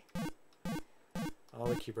sorry. All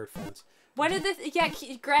the Qbert fans. One of the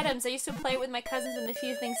Gretums. I used to play it with my cousins, and the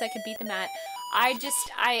few things I could beat them at. I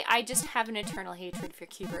just have an eternal hatred for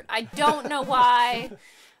Qbert. I don't know why.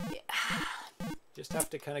 Just have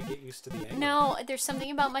to kind of get used to the angle. No, there's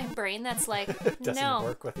something about my brain that's like, doesn't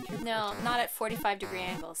work with the Qbert. No, not at 45-degree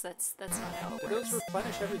angles. That's not how it Do works. those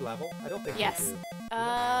replenish every level? I don't think Yes. they do.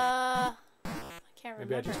 I can't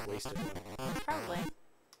remember. Maybe I just wasted one. Probably.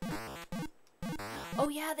 Oh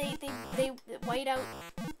yeah, they white out.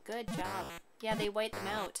 Good job. Yeah, they white them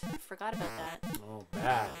out. I forgot about that. Oh,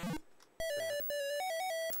 bad.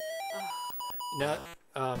 No,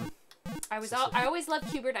 I always loved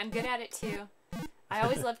Qbert. I'm good at it too. I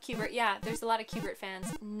always loved Qbert. Yeah, there's a lot of Qbert fans.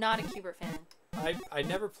 Not a Qbert fan. I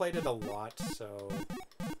never played it a lot, so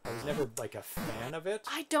I was never like a fan of it.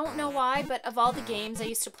 I don't know why, but of all the games I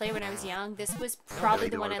used to play when I was young, this was probably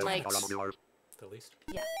the one I liked. The least?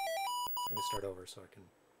 Yeah. I'm gonna start over so I can.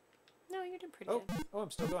 No, you're doing pretty good. Oh,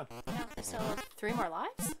 I'm still going. Yeah, I still have 3 more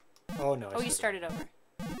lives? Oh no. You started over.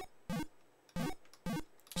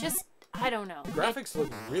 Just, I don't know. The graphics look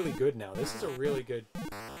really good now. This is a really good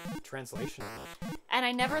translation. And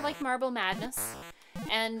I never liked Marble Madness.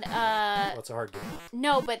 And, Well, it's a hard game.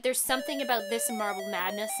 no, but there's something about this and Marble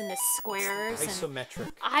Madness and the squares.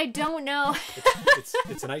 Isometric. I don't know.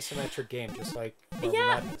 It's an isometric game, just like Marble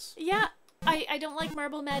Madness. Yeah. I don't like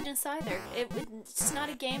Marble Madness either. It's not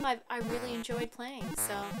a game I really enjoyed playing,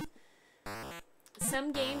 so...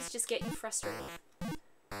 Some games just get you frustrated.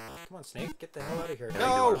 Come on, Snake, get the hell out of here.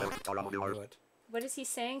 No! Do it. What is he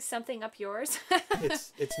saying? Something up yours?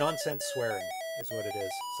 It's nonsense swearing, is what it is.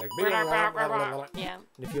 It's like blah, blah, blah, blah, blah. Yeah.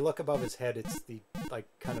 And if you look above his head, it's the like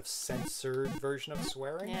kind of censored version of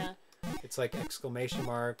swearing. Yeah. It's like exclamation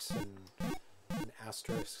marks and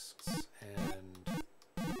asterisks and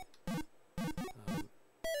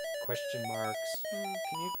question marks. Mm.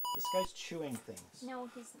 Can you? This guy's chewing things. No,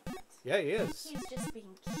 he's not. Yeah, he is. He's just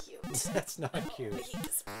being cute. That's not cute.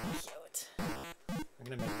 He's being cute. I'm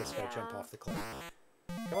gonna make this guy jump off the cliff.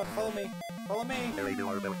 Come on, follow me. Follow me.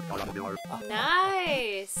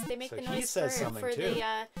 Nice. They make So the he noise says for something, too.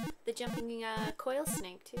 the jumping coil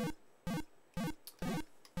snake too.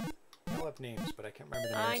 They all have names, but I can't remember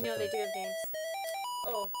the names. I know they do have names.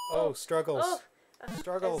 Oh, struggles. Oh.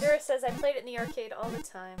 Struggles. Zera says I played it in the arcade all the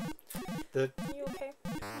time. The You okay?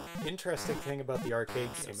 interesting thing about the arcade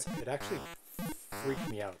game, it actually freaked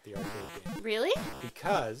me out, the arcade game. Really?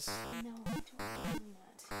 Because, No, I don't do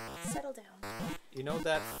that. Settle down. you know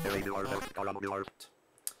that...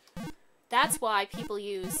 That's why people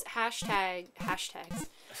use hashtags,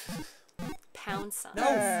 pound signs,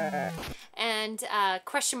 No! and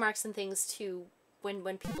question marks and things to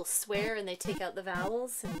when people swear and they take out the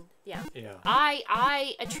vowels and yeah. Yeah.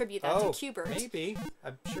 I attribute that Oh, to Qbert. maybe.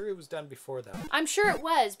 I'm sure it was done before that. I'm sure it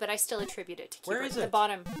was, but I still attribute it to Qbert. Where is The it?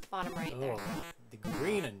 bottom right there. Oh, the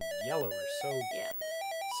green and yellow are so Yeah.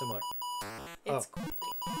 similar. It's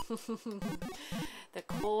the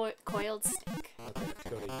coiled snake. Okay, let's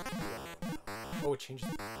go to yellow now. Oh, it changed.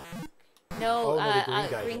 No, Oh, no,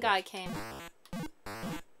 the green hit guy it. came.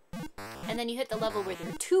 And then you hit the level where there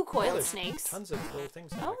are 2 coiled there's snakes. Tons of little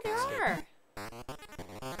things now. Oh, that can there escape. are.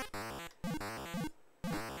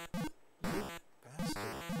 You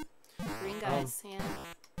bastard. Green guys, yeah.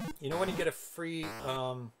 You know when you get a free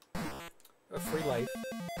life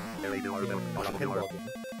in a pinball game?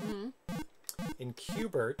 Mm-hmm. In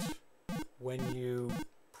Qbert, when you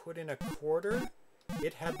put in a quarter,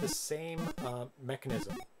 it had the same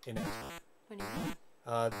mechanism in it. What do you mean?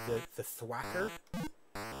 The thwacker.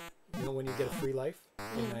 You know when you get a free life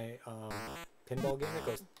in a pinball game, it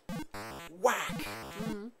goes whack.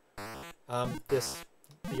 Mm-hmm.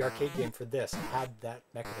 The arcade game for this had that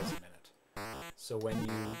mechanism in it. So when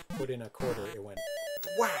you put in a quarter, it went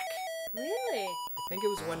whack. Really? I think it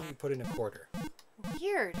was when you put in a quarter,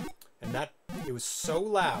 Weird. and it was so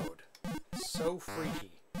loud, so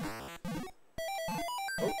freaky.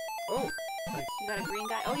 Oh, nice. You got a green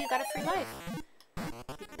guy. Oh, you got a free life.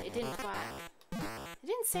 It didn't quack. It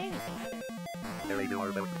didn't say anything either.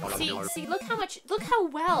 See, look how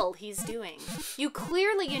well he's doing. You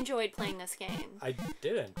clearly enjoyed playing this game. I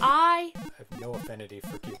didn't. I have no affinity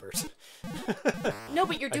for cubers. No,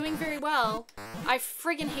 but you're doing very well. I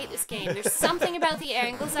friggin' hate this game. There's something about the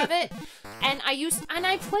angles of it, and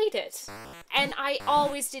I played it, and I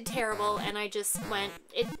always did terrible, and I just went.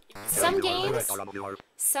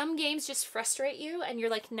 Some games just frustrate you, and you're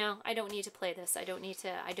like, no, I don't need to play this. I don't need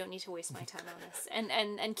to waste my time on this.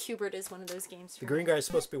 And Cubert is one of those games. The green guy is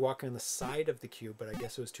supposed to be walking on the side of the cube, but I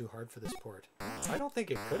guess it was too hard for this port. I don't think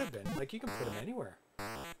it could have been. Like, you can put him anywhere. Oh,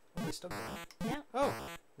 he's still going. Yeah. Oh,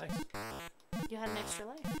 nice. You had an extra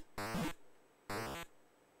life.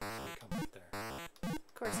 Come right there.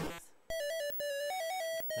 Of course it is.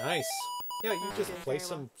 Nice. Yeah, you just place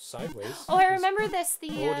him sideways. Oh, I remember this.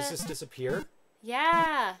 Oh, does this disappear?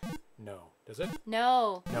 Yeah. No. Does it?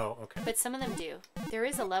 No. No, okay. But some of them do. There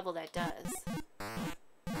is a level that does.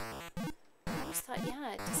 I always thought,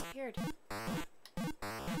 yeah, it disappeared.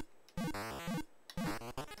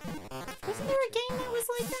 Wasn't there a game that was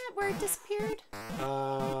like that, where it disappeared?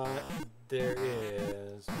 There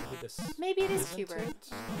is. Maybe it is Cubert.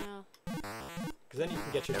 No. Because then you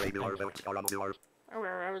can get your 28,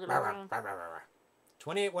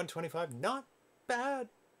 125. Not bad.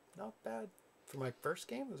 Not bad. For my first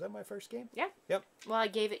game? Was that my first game? Yeah. Yep. Well, I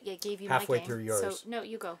gave you halfway my game. Through yours. So, no,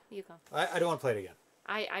 you go. You go. I don't want to play it again.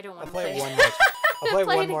 I don't want to play it one more time. I'll play it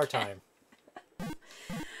one more time.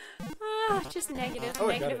 Just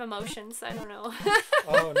negative emotions. I don't know.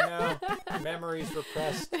 Oh no. Memories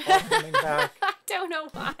repressed. All coming back. I don't know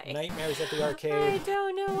why. Nightmares at the arcade. I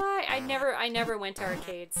don't know why. I never went to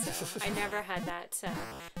arcades, so I never had that.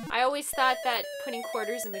 I always thought that putting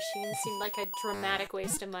quarters in machines seemed like a dramatic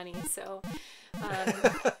waste of money, so...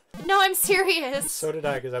 no, I'm serious. So did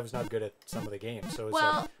I, because I was not good at some of the games. So it's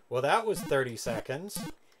like, well, that was 30 seconds.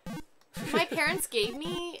 My parents gave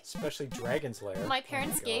me... Especially Dragon's Lair. My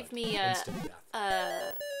parents gave me an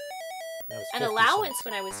allowance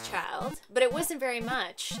when I was a child, but it wasn't very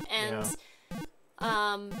much. And,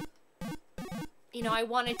 you know, I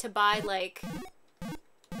wanted to buy, like,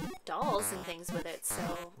 dolls and things with it.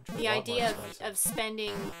 So the idea of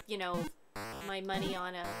spending, you know, my money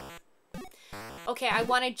on a... Okay, I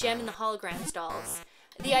wanted Gem and the Holograms dolls.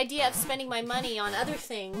 The idea of spending my money on other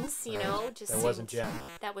things, you know, just that wasn't Gem.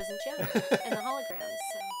 That wasn't Gem and the holograms.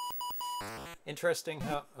 So. Interesting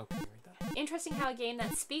how. Oh, can you read that? Interesting how a game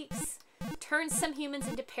that speaks turns some humans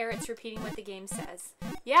into parrots repeating what the game says.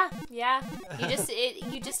 Yeah.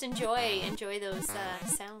 You just enjoy those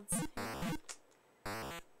sounds.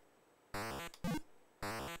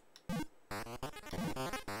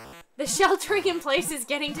 The sheltering in place is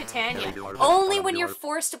getting to Tanya. Only when you're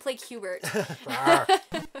forced to play Cubert.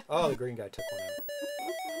 Oh, the green guy took one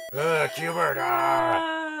out. Cubert!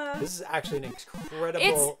 This is actually an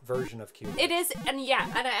incredible version of Cubert. It is, and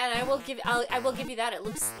I will give you that. It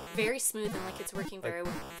looks very smooth and like it's working very.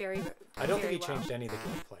 I don't think he changed any of the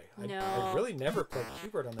gameplay. No. I really never played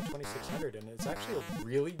Cubert on the 2600, and it's actually a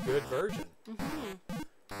really good version.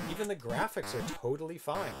 Mm-hmm. Even the graphics are totally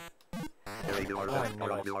fine.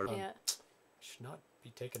 Yeah. Should not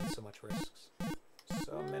be taking so much risks.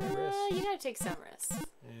 So many risks. You gotta take some risks.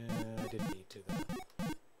 Yeah, I didn't need to though.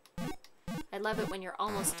 I love it when you're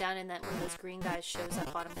almost done and that one of those green guys shows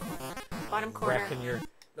up bottom corner. Wrecking your...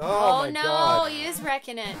 Oh my no, God. He is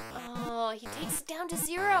wrecking it. Oh, he takes it down to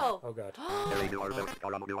 0. Oh God. Oh.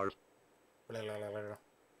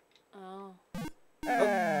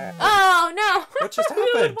 Oh no! What just happened?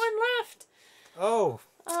 We had one left. Oh.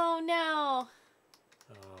 Oh no.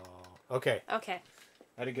 Oh. Okay. Okay.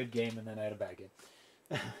 I had a good game and then I had a bad game.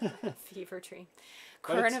 Fever dream.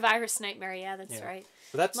 Coronavirus nightmare. Yeah, that's right.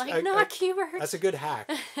 But that's like not Cubert. That's a good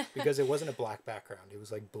hack because it wasn't a black background. It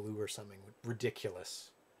was like blue or something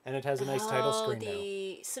ridiculous, and it has a nice title screen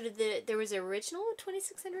now. So there was an original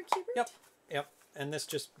 2600 Cubert. Yep. And this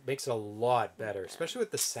just makes it a lot better, especially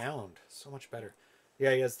with the sound. So much better.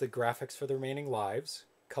 Yeah, he has the graphics for the remaining lives.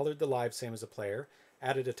 Colored the lives same as the player.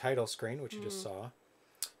 Added a title screen, which you just saw.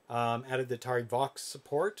 Added the AtariVox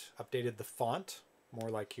support. Updated the font, more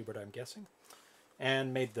like Cubert, I'm guessing.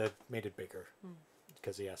 And made it bigger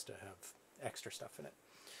because he has to have extra stuff in it.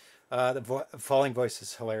 The falling voice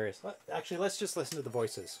is hilarious. Actually, let's just listen to the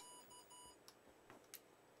voices.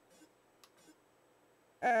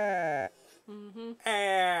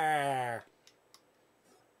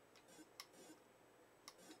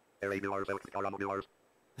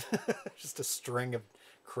 Just a string of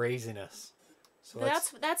craziness. So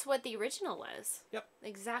that's what the original was. Yep.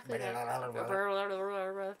 Exactly. So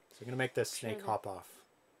we're gonna make this snake hop off.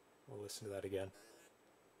 We'll listen to that again.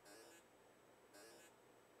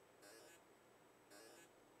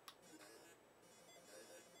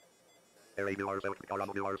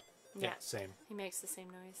 Yeah, same. he makes the same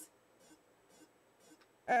noise.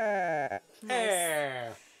 Nice.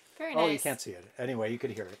 Very nice. Oh, you can't see it. Anyway, you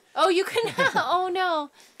could hear it. Oh, you can. Oh no.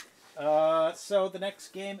 So the next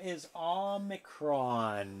game is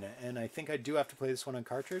Omicron, and I think I do have to play this one on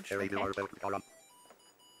cartridge. Okay.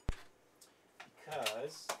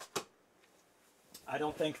 Because I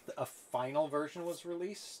don't think a final version was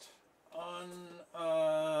released on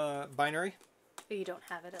binary. You don't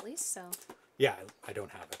have it at least, so. Yeah, I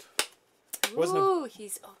don't have it. Ooh,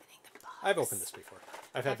 he's opening the box. I've opened this before.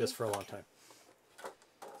 I've had this for a long time.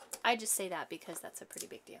 I just say that because that's a pretty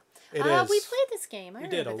big deal. It is. We played this game. I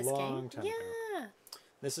remember this game. long time ago. Yeah.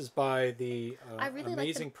 This is by the I really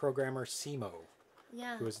amazing programmer Seemo,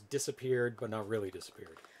 Yeah. who has disappeared, but not really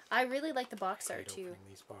disappeared. I really like the box I art hate too. opening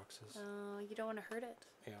these boxes. Oh, you don't want to hurt it.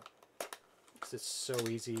 Yeah. Because it's so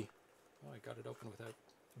easy. Oh, I got it open without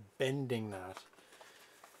bending that.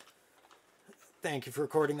 Thank you for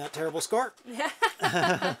recording that terrible score. Yeah.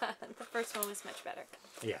 The first one was much better.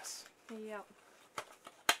 Yes. Yep.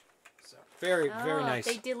 So very nice.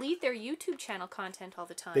 They delete their YouTube channel content all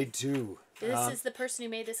the time. They do. This is the person who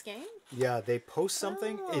made this game? Yeah, they post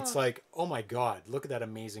something. It's like, oh my god, look at that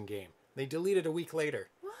amazing game. They delete it a week later.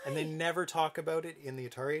 Why? And they never talk about it in the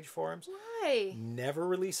Atari Age forums. Why? Never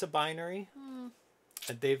release a binary.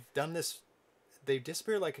 And they've done this. They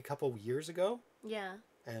disappeared like a couple years ago. Yeah.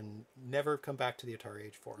 And never come back to the Atari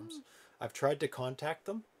Age forums. I've tried to contact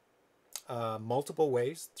them multiple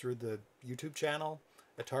ways through the YouTube channel,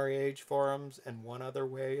 Atari Age forums, and one other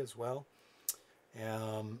way as well.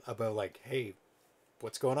 About like, hey,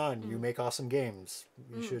 what's going on? You make awesome games.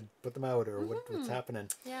 You should put them out, or what's happening.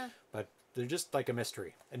 Yeah. But they're just like a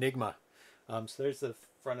mystery, enigma. So there's the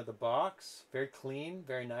front of the box, very clean,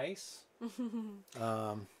 very nice.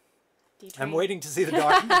 I'm waiting to see the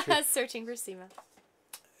documentary. Searching for Seema.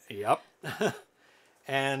 Yep.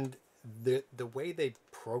 And the way they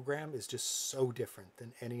program is just so different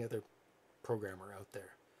than any other programmer out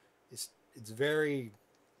there. It's very,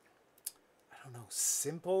 I don't know,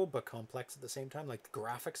 simple but complex at the same time. Like the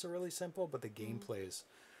graphics are really simple, but the gameplay is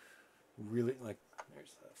really, like,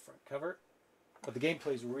 there's the front cover. But the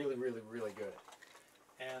gameplay is really, really, really good.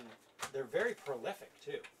 And they're very prolific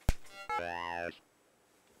too.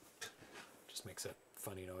 Just makes a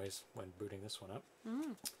funny noise when booting this one up.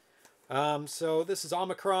 So this is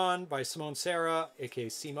Omicron by Simone Serra, aka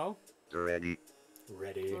Seemo. Ready.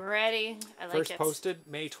 Ready. Ready. I like First it. posted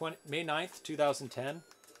May 9th, 2010.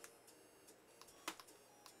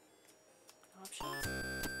 Options.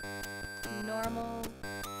 Normal,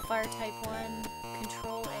 fire type 1,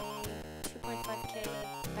 control A, 2.5K,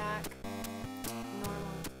 back,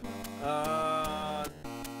 normal.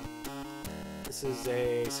 This is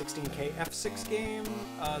a 16K F6 game.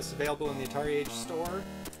 It's available in the Atari Age store.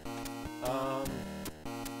 I don't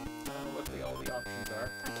know what all the options are.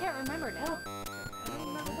 I can't remember now. I don't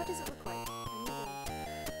remember. What does it look like?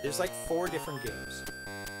 There's like 4 different games.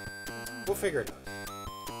 We'll figure it out.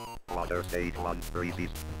 Water stage 1, breeze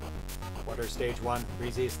east. Water stage 1,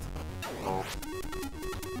 breeze east. Oh.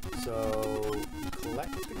 So,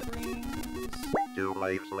 collect the greens. 2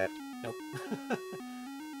 lives left. Nope.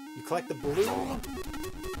 You collect the blue,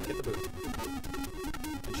 get the blue,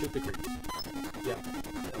 and shoot the greens. Yeah.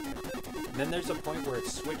 Okay. And then there's a point where it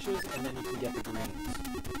switches, and then you can get the greens.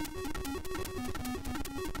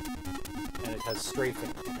 And it has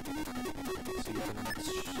strafing. So you can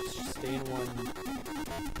stay in one,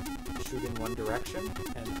 shoot in one direction,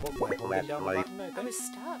 and hold by holding down the button, I I think. was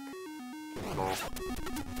stuck. Oh.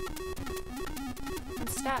 I'm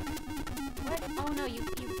stuck. What? Oh no, you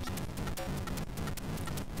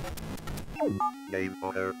Game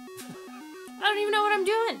over. I don't even know what I'm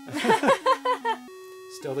doing.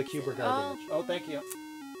 Still the cube or garbage. Oh, thank you.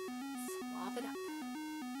 Swap it up.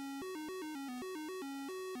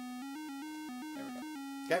 There we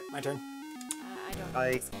go. Okay, my turn. I don't know.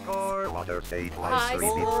 I this game. score. Water stage 1, I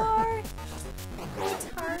breeze east. scored.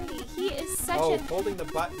 Atari. He is such Oh, a. holding the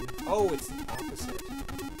button. Oh, it's the opposite.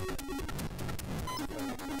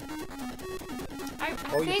 I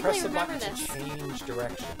Oh, you vaguely press the remember button this. to change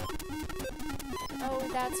direction Oh,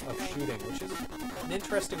 that's of right. shooting, which is an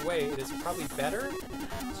interesting way. It is probably better,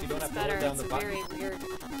 so you don't It's have to better. hold down It's the a button. very weird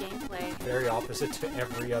gameplay. Very opposite to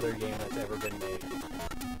every other game that's ever been made.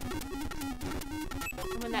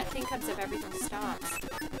 And when that thing comes up, everything stops.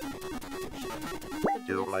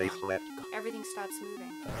 2 lives left. Everything stops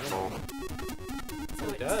moving. Oh. So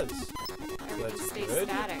It does. Everything that's stays good.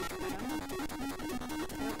 static. I don't know.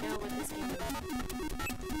 I don't know what this game is.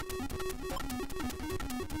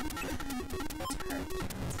 It's hard.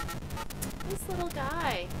 This little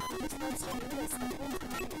guy. He just lets you do this the whole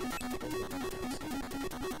time.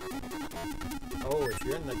 if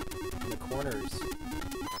you're in the corners.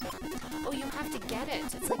 Oh, you have to get it.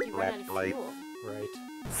 It's like you run out of fuel. Right.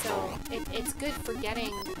 So it's good for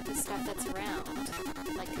getting the stuff that's around,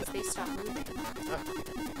 like because they stop moving. You have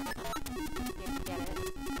to get it.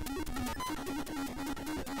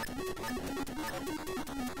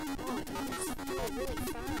 Oh, dude, it's fuel really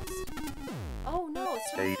fast. Oh no,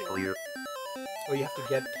 it's not fuel. Clear. Oh, you have to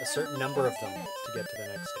get a certain number of them to get to the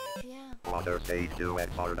next stage. Yeah. Water stage 2 at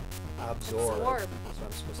Saarna. Absorb. Absorb. That's what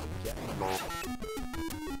I'm supposed to get.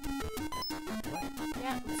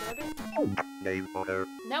 Yeah, absorb it. Name order.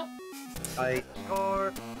 Nope. I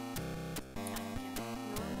score.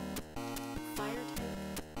 Fire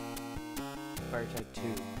type. Fire type 2.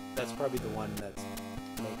 That's probably the one that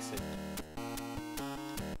makes it.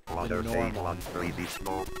 Water stage normal. 1 freezy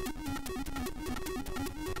smoke.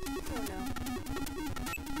 Oh no.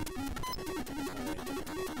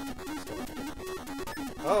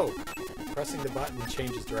 Oh! Pressing the button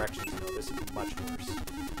changes directions. No, this is much worse.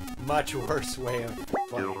 Much worse way of 2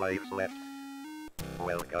 playing. lives left.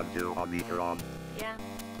 Welcome to Omicron. Yeah.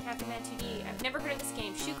 Captain Man 2D. I've never heard of this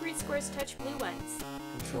game. Shoot green squares, touch blue ones.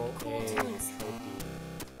 Control Cool A, tunes. Control D.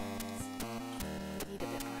 We need a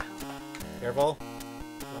bit more help. Careful.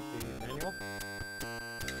 Want the manual?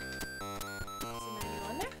 Is the manual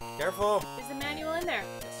in there? Careful! Is the manual in there?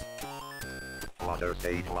 Water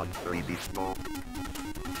stage 1 freezy smoke.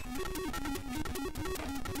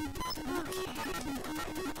 Okay.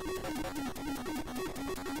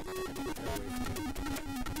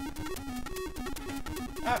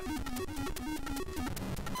 Ah!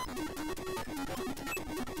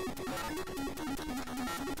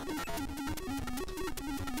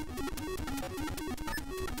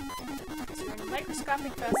 So you're in a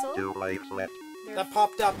microscopic vessel. 2 lives left. There are That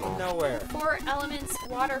popped up from nowhere. 4 elements: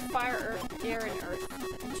 water, fire, earth, air, and earth.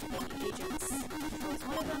 Each of the agents controls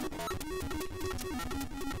one of them.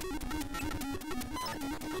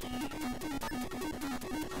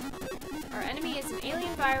 Our enemy is an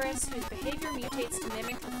alien virus whose behavior mutates to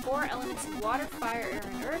mimic the 4 elements of water, fire, air,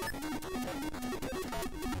 and earth.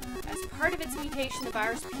 As part of its mutation, the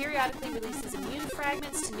virus periodically releases immune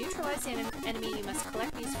fragments. To neutralize the enemy, you must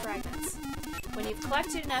collect these fragments. When you've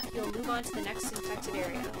collected enough, you'll move on to the next infected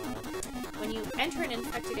area. When you enter an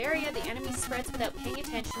infected area, the enemy spreads without paying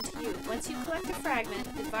attention to you. Once you collect a fragment,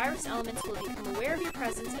 the virus elements will become aware of your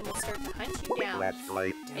presence and will start to hunt you down Last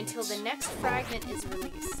life. until the next fragment is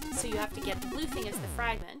released. So you have to get the blue thing as the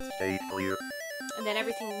fragment, Stage clear. and then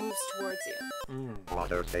everything moves towards you.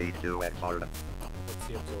 Water stage 2 at Saarna. What's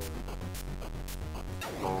the absorb?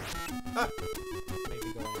 Smoke. Ah!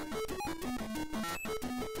 Maybe going away.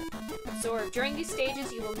 Absorb. During these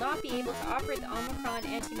stages, you will not be able to operate the Omicron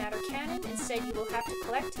antimatter cannon. Instead, you will have to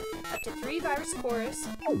collect up to 3 virus cores.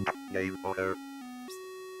 Name order.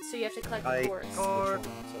 So you have to collect I the cores. score. Which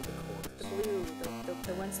ones are the cores? The blue,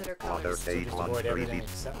 the ones that are Water colors. stage Just 1 avoid everything freezy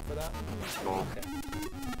except for that? smoke. Okay.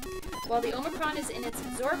 While the Omicron is in its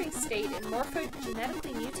absorbing state, it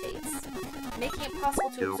morphogenetically mutates, making it possible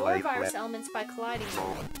to Do absorb life virus left. elements by colliding them.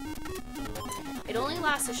 Smoke. It only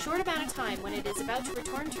lasts a short amount of time. When it is about to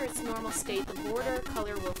return to its normal state, the border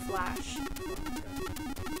color will flash.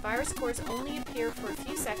 Virus cores only appear for a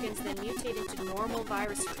few seconds, then mutate into normal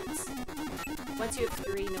virus roots. Once you have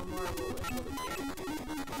 3, no more will appear.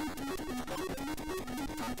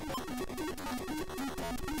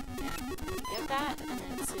 Yeah, you get that, and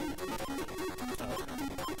then soon you'll be 3.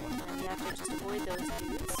 And then you have to just avoid those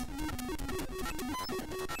dudes.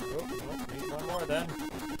 Oh, no, need one more then.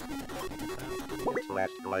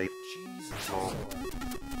 Last life. Jesus. Oh.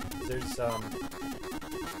 There's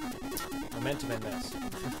momentum in this.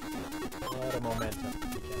 A lot of momentum.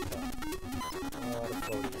 You can't tell. A lot of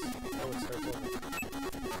floaties. Oh, it starts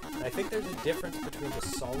over. And I think there's a difference between the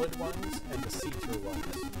solid ones and the see-through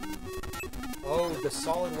ones. Oh, the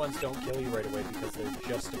solid ones don't kill you right away because they're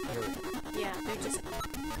just appearing. Yeah, they're just...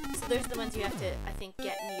 So there's the ones you have to, I think,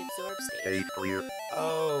 get in the absorb stage. Stage clear.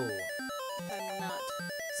 Oh. If I'm not.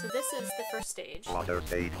 So this is the first stage. Water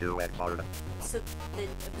stage 2 at Saarna. So the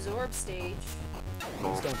absorb stage...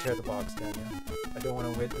 Please don't tear the box down yet. I don't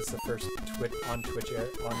want to witness the first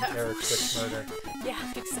on-air Twitch murder. Yeah,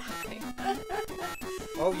 exactly.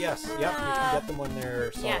 Oh, yes. Yep, you can get them when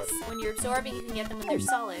they're solid. Yes, when you're absorbing, you can get them when they're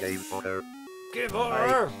solid. Name order. Give I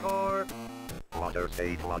her! score. Water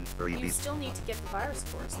stage 1 You freezy still need to get the virus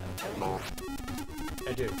cores, though, don't you? smoke.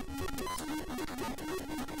 I do.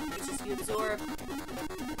 It's just you absorb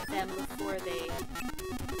them before they...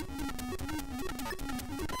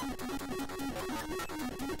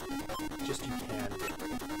 Just you can.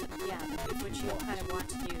 Yeah, which you kind of want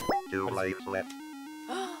to do. 2 lives left.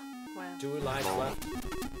 Wow. 2 lives left.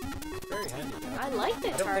 Very very handy. Yeah. I like the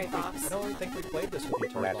I AtariVox. don't really think we played this with the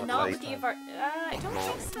AtariVox. Not with the I don't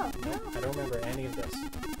think so. No. I don't remember any of this.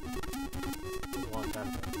 It was a long time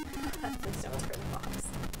ago. Please don't turn the box.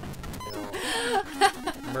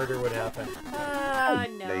 No. Murder would happen.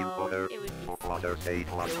 No. It would be fun.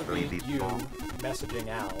 It would be you messaging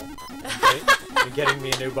Al and getting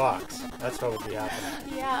me a new box. That's what would be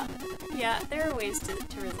happening. Yeah, there are ways to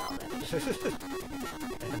resolve it.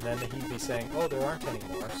 And then he'd be saying, "Oh, there aren't any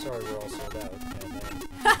more. Sorry, we're all sold out."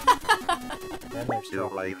 And then there's 2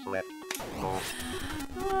 lives left.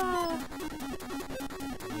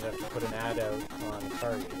 You'd have to put an ad out on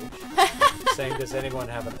AtariVox saying, "Does anyone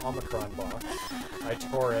have an Omicron box?" I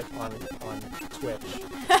tore it on Twitch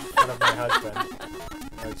in front of my husband.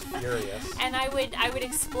 I was furious. And I would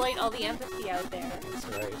exploit all the empathy out there. That's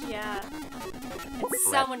right. Yeah. And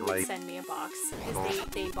someone would send me a box because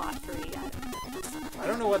they bought 3. I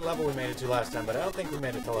don't know what level we made it to last time, but I don't think we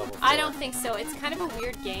made it to level 4. I don't think so. It's kind of a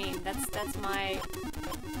weird game. That's my...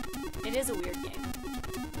 It is a weird game.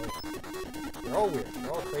 They're all weird.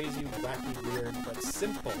 They're all crazy, wacky, weird, but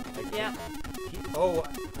simple. Like, yeah.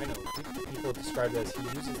 I know. People describe it as he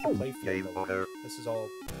uses the playfield. This is all...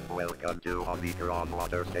 Welcome to Omicron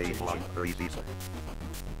Water Stage 1 Crazy.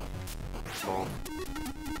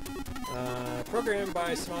 Programmed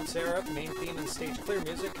by Simone, Serra. Main theme and stage clear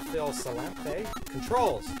music, Phil Salante.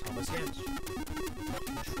 Controls, Thomas Jens.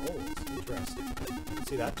 Controls, interesting. Didn't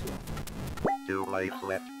see that too often. 2 lives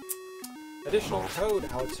left. Additional code,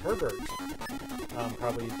 Alex Herbert.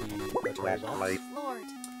 Probably the AtariVox. Lord.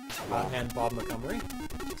 And Bob Montgomery.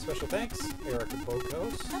 Special thanks, Eric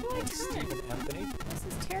Bokos and Stephen Anthony. This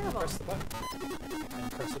is terrible. Press the button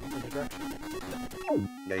and press it in the direction.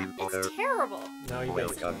 It's terrible. No, you don't. No,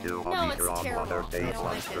 it's terrible. I don't like it. I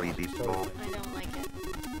don't like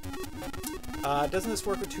it. Doesn't this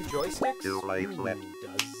work with 2 joysticks? 2 lives left.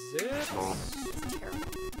 Does it? It's terrible.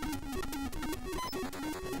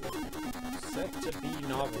 Set to B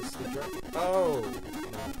novice. Oh,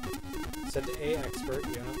 no. Set to A expert.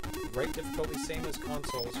 Yeah. Right difficulty same as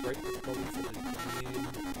consoles. Right difficulty for the game.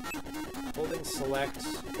 Holding select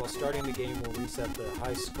while starting the game will reset the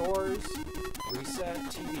high scores. Reset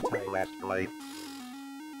TV type. Last light.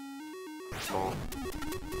 Don't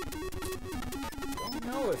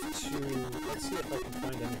know if to... Let's see if I can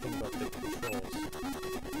find anything about the controls.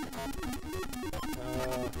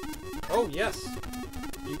 Oh, yes!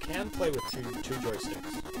 You can play with two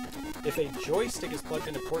joysticks. If a joystick is plugged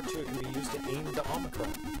into port 2, it can be used to aim the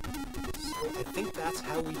Omicron. So I think that's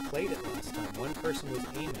how we played it last time. One person was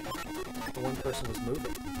aiming, and one person was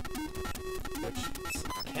moving. Which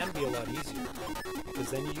can be a lot easier, because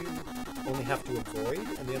then you only have to avoid,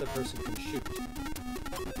 and the other person can shoot.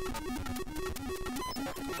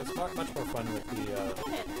 It's much more fun with the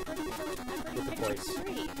voice.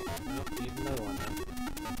 Nope, need another one then.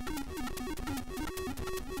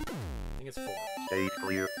 I think it's 4. Stage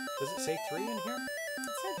clear. Does it say 3 in here?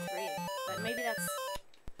 It said 3, but maybe that's...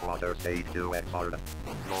 Water stage 2 at Saarna.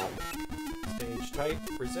 Stage type,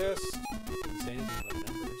 resist. Didn't say anything about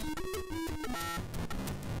numbers.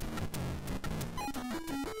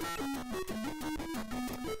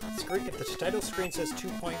 If the title screen says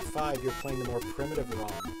 2.5, you're playing the more primitive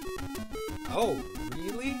ROM. Oh,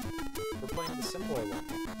 really? We're playing the simpler one.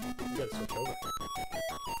 We gotta switch over.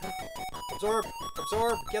 Absorb!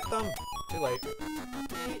 Absorb! Get them! Too late.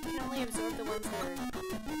 You can only absorb the ones that are...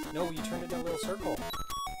 No, you turned it in a little circle.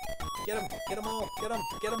 Get them! Get them all! Get them!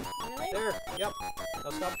 Get them! Really? There! Yep!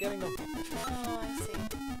 Now stop getting them. Oh, I see.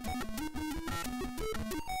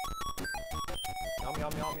 Yum,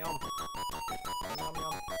 yum, yum, yum. Yum,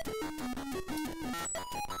 yum.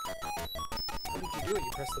 How did you do it?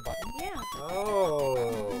 You press the button? Yeah.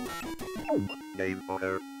 Oh! Game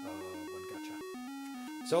over. One gotcha.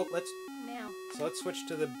 So let's switch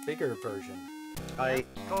to the bigger version. I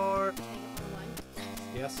score. Can I get more one?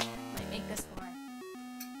 Yes. Might make this more.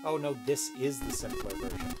 Oh no, this is the simpler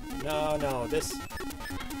version. No, this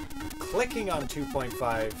clicking on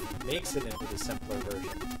 2.5 makes it into the simpler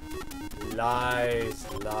version. Lies,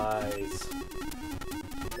 lies.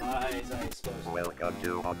 Lies, I suppose. Welcome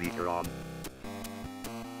to Omicron.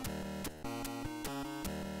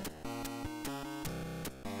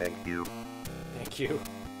 Thank you. Thank you.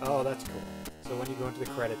 Oh, that's cool. So when you go into the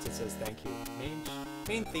credits, it says thank you.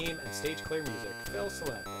 Main theme and stage clear music, Phil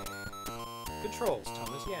Salante. Controls,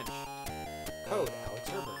 Thomas Jensch. Code, Alex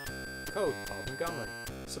Herbert. Code, Bob Montgomery.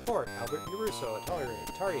 Support, Albert Uruso,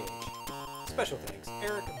 AtariVox. Special thanks,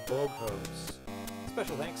 Eric Bogos.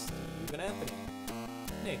 Special thanks, Stephen Anthony.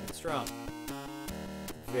 Nathan Strong.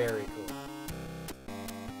 Very cool.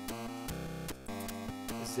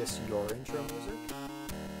 Is this your intro music?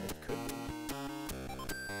 It could be.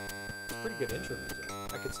 pretty good intro music.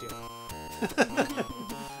 I could steal it.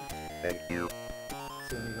 Thank you.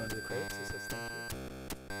 So when you go into the credits, it says thank you.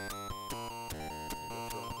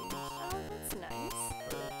 Oh, that's nice.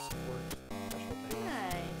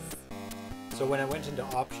 Nice. So when I went into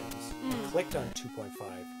options and clicked on 2.5,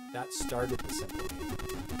 that started the simple game.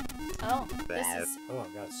 Oh, this is... Oh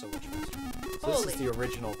god, it's so much faster. So Holy. this is the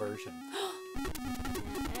original version.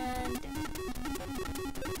 And...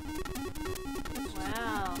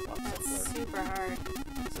 Wow, that's super hard.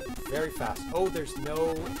 It's very fast. Oh, there's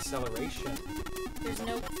no acceleration. There's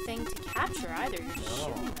no thing to capture either. You're just No,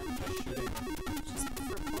 shooting them. just shooting. Just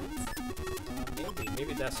for points.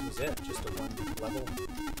 Maybe that was it. Just a one level.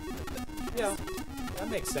 Yeah, that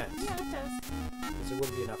makes sense. Yeah, it does. Because it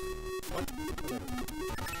wouldn't be enough. What? Whatever.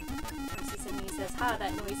 He says, ha,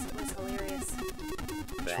 that noise was hilarious.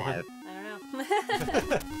 Which one? I don't know.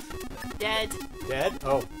 Dead. Dead?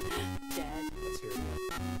 Oh. Dead. Let's hear it again.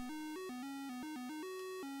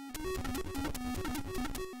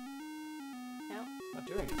 No. It's not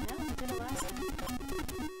doing it. No, it did it last time.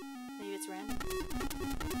 Maybe it's random.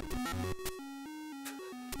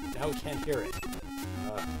 Now we can't hear it.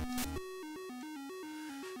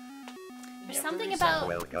 There's something about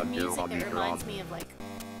Welcome to music that Omicron. reminds me of like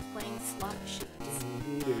playing slot machines.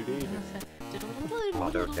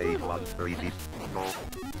 Water stage 1 3D. No.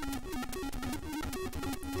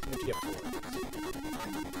 If you get 4.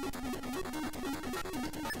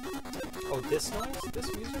 Oh, this noise? This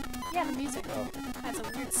music? Yeah, the music Oh. has a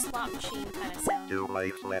weird slot machine kind of sound. 2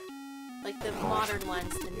 lives left. Like the modern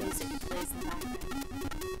ones, the music plays in the background.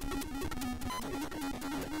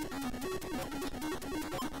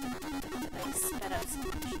 I sped up so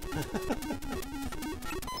much.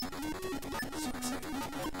 So exciting.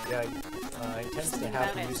 Yeah, it tends to Something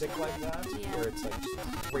have about it. music like that, Yeah. where it's like just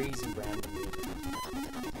crazy random music.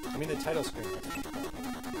 I mean, the title screen is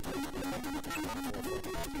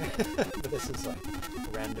but this is like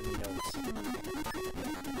random notes.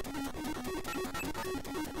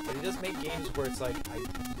 But he does make games where it's like, I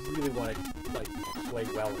really want to like play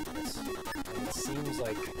well in this. And it seems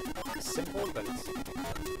like simple, but it's super simple.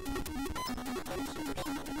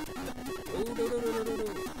 Oh, no.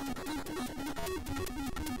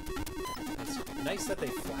 It's nice that they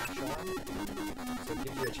flash on, so it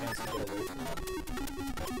gives you a chance to get away from them.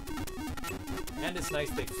 And it's nice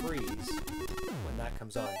they freeze when that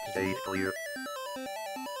comes on. Stage clear.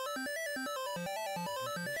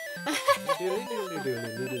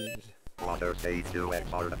 Water stage 2 at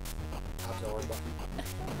Saarna. Absorb.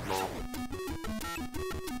 No. So,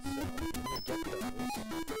 I'm gonna get those.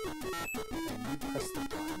 And you press the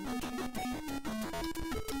button to change.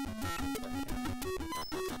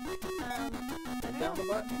 Down the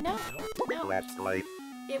button? No. Last life.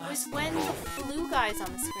 It was when the blue guy's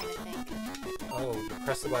on the screen, I think. Oh, you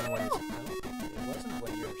press the button when it's... No, it wasn't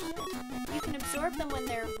when you're... You can absorb them when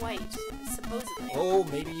they're white, supposedly. Oh,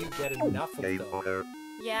 maybe you get enough of Game them. over.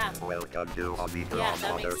 Yeah. Welcome to Omicron. Yeah,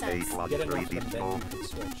 that Water makes stage sense. 1 Get enough of 3D. them, then you can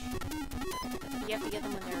switch. You have to get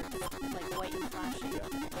them when they're like white and flashing.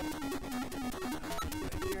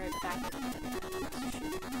 You're back at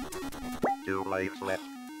the 2 lives left.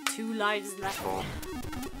 2 lives left. No.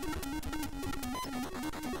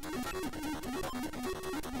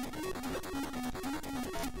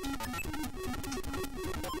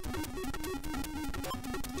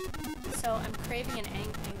 So I'm craving an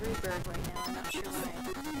Angry Bird right now. I'm not sure why.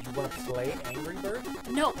 You want to play Angry Bird?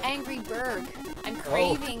 No, Angry Bird. I'm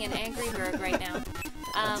craving an Angry Bird right now.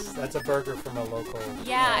 That's a burger from a local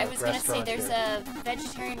Yeah, I was gonna say restaurant there's here. a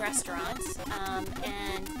vegetarian restaurant,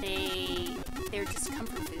 and they're just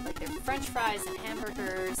comfort food, like they're French fries and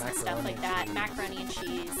hamburgers and stuff like that, macaroni and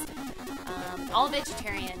cheese, all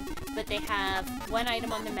vegetarian. But they have one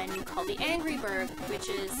item on the menu called the Angry Bird, which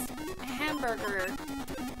is a hamburger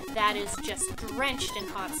that is just drenched in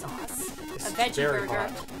hot sauce, a veggie very burger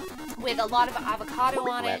hot. with a lot of avocado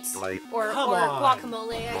on it, Last life. or Come on.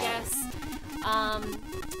 guacamole, I guess.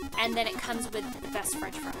 And then it comes with the best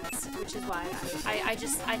French fries, which is why I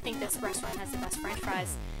think this restaurant has the best French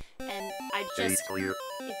fries, and Stage clear.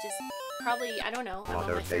 it just probably, I don't know, I'm on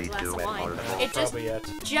Water my third stage glass 2 of at wine. Saarna. It just Probably it.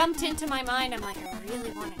 jumped into my mind. I'm like, I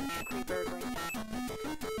really want an Angry Bird right now.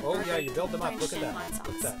 Oh yeah, you build them up. French Look at and that. hot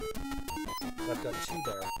Look at sauce. that. So I've got 2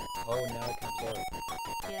 there. Oh, now I can absorb.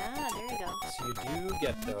 Yeah, there you go. So you do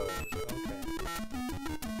get those. Okay.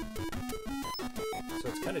 So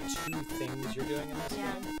it's kind of 2 things you're doing in this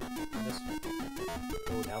Yeah. game. In this one.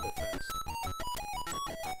 Oh, now they're fast.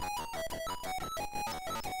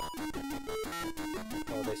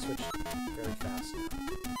 Oh, they switched very fast now.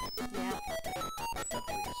 Yeah. Not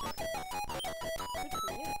 3 seconds. Good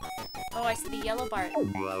for you. Oh, Oh, I see the yellow bar.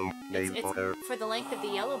 Wow, game It's over. for the length of the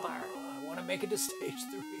yellow bar. I want to make it to stage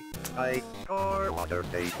 3. I score water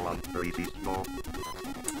stage 1 3 smoke.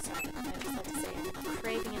 Sorry, I just had to say I'm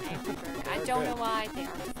craving an angry bird. I don't know why they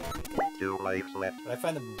are very good. 2 lives left. But I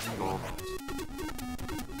find them really hot.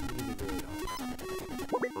 Really, really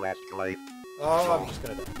hot. Last life. Oh, I'm just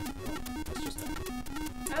gonna die. No, let's just die.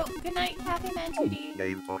 Oh, good night, Cafe Man 2D.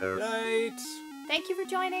 Game over. Good night! Thank you for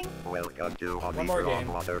joining. Welcome to One more Omicron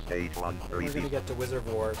game. water stage 1 3 We're gonna get to Wizard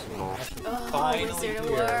of War, so we can actually Oh, finally Wizard of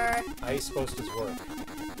hear War. Ice Post's work.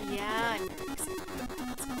 Yeah, I'm very excited.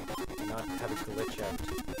 And not have it glitch out.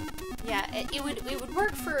 Yeah, it would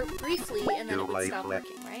work for briefly, and then it would stop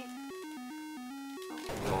working, right?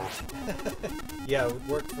 Yeah, it would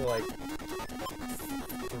work for like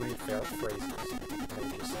 3 phrases. And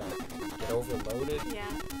it would just get overloaded.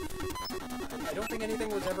 Yeah. I don't think anything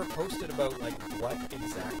was ever posted about like what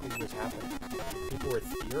exactly was happening. People were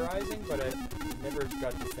theorizing, but it never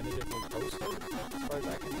got definitively posted, as far as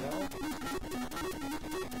I can tell.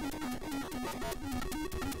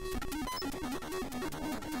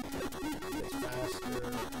 It gets faster.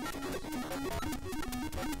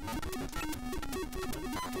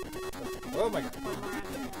 Oh my god. One more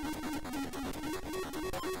after that.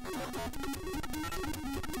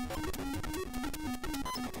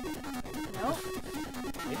 No?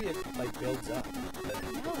 Maybe it like builds up.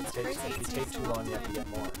 No, it's If you crazy. It take takes too a long, you have to get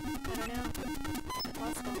more. I don't know.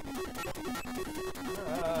 Possible.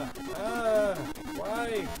 Why?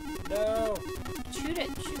 No. Shoot it.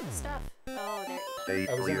 Shoot the stuff. Oh, there. Stage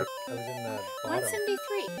I was in clear. the bottom.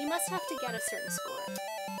 173. You must have to get a certain score.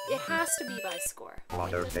 It has to be by score.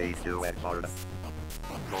 Water stage 2 at hard.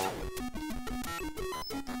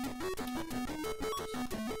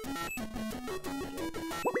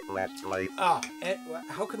 Last life. And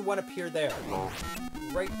how can one appear there?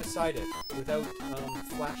 Right beside it, without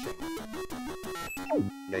flashing.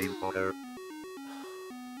 Game over.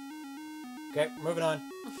 Okay, moving on.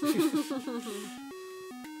 Here you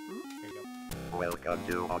go. Welcome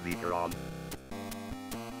to Omicron.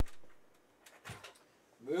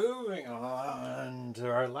 Moving on to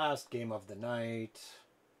our last game of the night.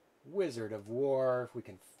 Wizard of War. If we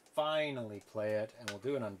can finally play it, and we'll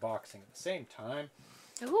do an unboxing at the same time.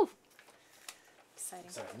 Ooh.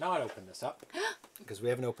 Exciting. So I've not opened this up, because we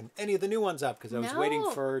haven't opened any of the new ones up, because I was waiting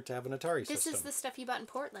to have an Atari This system. is the stuff you bought in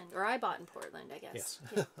Portland, or I bought in Portland, I guess. Yes,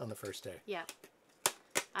 Yeah. on the first day. Yeah.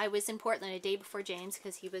 I was in Portland a day before James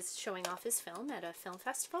because he was showing off his film at a film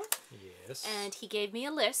festival. Yes. And he gave me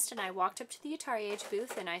a list, and I walked up to the Atari Age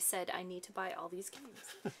booth, and I said, I need to buy all these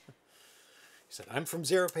games. He said, I'm from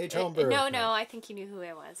ZeroPage Homebrew. No, I think he knew who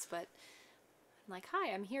I was, but I'm like,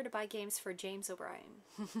 hi, I'm here to buy games for James O'Brien.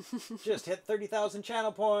 Just hit 30,000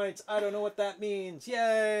 channel points. I don't know what that means.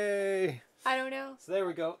 Yay! I don't know. So there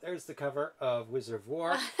we go. There's the cover of Wizard of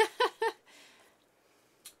War.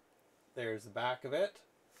 There's the back of it.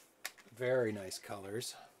 Very nice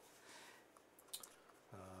colors.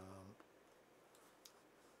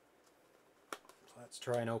 Let's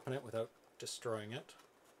try and open it without destroying it.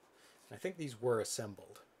 I think these were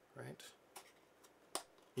assembled, right?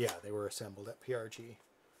 Yeah, they were assembled at PRG.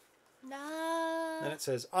 No. And it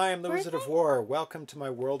says, I am the Were Wizard of they? War. Welcome to my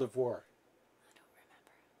world of war. I don't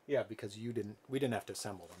remember. Yeah, because we didn't have to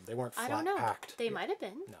assemble them. They weren't I flat don't know. packed. They might have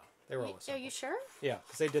been. No, they were all Are assembled. you sure? Yeah,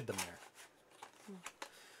 because they did them there.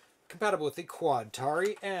 Compatible with the Quad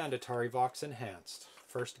Atari and AtariVox Enhanced.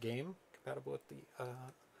 First game compatible with the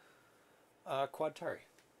Quad Atari.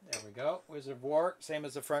 There we go. Wizard of War, same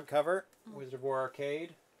as the front cover. Wizard of War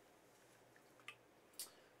Arcade.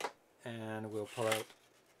 And we'll pull out,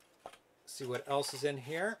 see what else is in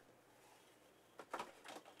here.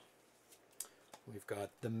 We've got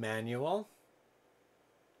the manual,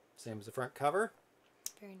 same as the front cover.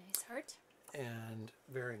 Very nice art. And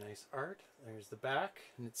very nice art. There's the back,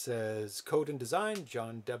 and it says Code and Design,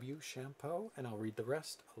 John W. Champeau, and I'll read the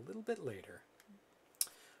rest a little bit later.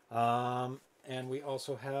 And we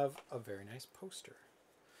also have a very nice poster.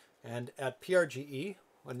 And at PRGE,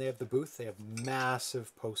 when they have the booth, they have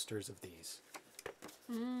massive posters of these.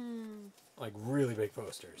 Like really big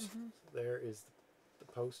posters. There is the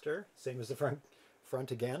poster, same as the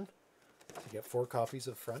front again. You get 4 copies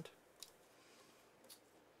of the front.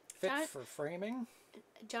 Fit for framing.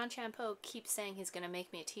 John Champeau keeps saying he's going to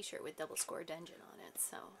make me a t-shirt with Double Score Dungeon on it,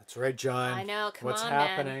 so. That's right, John. I know, come What's on,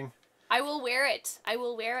 happening? man. I will wear it. I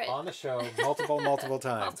will wear it. On the show, multiple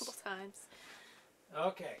times. Multiple times.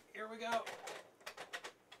 Okay, here we go.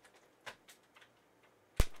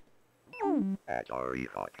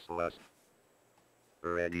 AtariVox list.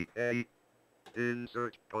 Ready, A.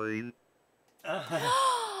 Insert coin.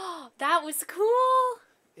 That was cool.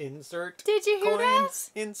 Insert. Did you hear that?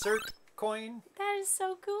 Insert coin. That is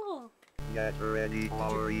so cool. Get ready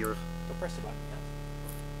for your... Go press the button. Yeah.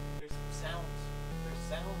 There's sounds. There's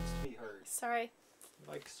sounds to be heard. Sorry.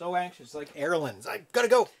 Like so anxious, like Erlen's. I gotta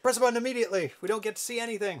go. Press the button immediately. We don't get to see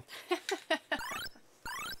anything.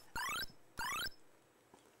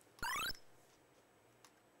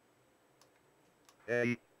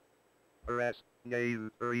 Hey. Press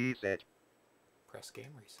game reset. Press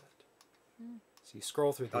game reset. So you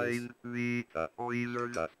scroll through these. Find the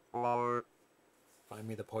poison flower. Find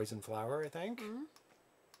me the poison flower, I think.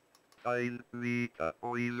 Find the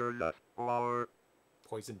poison flower.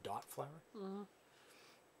 Poison dot flower.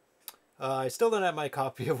 I still don't have my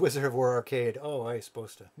copy of Wizard of War Arcade. Oh, I was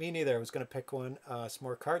supposed to. Me neither. I was going to pick one, some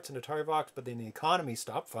more carts and AtariVox, but then the economy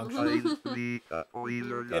stopped functioning. Find the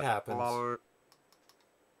poison It happens. flower.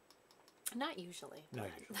 Not usually. Not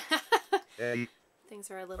usually. Hey.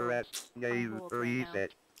 Things are a little Press game on hold right now.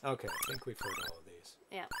 reset. Okay, I think we've heard all of these.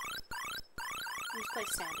 Yeah. We just play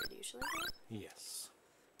standard usually. Yes.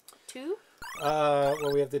 2?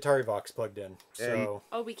 Well, we have the AtariVox plugged in, so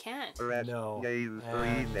Oh, we can't. Press no. game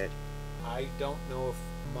And reset. I don't know if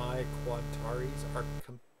my Quadtaris are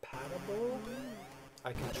compatible.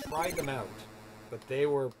 I can try them out, but they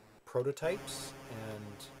were prototypes,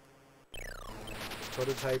 and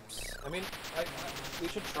prototypes. I mean, we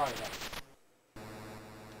should try that.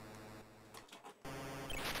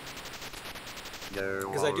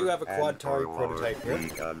 Because I do have a Quadtari prototype here.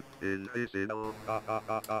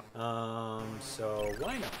 So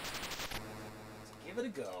why not? Let's give it a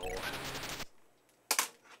go.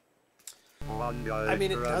 I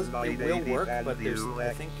mean, it will work, but there's,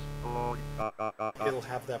 I think it'll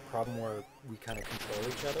have that problem where we kind of control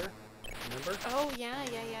each other. Remember? Oh, yeah.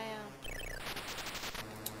 Yeah,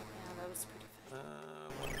 that was pretty fun.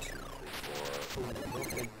 1, 2, 3, 4. Ooh,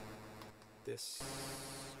 okay. This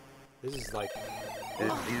is like...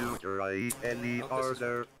 If you try any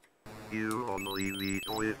harder, you only meet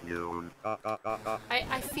with you.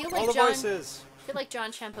 I feel all like the John... voices! I feel like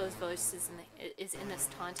John Champeau's voice is in this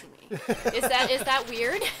taunting me. Is that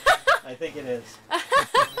weird? I think it is.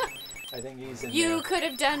 I think he's in You there. could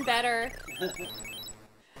have done better. I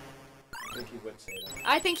think he would say that.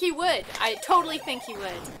 I think he would. I totally think he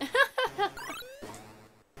would. Let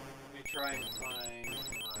me try and find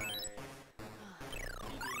my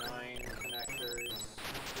ED9 connectors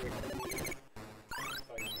quickly, if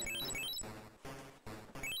I can.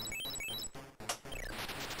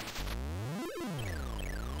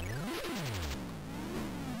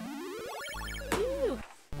 Woo.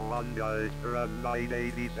 One guy from my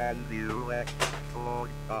ladies and you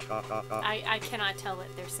I cannot tell what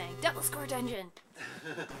they're saying. Double score dungeon.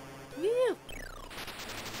 Woo. Oh,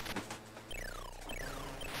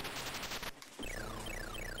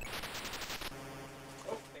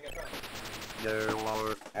 I think I found it. Your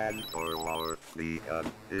lower and or lower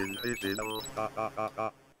become invisible.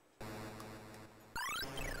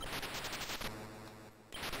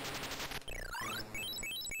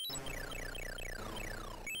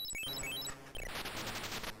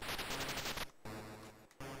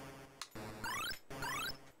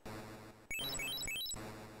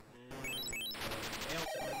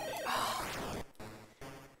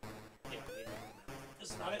 This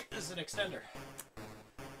is not it. This is an extender.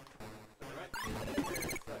 But there might be a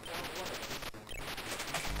connector, but I found one of them.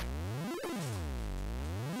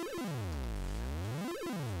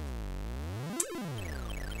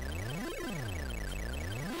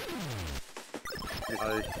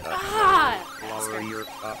 Lower your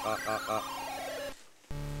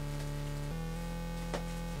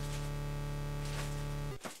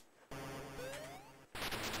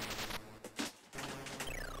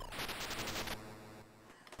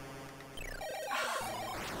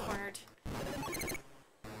Cornered.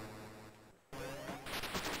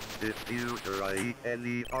 If you try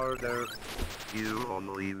any harder, you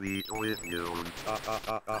only meet with you.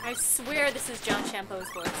 I swear this is John Champeau's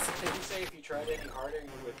voice. Did he say if you tried any harder, you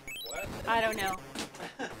would what? I don't know.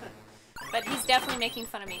 But he's definitely making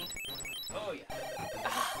fun of me. Oh, yeah.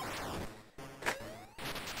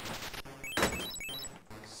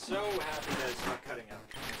 So happy that it's not cutting out.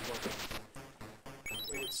 It's working.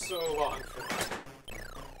 Waited so long for that.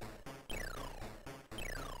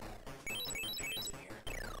 Maybe it's in here.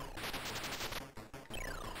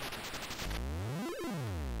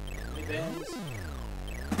 Any bins?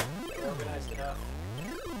 Organized enough.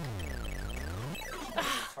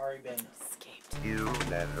 Sorry, bin. Escaped. You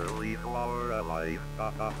never leave Laura alive.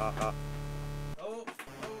 Oh,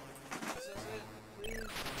 this is it,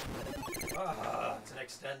 please. Ah, it's an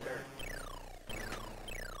extender.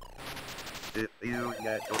 If you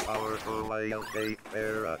get a powerful, I'll take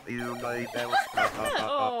care of you myself.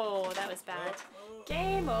 Oh, that was bad.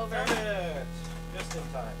 Game over. Damn it! Just in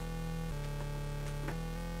time.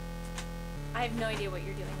 I have no idea what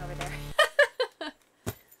you're doing over there.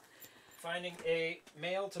 Finding a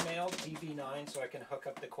male-to-male DB9 so I can hook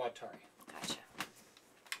up the Quadtari. Gotcha.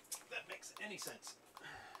 If that makes any sense.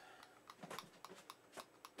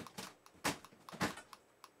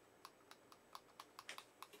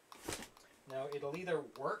 Now it'll either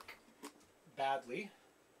work badly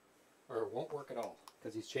or it won't work at all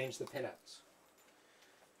because he's changed the pinouts.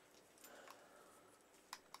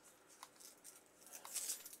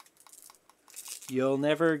 You'll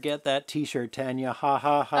never get that t-shirt, Tanya. Ha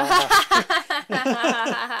ha ha ha.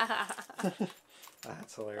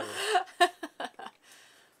 That's hilarious.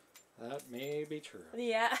 That may be true.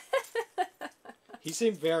 Yeah. He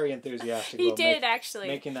seemed very enthusiastic. He did, actually.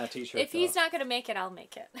 Making that t-shirt. If he's not going to make it, I'll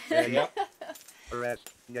make it. Yep. Press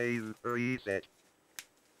game reset.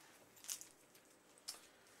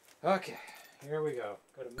 Okay, here we go.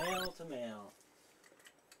 Go to male to male.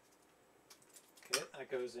 Okay, that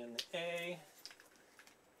goes in the A.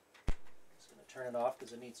 Just going to turn it off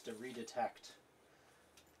because it needs to redetect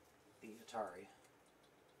the Atari.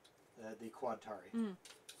 The Quadtari. Mm.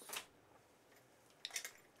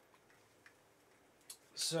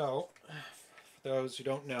 So, for those who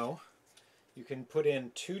don't know, you can put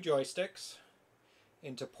in 2 joysticks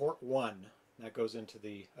into port 1. That goes into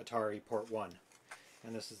the Atari port 1.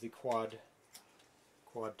 And this is the Quadtari,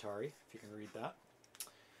 if you can read that.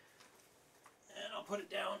 And I'll put it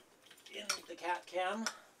down in the cat cam.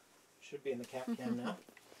 Should be in the cat cam now.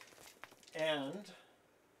 And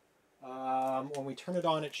when we turn it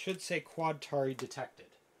on, it should say Quadtari detected.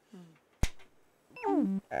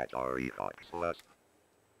 AtariVox plus.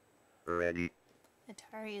 Ready.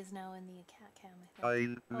 Atari is now in the cat cam, I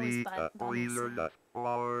I'm think. the boiler nut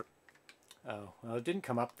flower. Oh, well, it didn't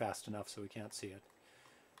come up fast enough, so we can't see it.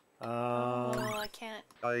 Oh, I can't.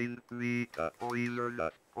 I'm the boiler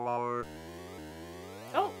nut flower.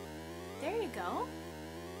 Oh, there you go.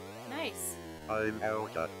 Nice. I'm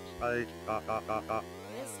out of sight.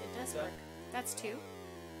 Yes, it does work. That's 2.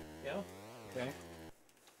 Yeah? Okay.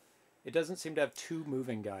 It doesn't seem to have 2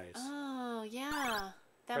 moving guys. Oh, yeah.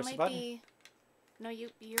 That Press the might button. be... No,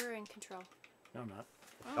 you're in control. No, I'm not.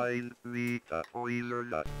 Oh, I'm the boiler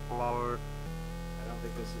nut flower. I don't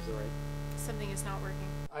think this is the right... something is not working.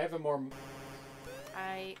 I have a more...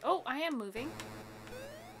 Oh, I am moving.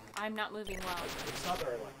 I'm not moving well. It's not the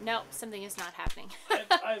right one. No, something is not happening.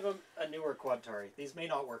 I have a newer Quadtari. These may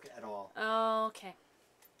not work at all. Oh, okay.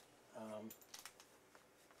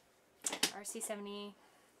 RC70. I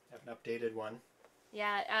have an updated one.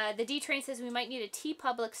 Yeah, the D-Train says we might need a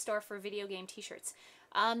T-Public store for video game t-shirts.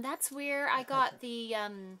 That's where I got the,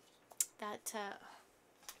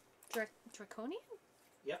 Draconian?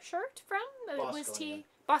 Yep. Shirt from? It was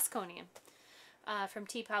Bosconian. From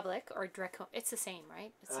T-Public, or it's the same,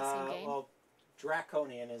 right? It's the same game? Well,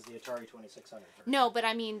 Draconian is the Atari 2600 version. No, but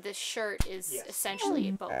I mean the shirt is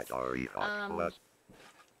essentially both. AtariVox plus.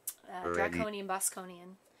 Draconian,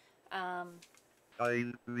 Bosconian.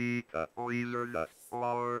 I'm the boiler nut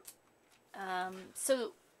flower.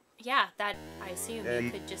 So, yeah, that, I assume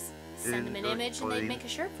you could just send them an image and they'd make a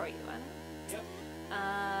shirt for you. I don't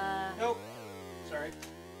know. Nope. Sorry.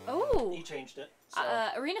 Oh. He changed it. So.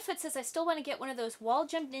 ArenaFoot says, I still want to get one of those Wall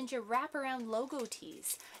Jump Ninja wraparound logo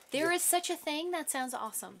tees. There is such a thing? That sounds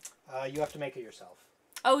awesome. You have to make it yourself.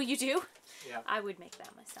 Oh, you do? Yeah. I would make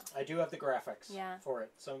that myself. I do have the graphics for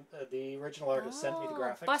it. So the original artist sent me the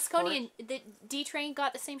graphics. Bosconian, the D-Train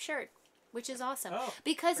got the same shirt, which is awesome. Oh,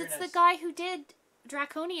 because it's the guy who did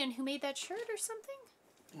Draconian who made that shirt or something?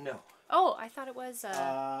 No. Oh, I thought it was...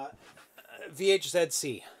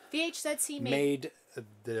 VHZC. VHZC made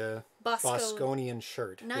the Bosconian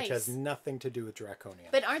shirt, which has nothing to do with Draconian.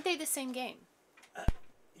 But aren't they the same game?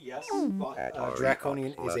 Yes.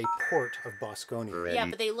 Draconian is a port of Bosconian. Yeah,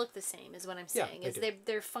 but they look the same, is what I'm saying.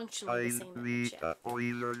 They're functionally the same.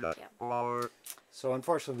 So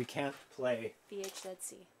unfortunately, we can't play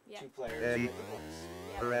VHZC. Yeah. 2 players with the books.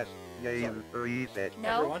 Press game reset. No,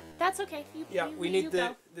 everyone? That's okay. We need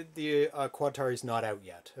the Quadtari's not out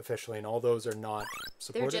yet officially, and all those are not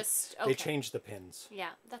supported. They're just They changed the pins. Yeah,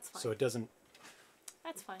 that's fine. So it doesn't.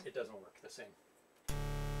 That's fine. It doesn't work the same.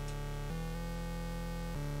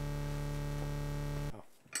 Oh,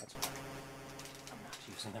 that's fine. I'm not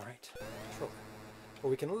using the right controller. But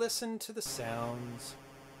we can listen to the sounds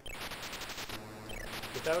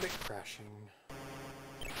without it crashing,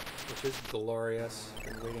 which is glorious.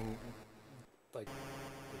 Been waiting like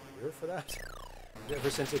a year for that, ever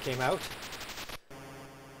since it came out.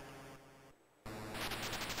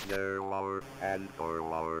 Lower and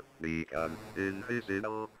forward become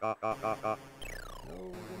invisible. No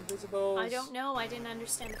invisibles. I don't know. I didn't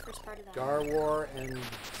understand the first part of that. Garwar and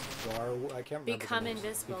I can't remember. Become the names.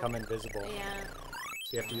 invisible. Become invisible. Yeah.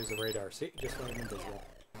 So you have to use the radar. See, just went invisible.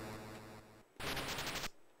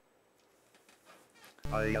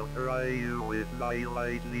 I'll fry you with my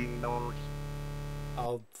lightning nose.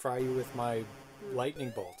 I'll fry you with my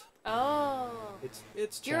lightning bolt. Oh. It's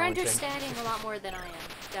You're challenging. understanding a lot more than I am.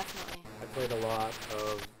 Definitely. I played a lot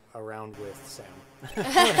of around with Sam when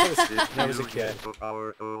I was a kid.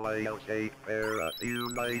 Powerful, I'll take care of you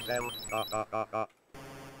myself.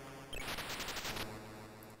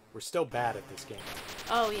 We're still bad at this game.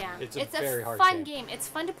 Oh yeah. It's a very hard fun game. It's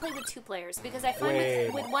fun to play with 2 players because I find Way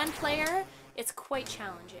with more. 1 player it's quite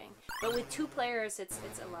challenging. But with 2 players it's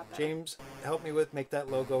a lot better. James, help me with make that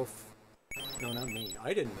logo. No, not me.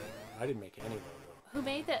 I didn't make any logo. Who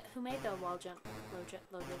made the wall jump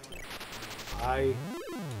logo team?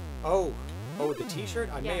 The T-shirt.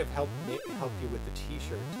 I may have helped you with the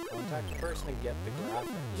T-shirt. Contact the person and get the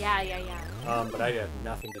graphics. Yeah. But I had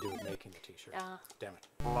nothing to do with making the T-shirt. Damn it.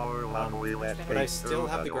 But I still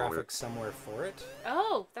have the graphics somewhere for it.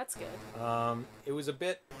 Oh, that's good. It was a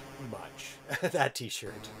bit much that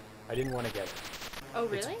T-shirt. I didn't want to get it. Oh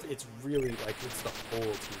really? It's really like it's the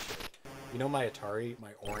whole T-shirt. You know my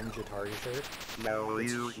orange Atari shirt? No,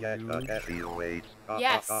 you get a heavyweight.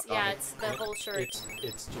 Yes, yeah, it's the whole shirt.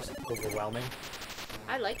 It's just overwhelming.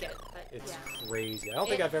 I like it, but It's yeah. crazy. I don't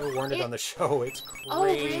think I've ever worn it on the show. It's crazy. Oh,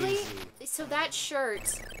 really? So that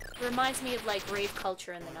shirt reminds me of like rave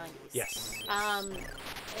culture in the 90s. Yes.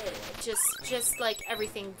 Just like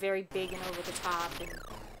everything very big and over the top and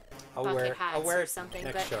I'll bucket hats wear or it something.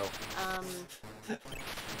 next show.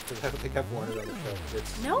 Because I don't think I've worn it on the show.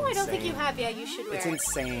 It's no, I don't think insane. you have. Yeah, you should wear It's it.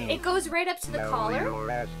 insane. It goes right up to the collar,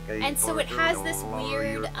 and so it has this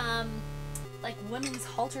weird, like women's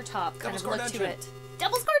halter top kind of look to it.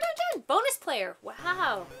 Double score dungeon! Bonus player!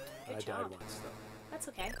 Wow! Good I job. died once though. That's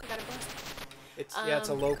okay. We got a bonus. It's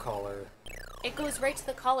a low collar. It goes right to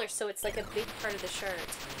the collar, so it's like a big part of the shirt.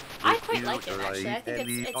 I quite like it actually. I think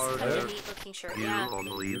it's kind of a neat looking shirt. Yeah. Well,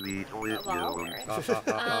 I'll wear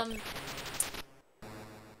it.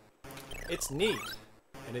 It's neat,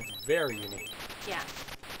 and it's very unique. Yeah.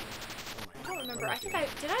 Oh my I don't God, remember. what am I think doing?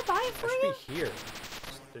 did I buy it for I you? should be here.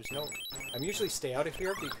 There's no. I'm usually stay out of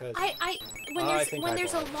here because. When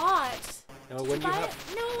there's a lot. No, when you have.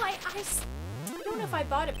 No, I don't know if I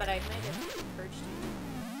bought it, but I might have purchased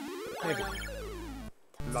it.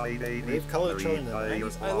 Maybe. They've colored children in the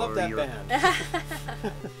 90s. I love that band.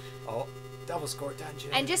 Oh, double score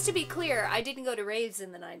dungeon. And just to be clear, I didn't go to raves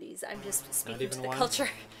in the 90s. I'm just speaking even to the one? culture.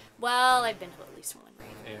 Well, I've been to at least one rave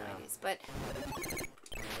in Yeah. the 90s, but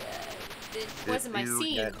it wasn't my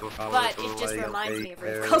scene. But it just reminds me of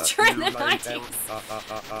rave culture in the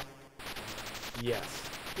 90s. Yes.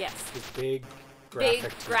 Yes. These big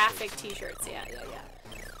graphic t-shirts. Yeah.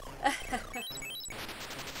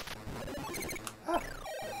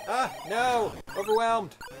 No!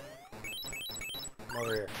 Overwhelmed! I'm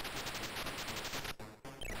over here.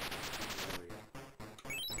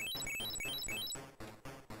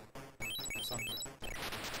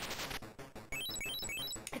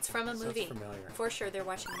 It's from a Sounds movie. familiar. For sure, they're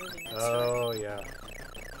watching a movie next Oh, yeah. to it.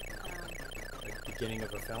 Like beginning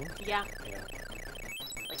of a film? Yeah. Yeah.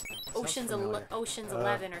 Like Sounds Ocean's familiar.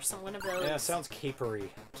 11 or some one of those. Yeah, sounds capery.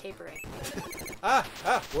 Capery.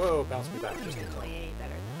 Whoa, bounce me back just in time. Way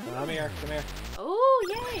better than Come here. Oh,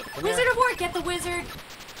 yay! Come Wizard here. of War, get the wizard!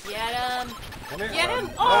 Get him! Come here. Get him!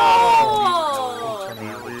 Oh!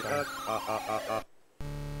 Oh!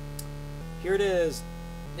 Here it is.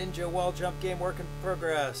 Ninja wall jump game work in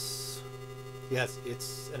progress. Yes,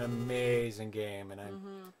 it's an amazing game, and I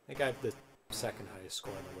think I have the second highest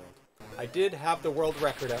score in the world. I did have the world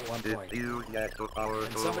record at one point. And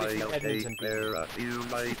somebody from Edmonton beat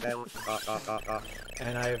me.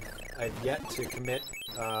 And I've yet to commit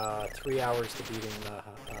 3 hours to beating the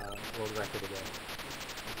world record again.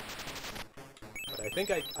 But I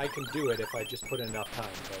think I can do it if I just put in enough time,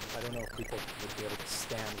 but I don't know if people would be able to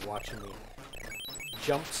stand watching me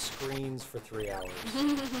jump screens for 3 hours.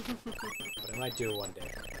 But I might do it one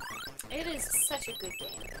day. It is such a good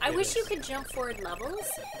game. I wish you could jump forward levels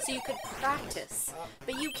so you could practice,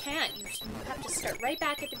 but you can't. You have to start right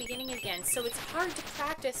back at the beginning again. So it's hard to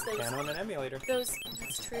practice those. Can on an emulator. That's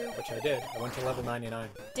true. Which I did. I went to level 99.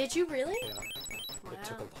 Did you really? Yeah. Wow. It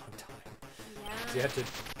took a long time. Yeah. So you have to,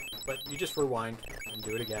 but you just rewind and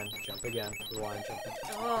do it again. Jump again. Rewind. Jump again.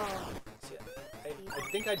 Oh. So I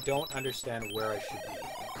think I don't understand where I should be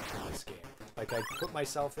in this game. Like I put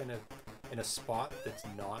myself in a spot that's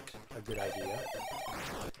not a good idea.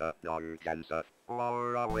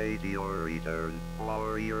 await your return,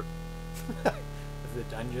 warrior. If the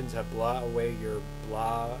dungeons have blah away your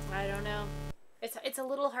blah. I don't know. It's a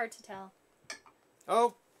little hard to tell.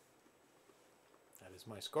 Oh, that is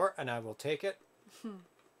my score, and I will take it.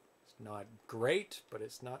 It's not great, but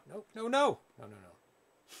it's not. No, no, no, no, no, no.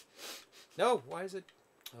 No, why is it?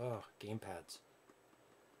 Oh, gamepads.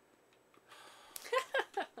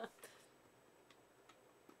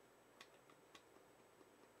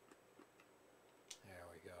 There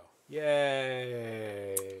we go.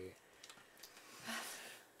 Yay!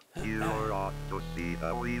 You are off to see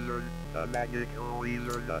the wizard, the magical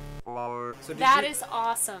wizard, the flower. So That is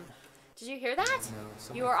awesome. Did you hear that?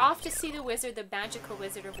 No, You are off to see the wizard, the magical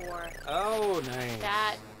wizard of war. Oh, nice.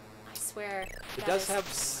 That, I swear. It does have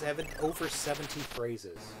over 70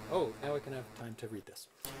 phrases. Oh, now I can have time to read this.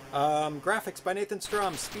 Graphics by Nathan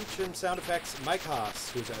Strum, speech and sound effects Mike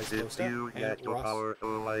Haas, who's Ice If Costa, you and get too Ross.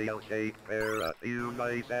 powerful, I'll take care of you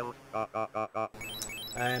myself.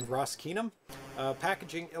 And Ross Keenum.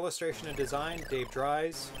 Packaging, illustration, and design, Dave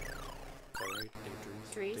Dries. Is that right? Dave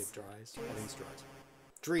Dries? Dries? Dave Dries? I think it's Dries.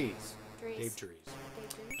 Dries. Dave Dries. Dave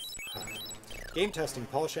Dries. Game testing,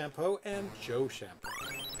 Paul Champeau and Joe Champeau,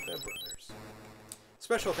 the brothers.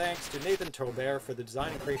 Special thanks to Nathan Tolbert for the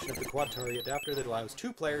design and creation of the Quad-Atari adapter that allows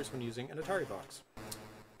 2 players when using an AtariVox.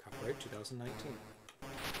 Copyright 2019.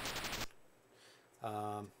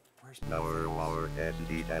 Where's Our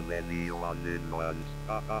SD and anyone in ones.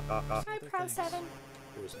 Hi, Pro 7.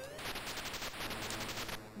 There isn't.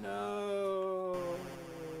 No.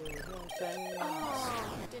 No thanks.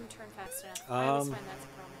 Oh, it didn't turn fast enough. I always find that's a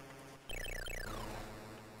problem.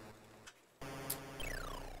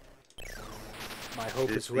 My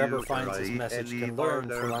hope is whoever finds this message can learn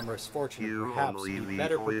from our misfortune and perhaps be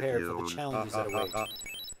better prepared for the challenges that await.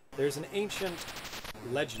 There's an ancient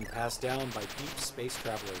legend passed down by deep space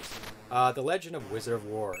travelers. The legend of Wizard of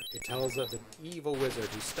War. It tells of an evil wizard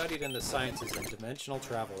who studied in the sciences of dimensional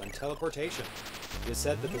travel and teleportation. It is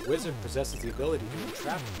said that the wizard possesses the ability to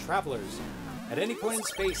entrap travelers at any point in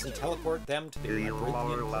space and teleport them to the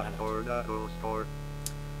Labyrinthian planet.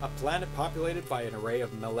 A planet populated by an array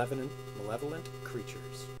of malevolent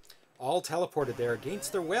creatures, all teleported there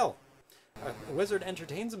against their will. A wizard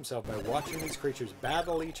entertains himself by watching these creatures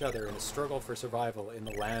battle each other in a struggle for survival in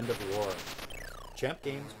the land of war. Champ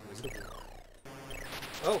Games, Wizard of War.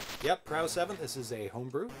 Oh, yep, Prow 7. This is a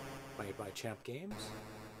homebrew made by Champ Games.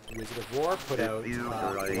 Wizard of War put out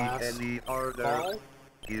last fall.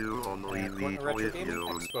 You only And meet Retro with Gaming you.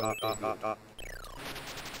 Expo debuted.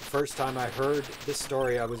 First time I heard this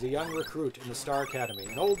story, I was a young recruit in the Star Academy.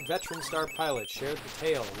 An old veteran star pilot shared the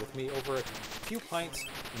tale with me over a few pints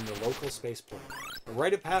in the local spaceport. A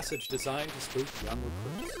rite of passage designed to spook young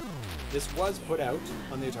recruits. This was put out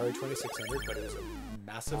on the Atari 2600, but it was a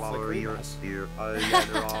massive flickery mess. And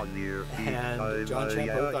John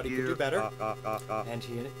Champeau thought he could do better.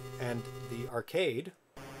 And the arcade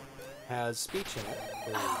has speech in it.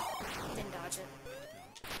 Didn't dodge it.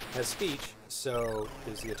 Has speech, so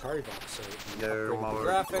there's the AtariVox. So you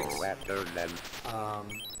upgraded the graphics,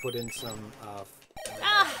 put in some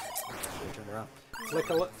turn around.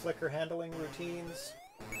 Flicker handling routines,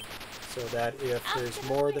 so that if there's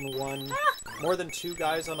more than 2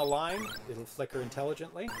 guys on a line, it'll flicker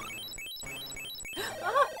intelligently.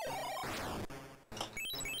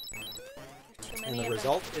 And the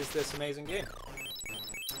result is this amazing game.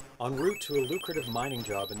 En route to a lucrative mining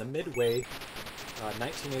job in the Midway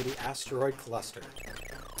 1980 asteroid cluster.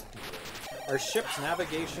 Our ship's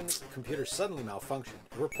navigation computer suddenly malfunctioned.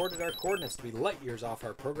 It reported our coordinates to be light years off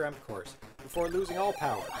our programmed course before losing all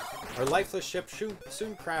power. Our lifeless ship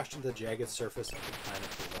soon crashed into the jagged surface of the planet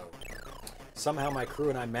below. Somehow my crew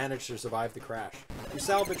and I managed to survive the crash. We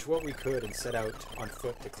salvaged what we could and set out on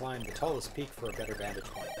foot to climb the tallest peak for a better vantage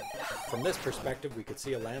point. From this perspective, we could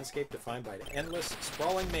see a landscape defined by an endless,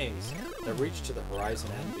 sprawling maze that reached to the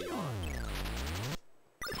horizon and beyond.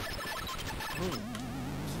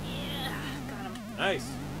 Yeah, got him. Nice.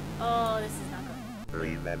 Oh, this is not good.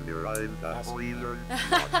 Remember, I'm the wizard,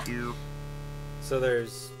 not you. So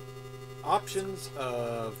there's options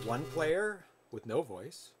of 1 player with no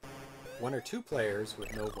voice, 1 or 2 players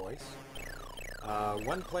with no voice,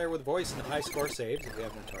 1 player with voice and high score saves if we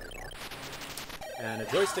have an AtariVox, and a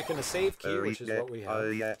joystick and a save key, which is what we have.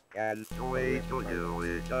 Or you can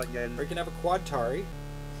have a Quad-Atari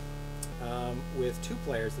with 2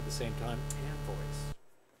 players at the same time and voice.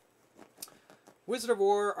 Wizard of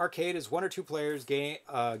War Arcade is 1 or 2 players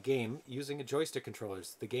game using a joystick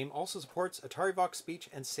controllers. The game also supports AtariVox speech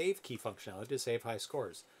and save key functionality to save high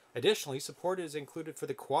scores. Additionally, support is included for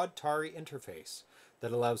the Quad-Atari interface.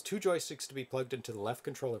 that allows 2 joysticks to be plugged into the left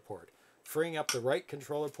controller port, freeing up the right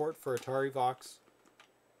controller port for AtariVox.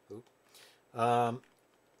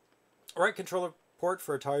 Right controller port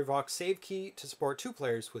for AtariVox save key to support 2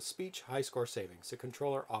 players with speech high score savings. The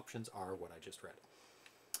controller options are what I just read.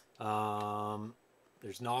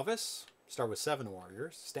 There's Novice, start with 7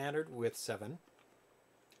 warriors, Standard with 7,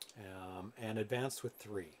 and Advanced with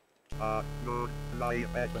 3. Good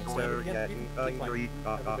life at square getting angry.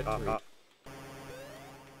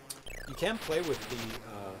 You can play with the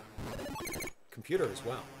computer as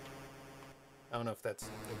well. I don't know if that's a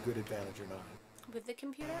good advantage or not. With the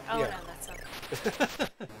computer? Oh, Yeah. no, that's okay.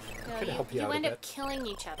 Could No, help you you out a end up bit. killing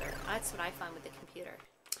each other. That's what I find with the computer.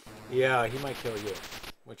 Yeah, he might kill you,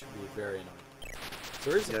 which would be very annoying. So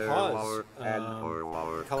there is a pause.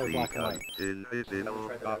 Color black and white.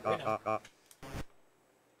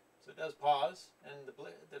 So it does pause, and the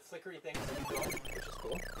flickery things keep going, which is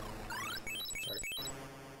cool. Sorry.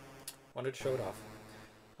 Wanted to show it off.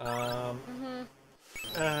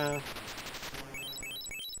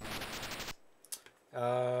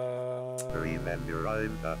 Remember,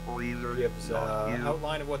 I'm the poiser, Gives not you.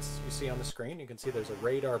 outline of what you see on the screen. You can see there's a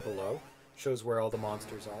radar below. Shows where all the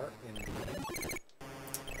monsters are in the game.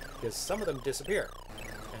 Because some of them disappear.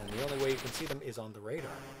 And the only way you can see them is on the radar.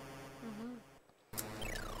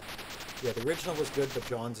 Yeah, the original was good, but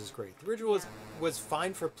John's is great. The original was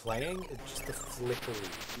fine for playing. It's just the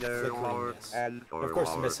flickeriness. And of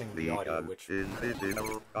course, missing the audio, which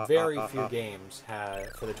very few games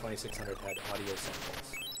had for the 2600 had audio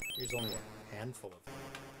samples. There's only a handful of them.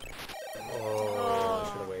 Oh, I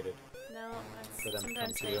should have waited. No, For them to sometimes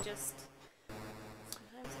come to they you. just...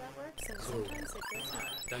 Sometimes that works, and sometimes it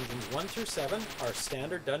doesn't. Dungeons 1 through 7 are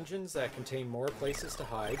standard dungeons that contain more places to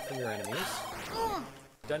hide from your enemies.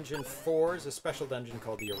 Dungeon 4 is a special dungeon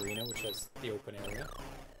called the Arena, which has the open area.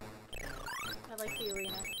 I like the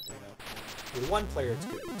arena. You know. With 1 player, it's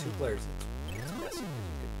good. With 2 players, it's messy. You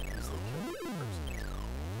could easily kill the other person.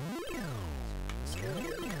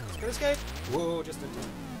 Escape. Escape! Whoa, just in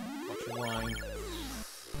time. Watch your line.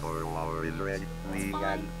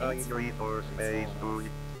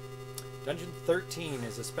 Dungeon 13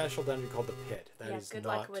 is a special dungeon called the Pit. That Yeah, is good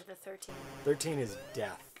not... luck with the 13. 13 is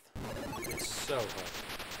death. It's so hard.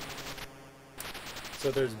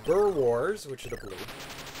 So there's Burr Wars, which are the blue.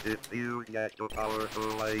 If you get the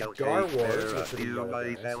powerful Gar Wars, which are the yellow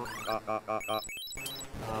guys.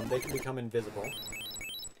 They can become invisible.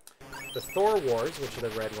 The Thor Wars, which are the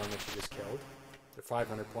red one that you just killed. They're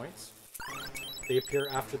 500 points. They appear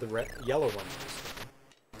after the yellow one.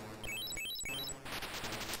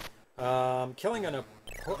 Killing an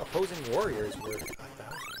opposing warrior is worth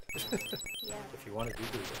 1,000. Yeah. If you want to do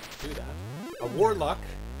that. A Warlock,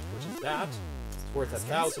 which is that, is worth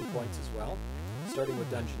 1,000 points as well, starting with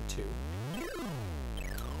Dungeon 2.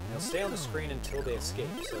 They'll stay on the screen until they escape,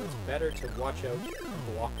 so it's better to watch out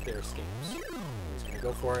and block their escapes. He's going to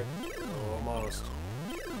go for it. Almost.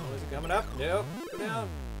 Oh, is it coming up? Nope. Go down.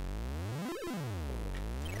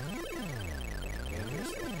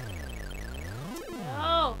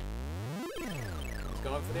 No! He's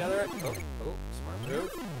going for the other. Oh, smart move.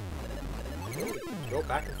 Oh, you can go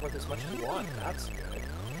back and forth as much as you want. That's good.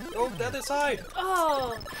 Oh, the other side!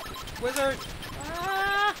 Oh! Wizard!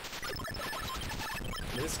 Ah!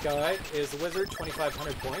 This guy is the wizard,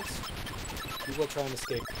 2,500 points. He will try and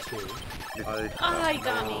escape too. Ah, he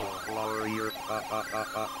got me. Oh,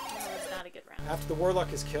 That was not a good round. After the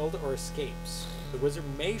warlock is killed or escapes, the wizard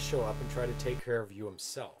may show up and try to take care of you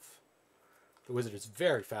himself. The wizard is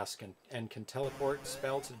very fast and can teleport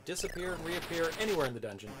spells to disappear and reappear anywhere in the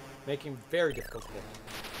dungeon, making him very difficult to hit.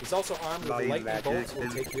 He's also armed with lightning bolts will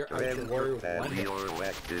take out your warrior with 1 hit.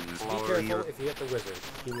 Be careful if you hit the wizard.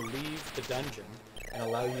 He will leave the dungeon and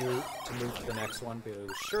allow you to move to the next one, but he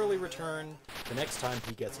will surely return the next time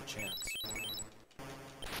he gets a chance.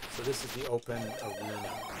 So this is the open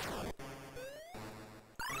arena.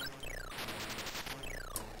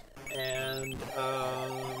 And,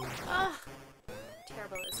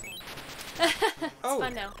 Terrible at this game. oh,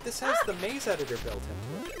 fun now. this has the maze editor built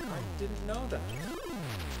into it. I didn't know that.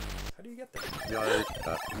 How do you get that?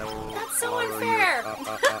 That's so unfair!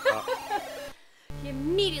 He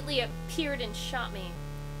immediately appeared and shot me.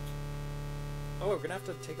 Oh, we're gonna have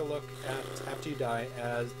to take a look at, after you die,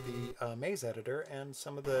 as the maze editor and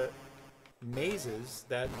some of the mazes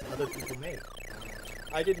that other people made.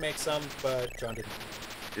 I did make some, but John didn't.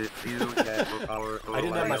 I didn't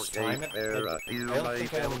have much time. I don't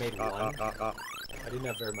think I only made 1. I didn't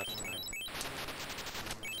have very much time.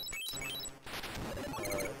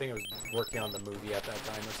 I think I was working on the movie at that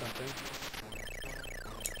time or something.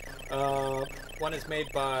 One is made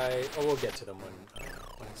by... Oh, we'll get to them when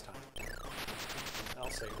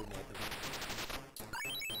say who made them.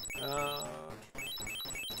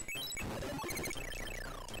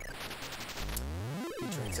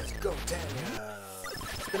 D-Train says, go Tanya!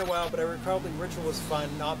 It's been a while, but I recall the ritual was fun,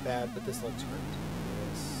 not bad, but this looks great.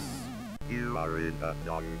 Yes. You are in the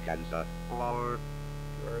dungeons of Blar.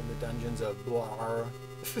 You are in the dungeons of Blar.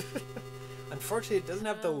 Unfortunately, it doesn't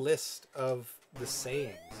have the list of the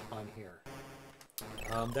sayings on here.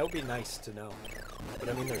 That would be nice to know. But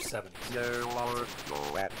I mean, there's 70. There are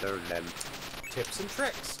go after them. Tips and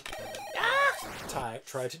tricks.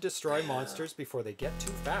 Try to destroy monsters before they get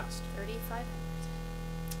too fast. 35.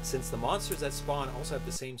 Since the monsters that spawn also have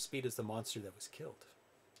the same speed as the monster that was killed.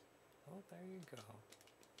 Oh, there you go.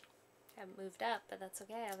 I haven't moved up, but that's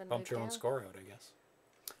okay. I haven't Bumped moved your own down. score out, I guess.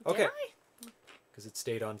 Did Okay. I? Because it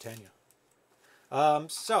stayed on Tanya.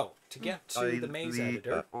 So, to get to the maze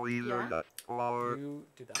editor, you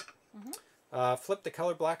do that. Flip the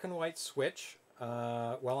color black and white switch.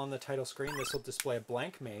 While on the title screen, this will display a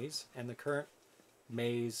blank maze and the current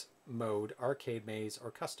maze mode, arcade maze, or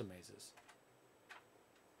custom mazes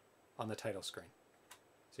on the title screen.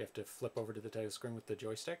 So you have to flip over to the title screen with the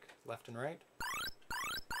joystick, left and right.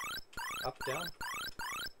 Up, down.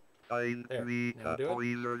 There. Now do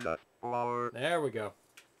it. There we go.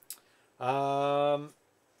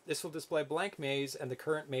 This will display blank maze and the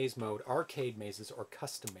current maze mode, arcade mazes or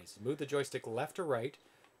custom mazes. Move the joystick left or right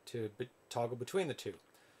to toggle between the two.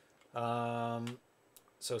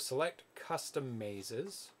 So select custom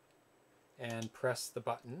mazes and press the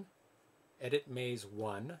button. Edit maze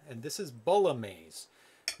 1, and this is Bulla Maze.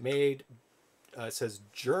 Made, it says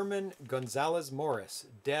German Gonzalez Morris,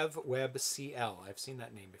 Dev Web CL. I've seen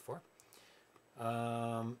that name before.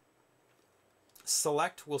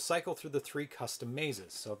 Select will cycle through the 3 custom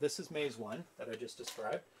mazes. So this is maze 1 that I just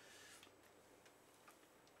described.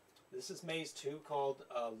 This is maze 2 called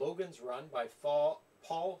Logan's Run by Paul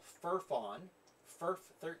Furfon,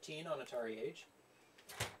 Furf13 on Atari Age.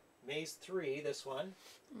 Maze 3, this one,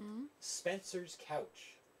 Spencer's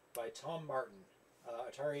Couch by Tom Martin.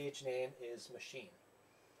 Atari Age name is Machine.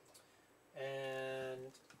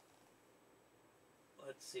 And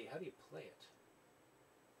let's see, how do you play it?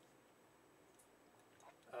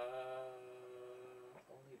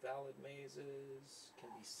 Only valid mazes can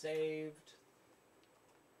be saved.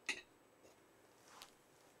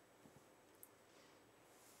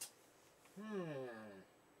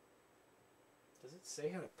 Does it say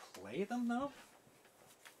how to play them though?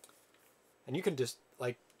 And you can just,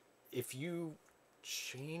 like, if you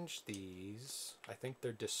change these, I think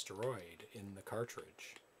they're destroyed in the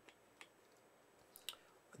cartridge.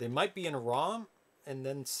 They might be in ROM and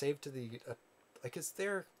then saved to the, like, is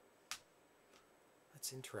there,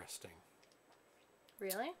 that's interesting.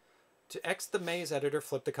 Really? To exit the maze editor,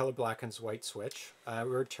 flip the color black and white switch.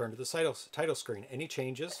 Return to the title screen. Any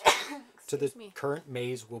changes to the current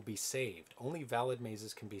maze will be saved. Only valid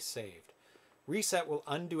mazes can be saved. Reset will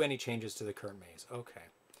undo any changes to the current maze. Okay.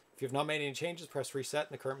 If you have not made any changes, press reset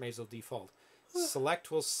and the current maze will default.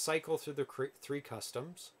 Select will cycle through the 3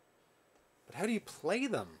 customs. But how do you play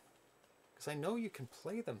them? Because I know you can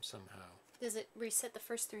play them somehow. Does it reset the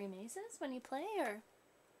first 3 mazes when you play, or?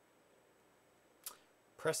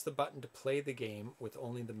 Press the button to play the game with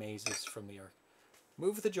only the mazes from the arcade.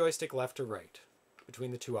 Move the joystick left or right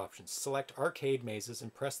between the 2 options. Select arcade mazes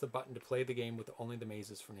and press the button to play the game with only the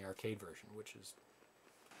mazes from the arcade version, which is,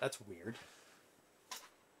 that's weird.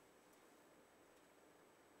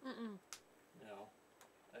 No.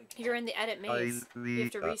 You're in the edit maze. You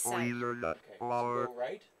have to reset. Okay, so go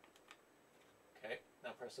right. Okay,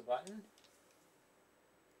 now press the button.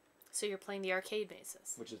 So you're playing the arcade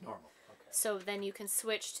mazes. Which is normal. Okay. So then you can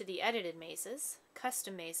switch to the edited mazes,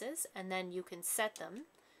 custom mazes, and then you can set them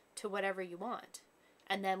to whatever you want.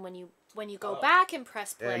 And then when you go back and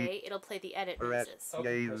press play, it'll play the edit mazes.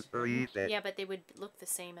 Okay, yeah, but they would look the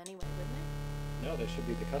same anyway, wouldn't they? No, they should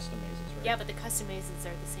be the custom mazes, right? Yeah, but the custom mazes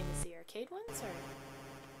are the same as the arcade ones, or?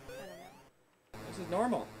 I don't know. This is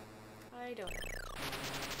normal. I don't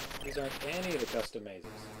know. These aren't any of the custom mazes.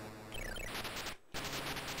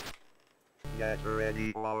 Get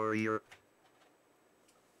ready, warrior.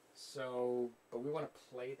 So, but we want to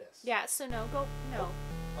play this. Yeah, so no, go, no.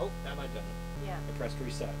 Oh, now I done it. Yeah. I pressed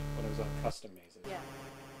reset when it was on custom mazes. Yeah.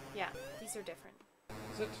 Yeah, these are different.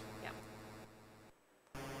 Is it? Yeah.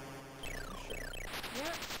 Sure.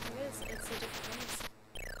 Yeah, it is. It's a different maze.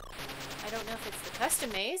 I don't know if it's the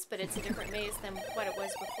custom maze, but it's a different maze than what it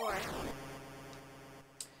was before.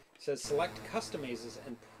 It says select custom mazes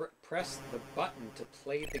and press the button to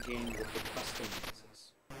play the game with the custom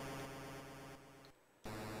mazes.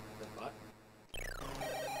 The button.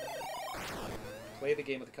 play the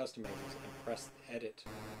game with the custom mazes and press edit.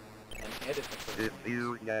 And edit the first If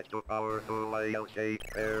you get the powerful I'll take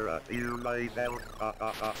care of you myself.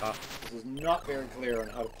 This is not very clear on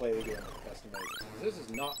how to play the game with the custom mazes. This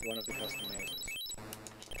is not one of the custom mazes.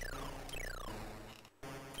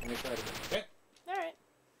 Let me try it again, okay? Alright.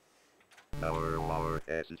 Our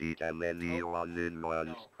SD can anyone in one.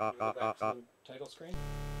 No. Can we go back to the title screen?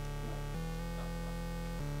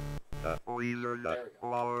 There we go.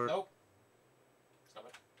 Nope. Stop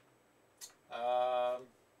it.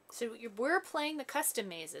 So we're playing the custom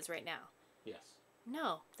mazes right now. Yes.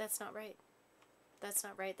 No, that's not right. That's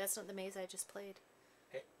not right. That's not the maze I just played.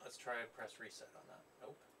 Okay, let's try and press reset on that.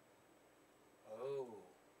 Nope. Oh.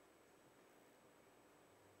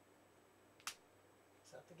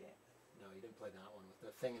 Is that the game? No, you didn't play that one with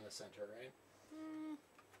the thing in the center, right?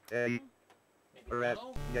 Hey, Maybe press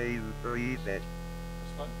no? game reset.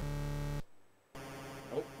 This one?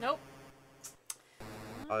 Nope. Nope.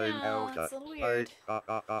 I'm No, out it's a little weird.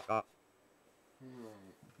 I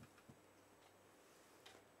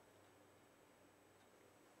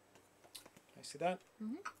see that?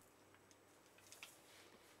 Mm-hmm.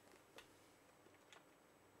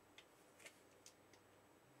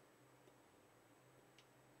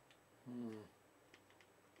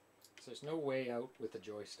 So there's no way out with the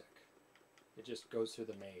joystick. It just goes through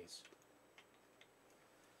the maze.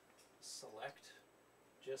 Select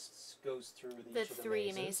just goes through The each of the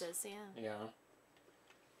three mazes. mazes, yeah. Yeah.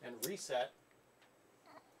 And reset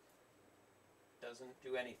doesn't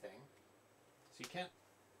do anything. So you can't.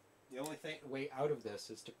 The only way out of this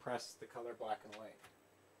is to press the color black and white.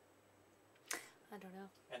 I don't know.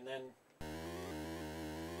 And then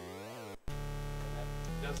that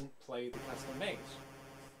doesn't play the custom maze.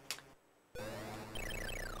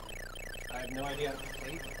 I have no idea how to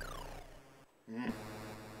play them.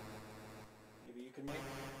 Maybe you can make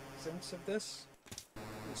sense of this?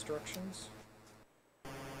 Instructions?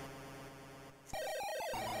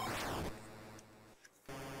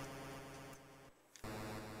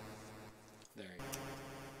 There you go.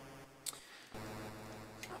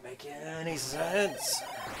 It's not making any sense.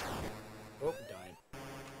 Oh, I'm dying.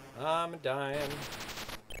 I'm dying.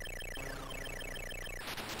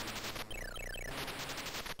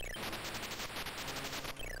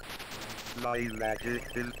 My magic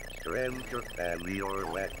is stronger than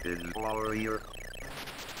your weapon, warrior.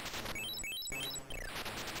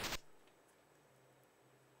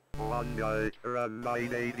 One guy run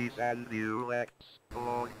 980s and you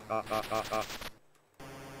explode.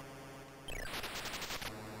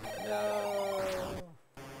 No.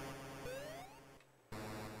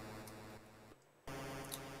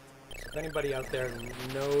 So if anybody out there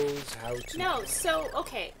knows how to... No, so,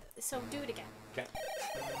 okay. So do it again. Okay.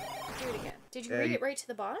 Do it again. Did you read it right to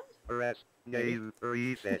the bottom? Press game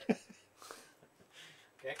reset.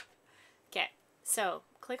 Okay. Okay. So,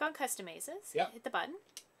 click on custom mazes. Yep. Hit the button.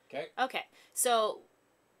 Okay. Okay. So,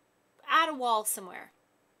 add a wall somewhere.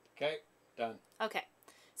 Okay. Done. Okay.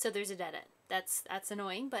 So there's a dead end. That's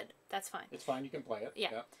annoying, but that's fine. It's fine. You can play it. Yeah.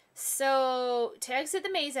 Yep. So, to exit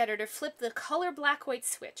the maze editor, flip the color black-white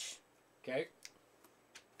switch. Okay.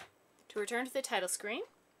 To return to the title screen.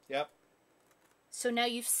 Yep. So now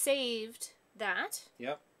you've saved that.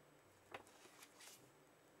 Yep.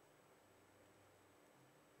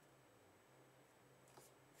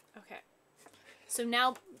 Okay. So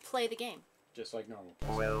now play the game. Just like normal.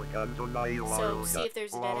 Welcome to my So world. see if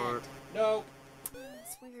there's a dead end. No.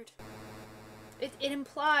 That's weird. It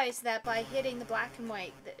implies that by hitting the black and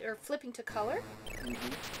white, or flipping to color,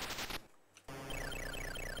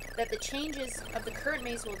 that the changes of the current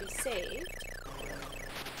maze will be saved.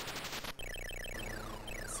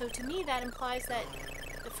 So to me, that implies that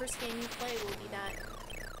the first game you play will be that.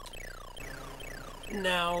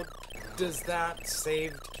 Now, does that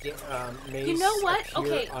saved maze You know what?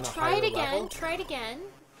 appear Okay, on a try it higher again. level? Try it again.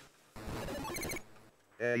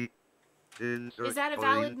 Hey, Is that a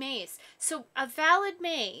valid maze? So a valid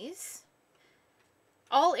maze,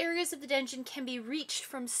 all areas of the dungeon can be reached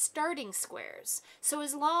from starting squares. So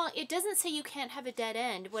as long, it doesn't say you can't have a dead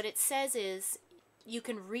end. What it says is you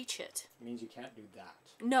can reach it. It means you can't do that,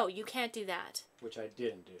 No, you can't do that. which I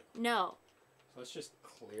didn't do. No. So let's just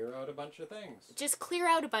clear out a bunch of things. Just clear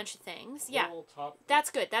out a bunch of things. Yeah. Little top. That's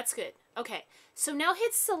good. That's good. Okay. So now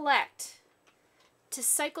hit select to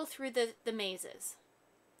cycle through the mazes.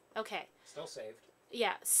 Okay. Still saved.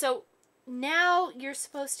 Yeah. So now you're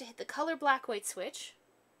supposed to hit the color black white switch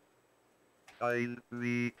I'm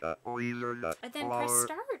the oiler and then press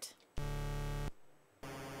start.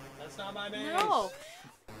 That's not my maze. No.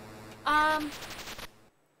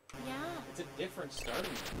 Yeah. It's a different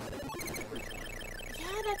starting maze every time.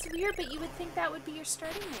 Yeah, that's weird, but you would think that would be your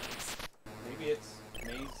starting maze. Maybe it's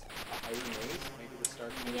maze, a higher maze? Maybe the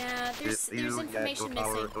starting maze? Yeah, there's information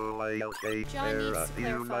missing. John needs to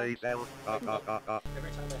clarify.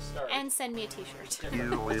 Every time I start. And send me a t-shirt.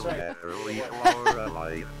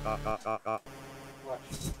 Watch.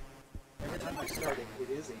 Every time I start it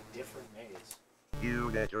is a different maze.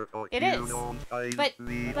 It is. But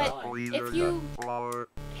if you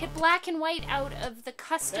hit black and white out of the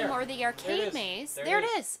custom or the arcade maze, there it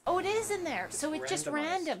is. Oh, it is in there. So it's just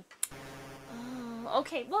random. Oh,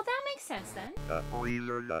 okay. Well, that makes sense then.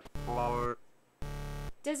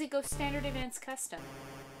 Does it go standard, advanced, custom?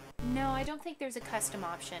 No, I don't think there's a custom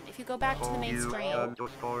option. If you go back to the main screen. Go back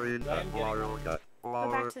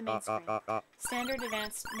to the main screen. Standard,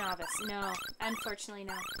 advanced, novice. No, unfortunately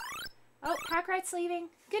no. Oh, Packrat's leaving.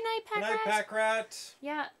 Good night, Packrat. Good night, Packrat.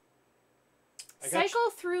 Yeah.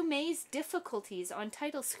 Cycle through maze difficulties on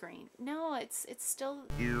title screen. No, it's still.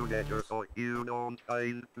 You don't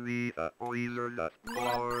find me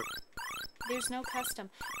There's no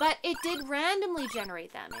custom, but it did randomly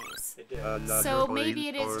generate that maze. It did. So maybe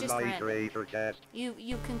it is just random.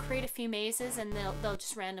 You can create a few mazes and they'll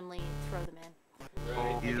just randomly throw them in.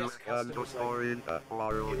 Right. You can go through the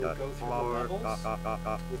levels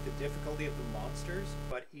with the difficulty of the monsters,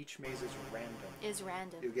 but each maze is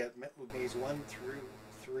random. You get maze 1 through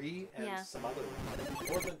 3 and some other ones.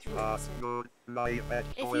 More than 3.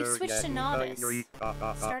 If you switch to novice,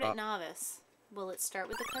 start at novice, will it start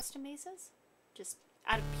with the custom mazes? Just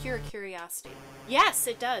out of pure curiosity. Yes,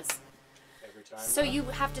 it does. Every time. So you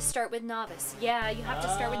have to start with novice. Yeah, you have to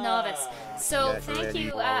start with novice. So thank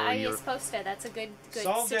you, Iasposta. That's a good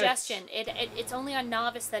suggestion. It's only on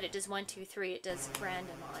novice that it does 1, 2, 3. It does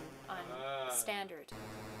random on standard.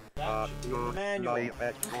 That should be in the manual.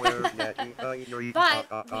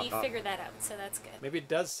 But we figured that out, so that's good. Maybe it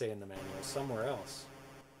does say in the manual somewhere else.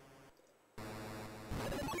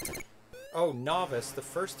 Oh, novice. The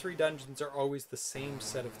first 3 dungeons are always the same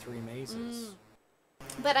set of 3 mazes.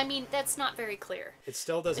 But I mean, that's not very clear. It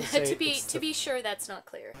still doesn't say. to be sure, that's not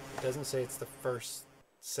clear. It doesn't say it's the first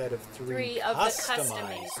set of 3. 3 of the custom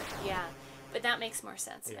mazes. Yeah, but that makes more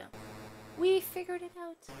sense now. We figured it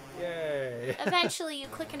out. Yay! Eventually, you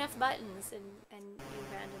click enough buttons and you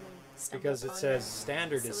randomly stumble because it says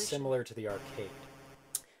standard solution. Is similar to the arcade.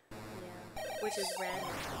 Yeah, which is random.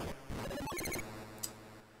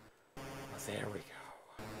 Well, there we go.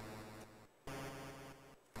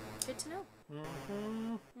 Good to know.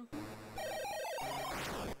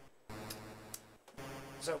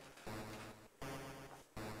 So.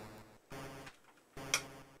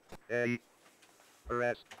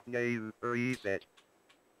 Press name reset.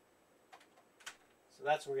 So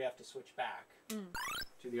that's where you have to switch back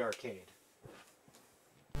to the arcade.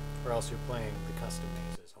 Or else you're playing the custom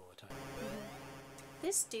mazes all the time.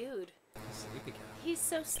 This dude. Sleepy cat. He's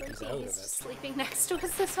so sleepy. He's just sleeping next to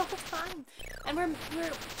us this whole time. And we're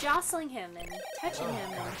jostling him and touching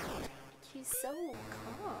him. And he's so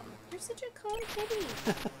calm. You're such a calm kitty.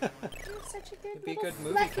 You're such a good It'd be a little good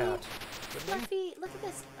movie fluffy, cat. Fluffy. Look at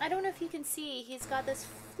this. I don't know if you can see. He's got this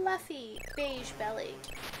fluffy beige belly.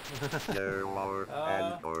 He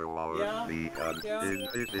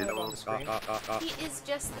is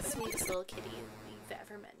just the sweetest little kitty you've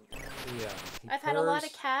ever met in your life. Yeah. I've had a lot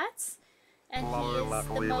of cats, and he is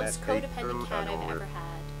the most codependent cat I've ever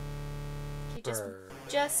had. He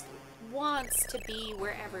just wants to be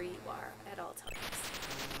wherever you are at all times.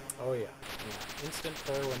 Oh yeah. Instant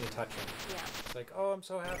purr when you touch him. Yeah. It's like, oh, I'm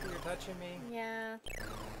so happy you're touching me. Yeah.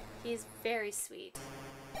 He's very sweet.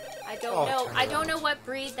 I don't know what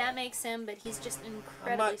breed that makes him, but he's just an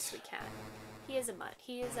incredibly sweet cat. He is a mutt.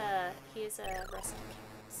 He is a rescue cat.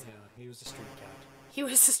 So. Yeah, he was a street cat. He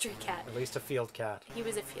was a street cat. At least a field cat. He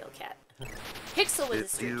was a field cat. Pixel was a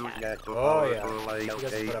street cat. Oh yeah. He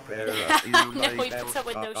doesn't put up with it. No, he puts up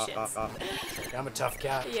with no shits. Like, I'm a tough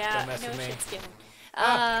cat. Yeah, Don't mess no with me. shits given.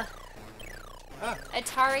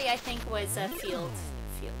 Atari, I think, was a field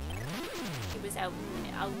cat. He was out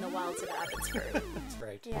in the wilds of Abbotsford. That's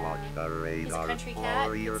right. Yeah. He's a country cat.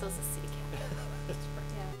 Pixel's a city cat. That's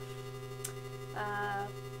right. Yeah.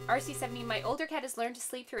 RC70, my older cat has learned to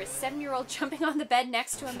sleep through a 7-year-old jumping on the bed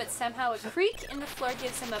next to him, but somehow a creak in the floor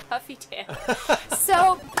gives him a puffy tail.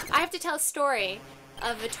 So, I have to tell a story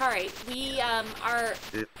of Atari. We, our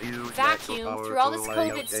vacuum, through all this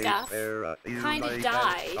COVID stuff, kind of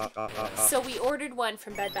died. So we ordered one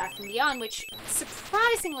from Bed Bath & Beyond, which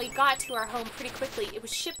surprisingly got to our home pretty quickly. It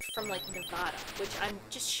was shipped from, like, Nevada, which I'm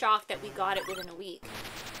just shocked that we got it within a week.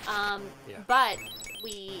 But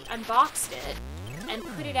we unboxed it and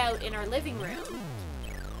put it out in our living room.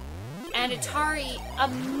 And Atari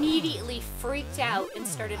immediately freaked out and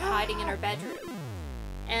started hiding in her bedroom.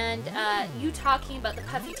 And you talking about the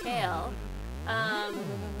puffy tail,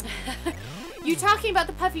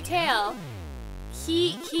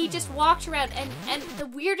 he just walked around, and the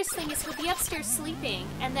weirdest thing is he'll be upstairs sleeping,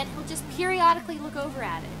 and then he'll just periodically look over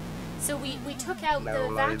at it. So we took out the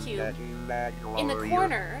vacuum in the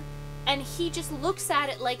corner, and he just looks at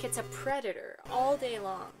it like it's a predator all day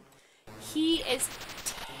long. He is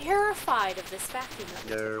terrified of this vacuum that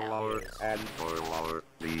we took out.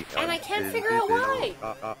 And I can't figure out why.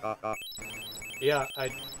 Yeah, I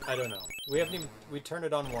don't know. We turned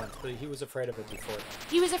it on once, but he was afraid of it before that.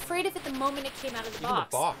 He was afraid of it the moment it came out of the box.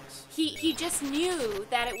 The box. He just knew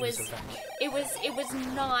that it was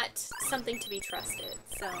not something to be trusted.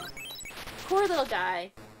 So poor little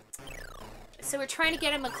guy. So we're trying to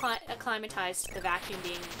get him acclimatized to the vacuum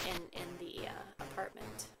being in the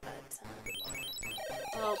apartment, but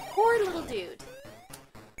oh, poor little dude.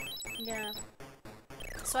 Yeah.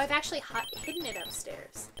 So I've actually hidden it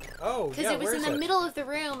upstairs. Oh, yeah, because it was in the middle of the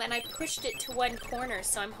room, and I pushed it to one corner.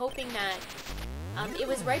 So I'm hoping that it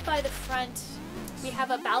was right by the front. We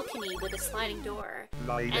have a balcony with a sliding door,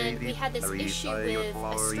 and we had this issue with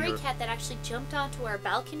a stray cat that actually jumped onto our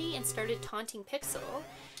balcony and started taunting Pixel,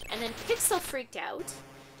 and then Pixel freaked out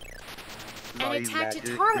and attacked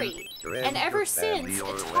Atari. And ever since,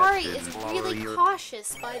 Atari is really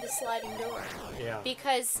cautious by the sliding door. Yeah.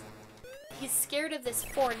 Because he's scared of this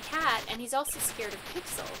foreign cat, and he's also scared of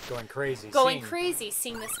Pixel. Going crazy.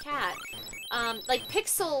 Seeing this cat. Like,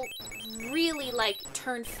 Pixel really,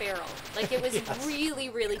 turned feral. Like, it was really,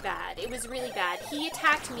 really bad. It was really bad. He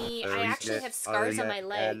attacked me. I actually have scars on my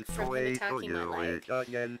leg from him attacking my leg.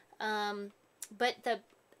 But the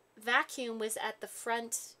vacuum was at the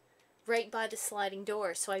front, right by the sliding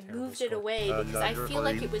door, so I moved it away because I feel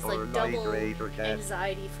like it was like double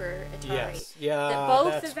anxiety for Atari. Yes. Yeah,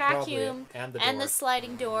 both the vacuum and the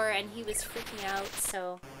sliding door, and he was freaking out,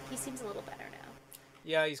 so he seems a little better now.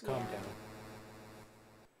 Yeah, he's calmed down.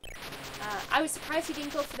 I was surprised he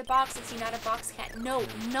didn't go for the box. Is he not a box cat? No,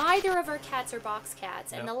 neither of our cats are box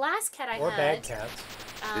cats. And the last cat I had... Or bag cats.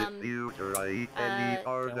 If you try any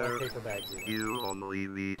harder, paper bags. you only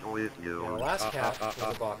meet with you. The last cat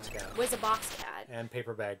was a box cat. Was a box cat. And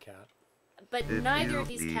paper bag cat. But neither of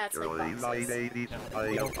these cats like boxes. They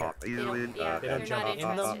don't care. They don't jump not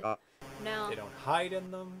in them. No. They don't hide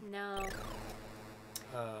in them. No.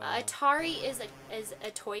 Atari is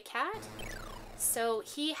a toy cat. So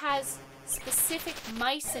he has specific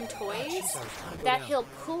mice and toys that he'll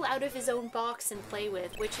pull out of his own box and play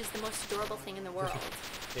with, which is the most adorable thing in the world.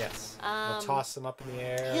 Yes. He'll toss them up in the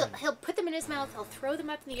air. He'll put them in his mouth, he'll throw them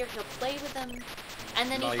up in the air, he'll play with them. And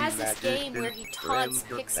then he has this game where he taunts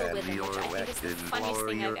Pixel with them, which I think is the funniest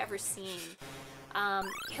thing I've ever seen.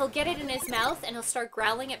 He'll get it in his mouth and he'll start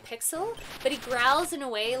growling at Pixel, but he growls in a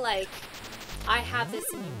way like, I have this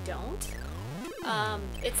and you don't.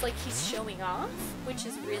 It's like he's showing off, which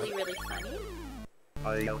is really, really funny.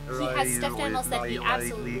 He has stuffed animals that he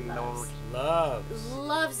absolutely loves.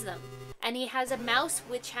 Loves them. And he has a mouse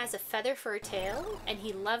which has a feather for a tail, and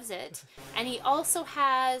he loves it. And he also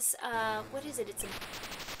has, what is it? It's a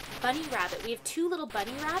bunny rabbit. We have two little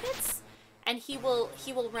bunny rabbits, and he will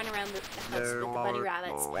run around the house with the bunny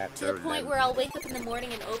rabbits. To the point where I'll wake up in the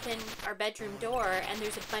morning and open our bedroom door, and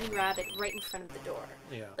there's a bunny rabbit right in front of the door.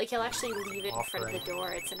 Yeah. Like, he'll actually leave it in front of the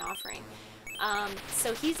door. It's an offering.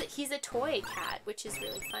 So he's a toy cat, which is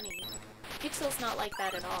really funny. Pixel's not like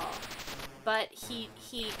that at all. But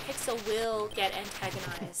Pixel will get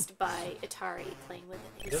antagonized by Atari playing with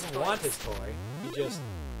his toys. He doesn't want his toy. He just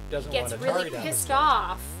doesn't want Atari to have his toy. He gets really pissed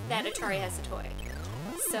off that Atari has a toy.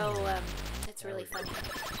 So, it's really funny.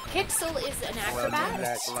 Pixel is an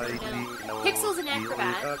acrobat. Pixel's an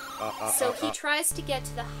acrobat. So he tries to get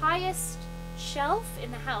to the highest shelf in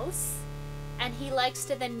the house, and he likes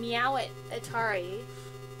to then meow at Atari.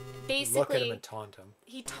 Basically, look at him and taunt him.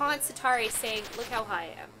 He taunts Atari saying, "Look how high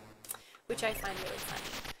I am," which I find really funny.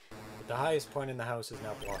 But the highest point in the house is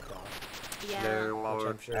now blocked off. Yeah. Which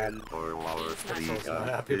I'm sure Pixel's not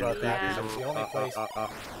happy about that because it was the only place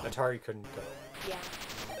Atari couldn't go. Yeah.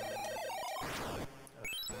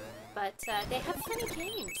 But they have funny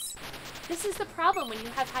games. This is the problem when you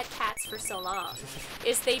have had cats for so long,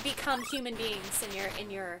 is they become human beings in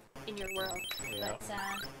your world. Yeah.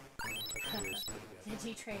 But the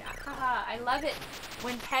G-Train, I love it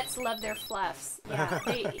when pets love their fluffs. Yeah,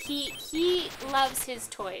 he loves his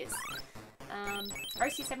toys.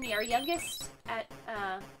 RC70, our youngest at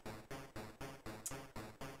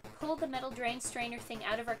pulled the metal drain strainer thing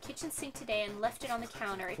out of our kitchen sink today and left it on the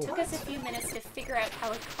counter. It took us a few minutes to figure out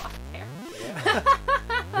how it got there. Yeah.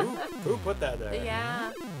 Who put that there?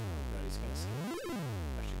 Yeah. Nobody's gonna see it.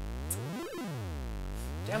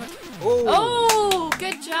 Damn it! Oh! Oh,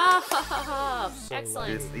 good job! So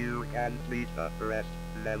Excellent. If you can't beat the rest,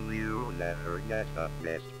 then you never get the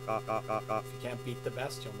best. If you can't beat the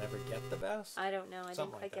best, you'll never get the best. I don't know. I Something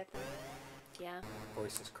didn't quite like get that. Yeah.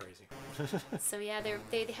 Voice is crazy. So yeah,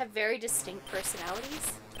 they have very distinct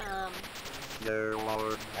personalities. There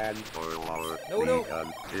are and for our No.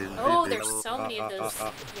 Oh, there's so many of those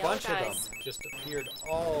A yellow bunch of them guys. just appeared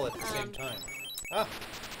all at the same time. Ah,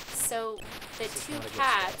 So the This is two not a good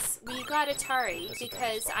cats, we got Atari This is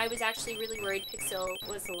because bad. I was actually really worried Pixel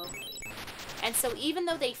was lonely. And so even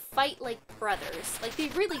though they fight like brothers, like they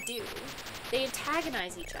really do, they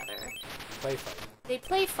antagonize each other. play fight. They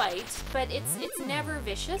play fight, but it's never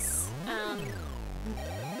vicious. Oh,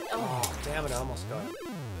 damn it! I almost got him.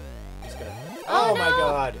 He's gonna. Oh, Oh my no!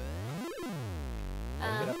 god!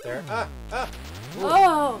 Get up there. Ah! Ooh.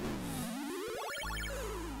 Oh!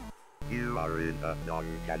 You are in a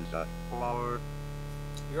non-cancer flower.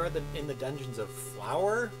 You are in the dungeons of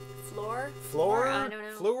Flower? Floor? I don't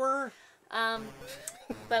know. Floor?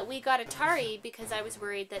 But we got Atari because I was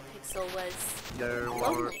worried that Pixel was There are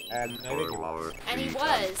lonely. and for our And he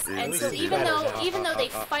was. And so least he's even better though now. they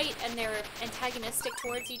fight and they're antagonistic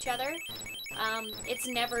towards each other, it's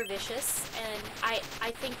never vicious. And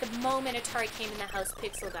I think the moment Atari came in the house,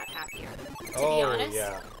 Pixel got happier. To be honest,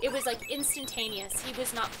 yeah. it was like instantaneous. He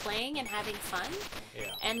was not playing and having fun.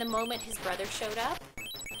 Yeah. And the moment his brother showed up,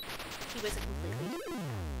 he was a completely different.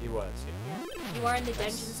 He was, yeah. Yeah. You are in the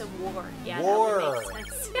dungeons of war. Yeah, War. that would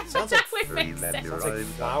make sense. Sounds that like would make sense. Sounds like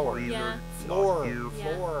flower. Yeah. Floor. Yeah.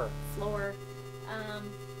 Floor. Floor.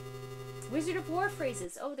 Wizard of War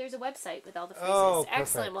phrases. Oh, there's a website with all the phrases. Oh,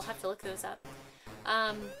 Excellent. perfect. We'll have to look those up.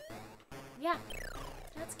 Yeah.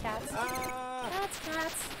 That's cats. Ah! That's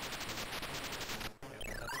cats.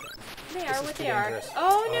 They This are is what too they are. dangerous.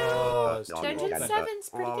 Oh no! Oh, it's too Dungeon open. 7's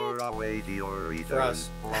pretty Flower good. away to your return. For us.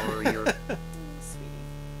 Flower your Sweetie.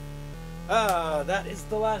 That is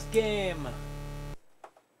the last game.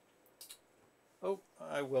 Oh,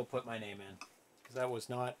 I will put my name in. Because that was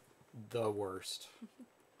not the worst.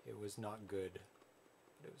 It was not good.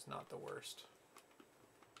 But it was not the worst.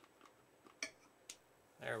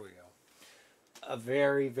 There we go. A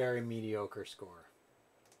very, very mediocre score.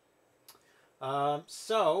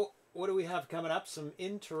 So, what do we have coming up? Some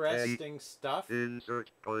interesting stuff. insert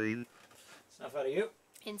coin. Stuff out of you.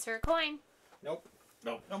 Insert coin. Nope.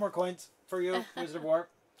 Nope. No more coins for you, Wizard of War.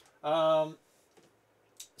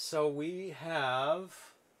 So we have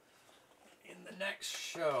in the next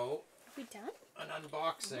show Are we done? an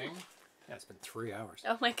unboxing. Yeah, it's been 3 hours.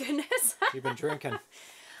 Oh my goodness. You've been drinking.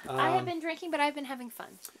 I have been drinking, but I've been having fun.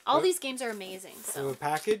 All what- these games are amazing. So a So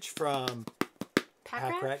package from Pack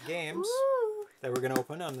Pack Rat Games Woo. that we're going to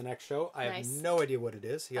open on the next show. I Nice. have no idea what it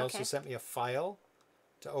is. He also Okay. sent me a file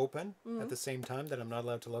to open at the same time that I'm not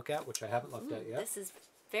allowed to look at, which I haven't looked at yet. This is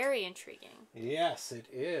very intriguing. Yes, it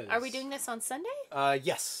is. Are we doing this on Sunday?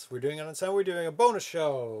 Yes, we're doing it on Sunday. We're doing a bonus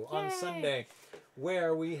show on Yay. Sunday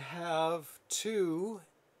where we have 2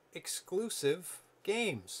 exclusive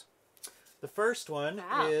games. The first one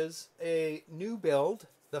Wow. is a new build,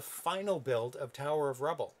 the final build of Tower of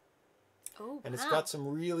Rubble. Oh, And wow. it's got some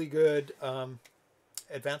really good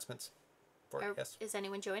advancements for it. Are- Yes. Is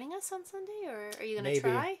anyone joining us on Sunday, or are you going to Maybe.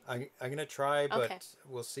 try? I'm going to try, but Okay.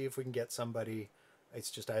 we'll see if we can get somebody. It's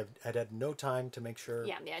just I'd had no time to make sure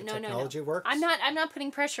Yeah, the no. technology works. I'm not putting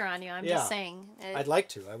pressure on you. I'm Yeah. just saying. I'd like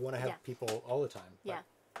to. I want to have Yeah. people all the time. but Yeah.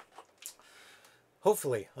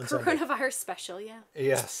 Hopefully on Sunday. Coronavirus special, yeah.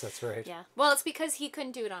 Yes, that's right. Yeah. Well, it's because he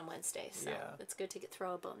couldn't do it on Wednesday, so Yeah. it's good to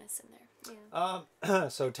throw a bonus in there. Yeah.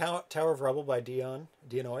 So Tower of Rubble by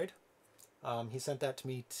Dionoid. He sent that to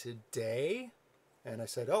me today, and I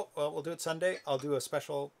said, "Oh, well, we'll do it Sunday. I'll do a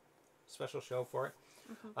special show for it."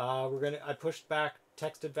 I pushed back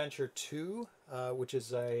Text Adventure 2, which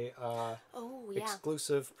is a Oh, yeah.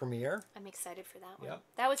 exclusive premiere. I'm excited for that one. Yep.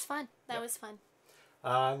 That was fun. That Yep. was fun.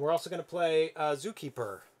 We're also going to play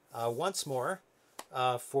Zookeeper once more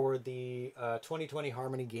for the 2020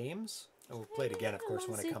 Harmony Games. And we'll play it again, of course,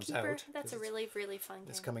 when it comes Zookeeper. out. That's 'cause a really, really fun game.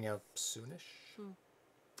 It's coming out soonish.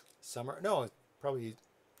 Summer? No, probably.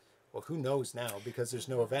 Well, who knows now because there's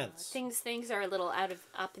no events. Things are a little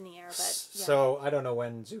up in the air, but yeah. So I don't know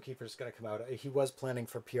when Zookeeper's going to come out. He was planning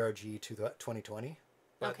for PRG to 2020,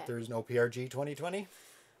 but Okay. there's no PRG 2020.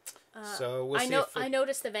 So we'll see. I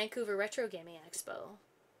noticed the Vancouver Retro Gaming Expo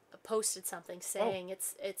posted something saying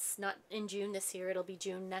it's not in June this year. It'll be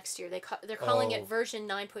June next year. They're calling it Oh. version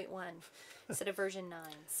 9.1. instead of version 9.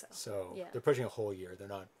 So yeah. they're pushing a whole year. They're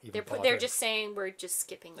not even They're just saying we're just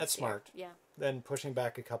skipping this That's smart. year. Yeah. Then pushing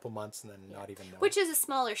back a couple months and then not even knowing. Which is a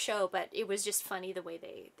smaller show, but it was just funny the way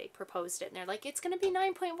they proposed it. And they're like, it's going to be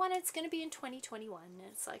 9.1, it's going to be in 2021. And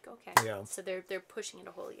it's like, okay. Yeah. So they're pushing it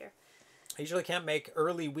a whole year. I usually can't make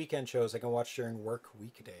early weekend shows I can watch during work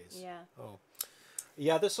weekdays. Yeah. Oh.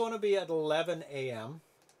 Yeah, this one will be at 11 a.m.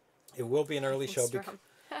 It will be an early show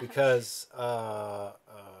because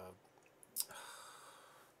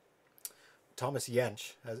Thomas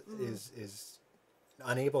Jensch is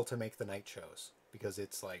unable to make the night shows because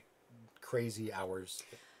it's like crazy hours.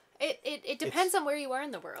 It depends on where you are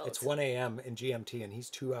in the world. It's 1 a.m. in GMT, and he's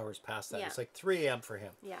 2 hours past that. Yeah. It's like 3 a.m. for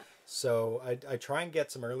him. Yeah. So I try and get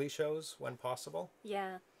some early shows when possible.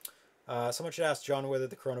 Yeah. Someone should ask John whether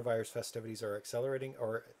the coronavirus festivities are accelerating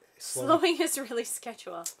or slowing his release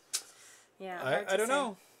schedule. Yeah. I don't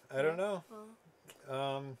know. I don't know.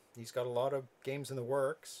 Well. He's got a lot of games in the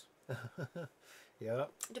works. Yeah.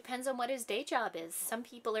 Depends on what his day job is. Some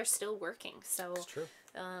people are still working, so it's true.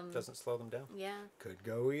 Doesn't slow them down. Yeah. Could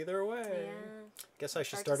go either way. Yeah. Guess I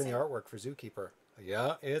should start in the artwork for Zookeeper.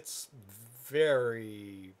 Yeah, it's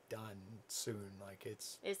very done soon. Like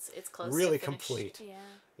it's close. Really to complete. Yeah.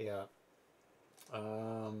 Yeah.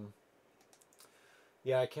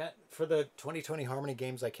 Yeah, I can't for the 2020 Harmony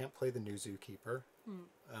games. I can't play the new Zookeeper.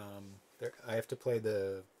 I have to play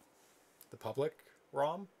the public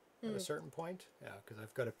ROM at a certain point. Yeah, because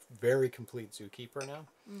I've got a very complete Zookeeper now.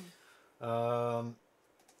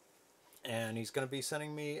 And he's going to be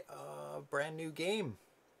sending me a brand new game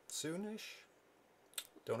soonish.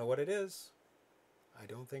 Don't know what it is. I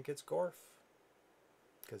don't think it's Gorf.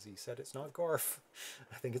 Because he said it's not Gorf.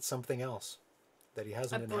 I think it's something else that he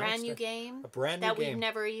hasn't announced. A brand new game? A brand new game. That we've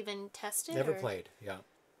never even tested? Never played, yeah.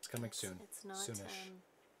 It's coming soon. It's not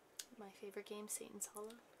my favorite game, Satan's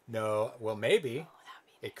Hollow? No, well maybe. Oh, that would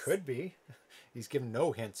be nice. It could be. He's given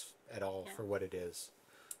no hints at all for what it is.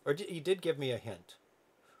 Or he did give me a hint.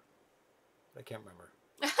 I can't remember.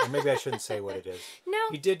 Or maybe I shouldn't say what it is. No.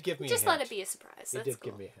 He did give me a hint. Just let it be a surprise. He did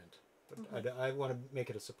give me a hint. But I want to make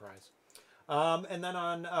it a surprise. And then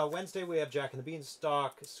on Wednesday we have Jack and the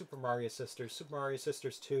Beanstalk, Super Mario Sisters, Super Mario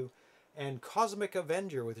Sisters 2, and Cosmic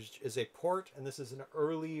Avenger, which is a port, and this is an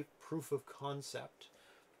early proof of concept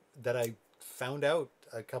that I found out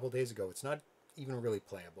a couple days ago. It's not even really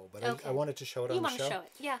playable, but I wanted to show it on the show. You want to show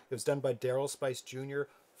it, yeah. It was done by Daryl Spice Jr.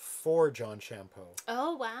 for John Champeau.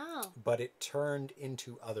 Oh, wow. But it turned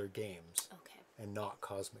into other games. Okay. And not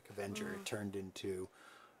Cosmic Avenger. It turned into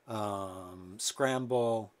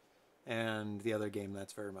Scramble and the other game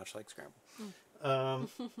that's very much like Scramble.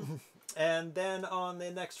 And then on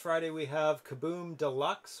the next Friday we have Kaboom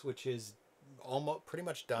Deluxe, which is almost pretty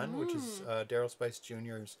much done, which is Daryl Spice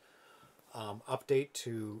Jr.'s update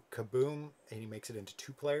to Kaboom, and he makes it into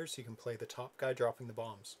 2 players, so you can play the top guy dropping the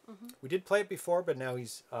bombs. We did play it before, but now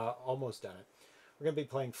he's almost done it. We're going to be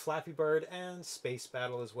playing Flappy Bird and Space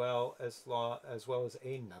Battle as well as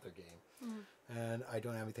another game. And I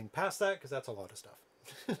don't have anything past that because that's a lot of stuff.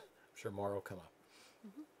 I'm sure more will come up.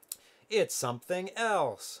 It's something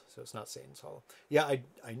else, so it's not Satan's Hollow. Yeah,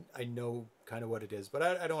 I know kind of what it is, but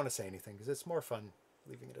I don't want to say anything because it's more fun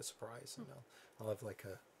leaving it a surprise. And I'll have like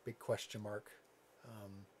a big question mark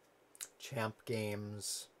Champ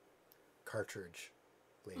Games cartridge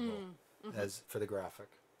label as for the graphic.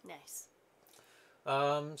 Nice.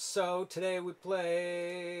 So today we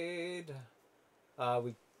played.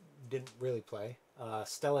 We didn't really play.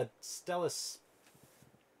 Spell and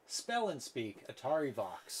Speak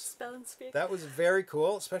AtariVox. Spell and Speak. That was very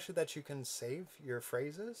cool, especially that you can save your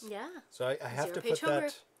phrases. Yeah. So I have to put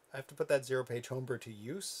that. I have to put that ZeroPage Homebrew to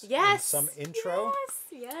use. Yes. In some intro.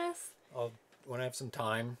 Yes. When I have some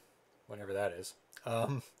time, whenever that is,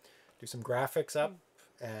 do some graphics up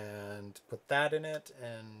and put that in it,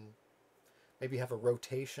 and maybe have a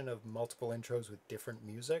rotation of multiple intros with different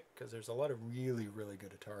music, because there's a lot of really, really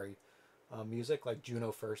good Atari music, like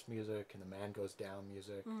Juno First music and the Man Goes Down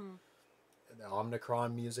music. The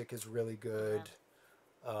Omicron music is really good.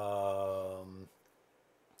 Yeah.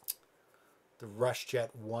 The Rush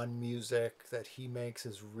Jet 1 music that he makes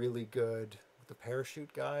is really good. The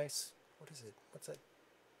Parachute Guys. What is it? What's that?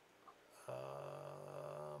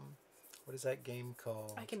 What is that game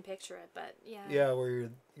called? I can picture it, but yeah. Yeah, where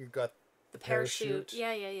you got the parachute.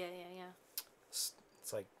 Yeah. It's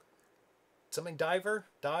like something dive,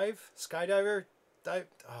 skydiver, dive.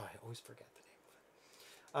 Oh, I always forget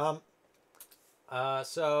the name of it.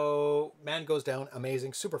 So Man Goes Down,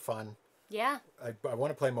 amazing, super fun. Yeah. I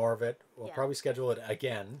want to play more of it. We'll probably schedule it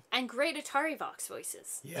again. And great AtariVox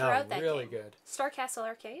voices. Yeah, throughout that really game. good. Star Castle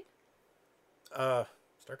Arcade?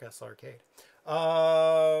 Star Star Castle Arcade.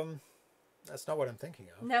 That's not what I'm thinking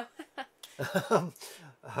of. No.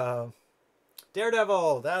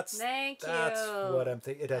 Daredevil. Thank you. That's what I'm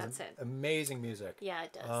thinking. It has That's it. amazing music. Yeah,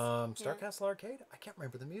 it does. Star Castle Arcade. I can't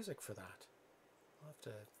remember the music for that. I'll have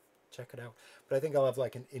to check it out. But I think I'll have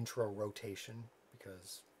like an intro rotation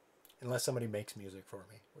because unless somebody makes music for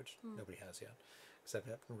me, which nobody has yet, because I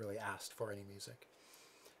haven't really asked for any music.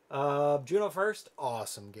 Juno First,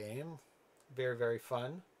 awesome game. Very, very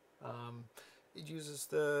fun. It uses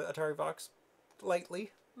the AtariVox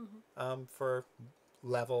lightly for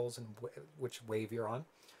levels and which wave you're on.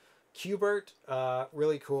 Qbert,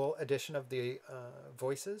 really cool addition of the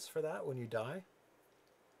voices for that when you die.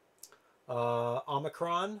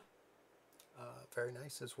 Omicron, very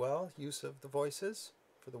nice as well. Use of the voices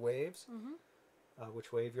for the waves.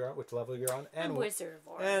 Which wave you're on, which level you're on, and Wizard of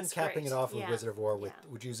War, and capping it off with Wizard of War,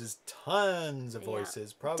 which uses tons of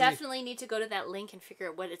voices. Probably definitely need to go to that link and figure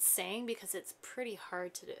out what it's saying because it's pretty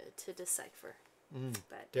hard to decipher.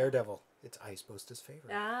 But Daredevil, it's iSposta's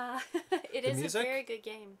favorite. It is a very good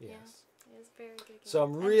game. Yes. Yeah, it is a very good game. So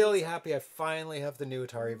I'm really happy I finally have the new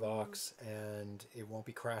AtariVox, and it won't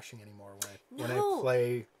be crashing anymore when I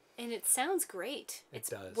play. And it sounds great. It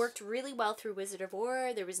does. Worked really well through Wizard of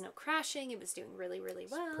War. There was no crashing. It was doing really, really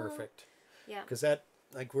well. It's perfect. Yeah. Because that,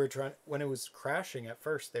 like, when it was crashing at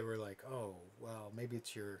first, they were like, oh, well, maybe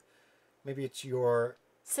it's your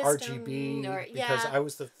System RGB.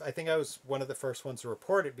 Because I think I was one of the first ones to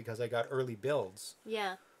report it because I got early builds.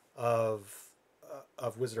 Yeah. Of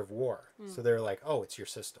Wizard of War. So they're like, oh, it's your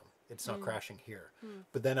system. It's not crashing here.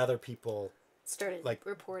 But then other people started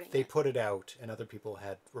reporting. They put it out, and other people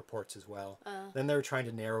had reports as well. Then they were trying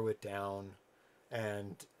to narrow it down,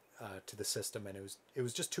 and to the system, and it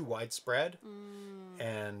was just too widespread.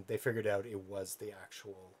 And they figured out it was the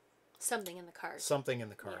actual something in the card.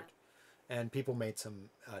 Yeah. And people made some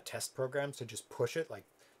test programs to just push it, like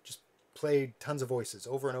just play tons of voices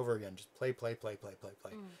over and over again. Just play,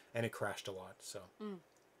 and it crashed a lot. So,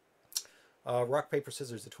 rock paper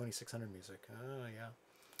scissors, the 2600 music. Oh yeah.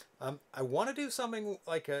 I want to do something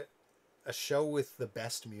like a show with the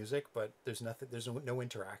best music, but there's no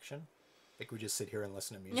interaction. Like we just sit here and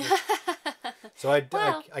listen to music. So I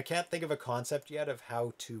can't think of a concept yet of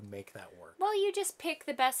how to make that work. Well, you just pick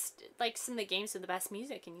the best, like some of the games with the best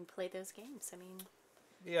music, and you play those games. I mean.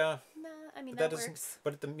 Yeah. Nah, I mean that works.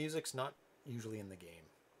 But the music's not usually in the game.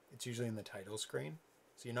 It's usually in the title screen,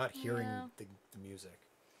 so you're not hearing the music.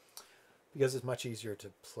 Because it's much easier to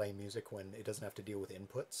play music when it doesn't have to deal with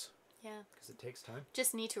inputs. Yeah. Because it takes time.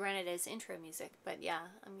 Just need to run it as intro music, but yeah,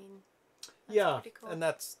 I mean. That's pretty cool.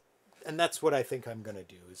 And that's what I think I'm gonna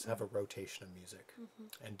do is have a rotation of music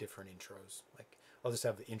and different intros. Like I'll just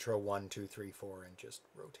have the intro 1, 2, 3, 4 and just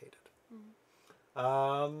rotate it.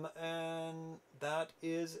 And that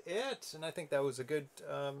is it. And I think that was a good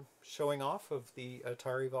showing off of the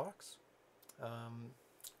AtariVox.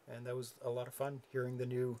 And that was a lot of fun hearing the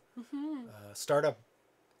new startup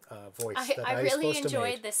voice I really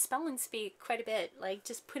enjoyed the spell and speak quite a bit, like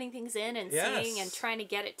just putting things in and seeing and trying to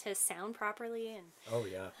get it to sound properly. And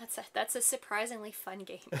that's a surprisingly fun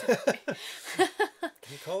game to play.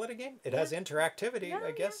 Can you call it a game? It has interactivity. Yeah,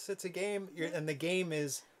 I guess it's a game, and the game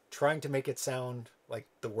is trying to make it sound like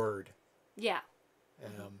the word. Yeah.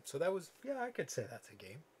 So that was I could say that's a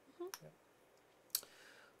game.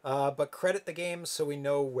 But credit the game so we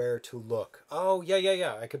know where to look. Oh,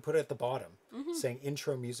 yeah. I could put it at the bottom saying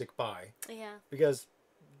intro music by. Yeah. Because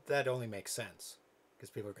that only makes sense. Because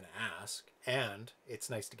people are going to ask. And it's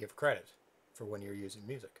nice to give credit for when you're using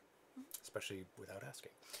music. Especially without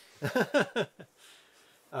asking.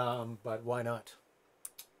 But why not?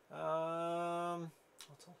 It's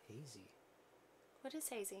all hazy. What is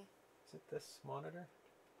hazy? Is it this monitor?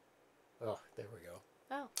 Oh, there we go.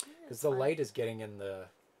 Oh. Because the light is getting in the...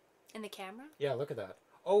 In the camera? Yeah, look at that.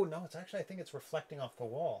 Oh, no, it's actually, I think it's reflecting off the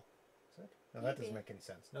wall. Is it? No, that doesn't make any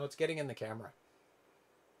sense. No, it's getting in the camera.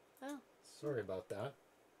 Oh. Sorry about that.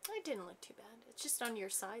 It didn't look too bad. It's just on your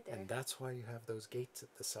side there. And that's why you have those gates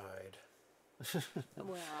at the side.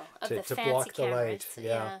 Well, to block the light.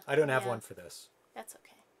 Yeah. I don't have one for this. That's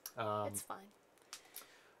okay. It's fine.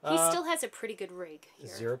 He still has a pretty good rig here.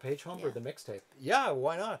 ZeroPage Homebrew, the mixtape. Yeah,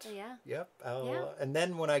 why not? Yeah. Yep. And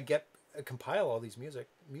then when I compile all these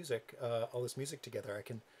all this music together, I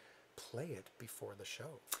can play it before the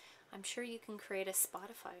show. I'm sure you can create a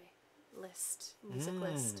Spotify list, music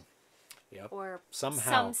list. Yep. Or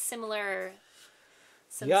somehow some similar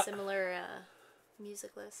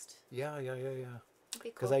music list. Yeah.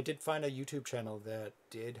 Because I did find a YouTube channel that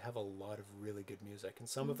did have a lot of really good music, and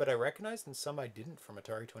some of it I recognized, and some I didn't from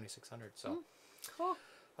Atari 2600. So, cool.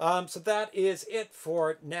 So that is it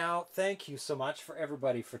for now. Thank you so much for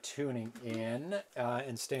everybody for tuning in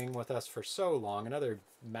and staying with us for so long. Another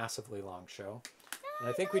massively long show. And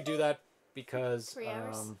I think we do that because 3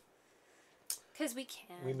 hours. Because we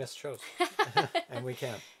can. We miss shows. And we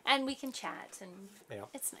can. And we can chat. And yeah.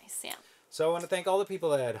 It's nice, yeah. So I want to thank all the people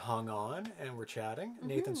that had hung on and were chatting.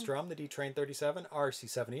 Nathan Strum, the D-Train 37,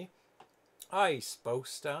 RC70, Ice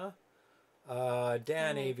Bosta,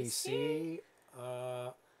 Dan AVC,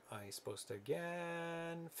 Ice Bosta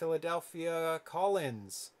again, Philadelphia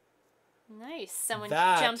Collins. Nice. Someone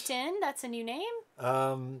jumped in. That's a new name?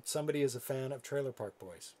 Somebody is a fan of Trailer Park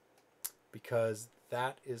Boys because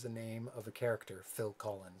that is the name of a character, Phil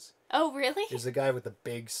Collins. Oh, really? There's a guy with a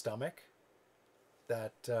big stomach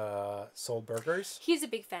that sold burgers. He's a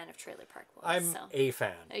big fan of Trailer Park Boys. I'm a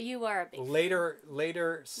fan. You are a big fan.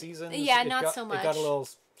 Later seasons. Yeah, not so much. It got a little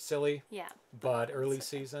silly. Yeah. But early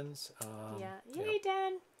seasons. Yeah. Yay,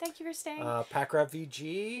 Dan. Thank you for staying. Packrav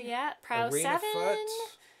VG. Yeah. Prow 7.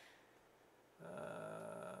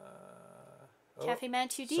 Cafe Man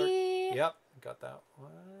 2D. Yep. Got that one.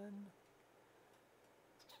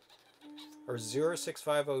 Or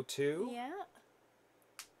 06502. Yeah.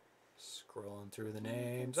 Scrolling through the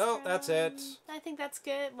names. Oh, that's it. I think that's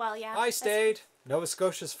good. Well, yeah. I stayed. Nova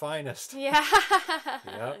Scotia's finest. Yeah.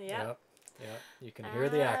 Yep. You can hear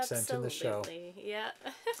the accent in the show. Yeah.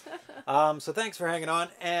 So thanks for hanging on,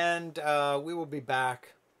 and we will be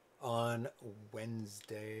back on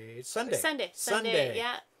Sunday.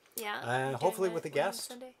 Yeah. Hopefully with a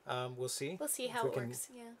guest. We'll see. We'll see how it works.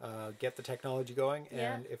 Yeah. Get the technology going,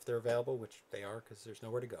 and if they're available, which they are, because there's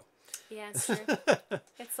nowhere to go. Yeah, it's true.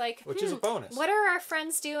 It's like, which is a bonus. What are our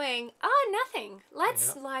friends doing? Oh, nothing.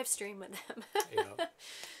 Let's live stream with them.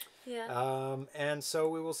 Yeah. And so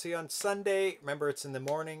we will see you on Sunday. Remember, it's in the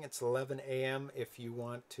morning. It's 11 a.m. if you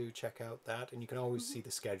want to check out that. And you can always see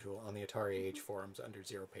the schedule on the Atari Age forums under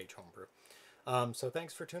ZeroPage Homebrew. So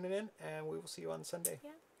thanks for tuning in, and we will see you on Sunday.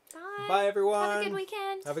 Yeah. Bye. Bye, everyone. Have a good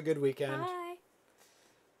weekend. Have a good weekend. Bye.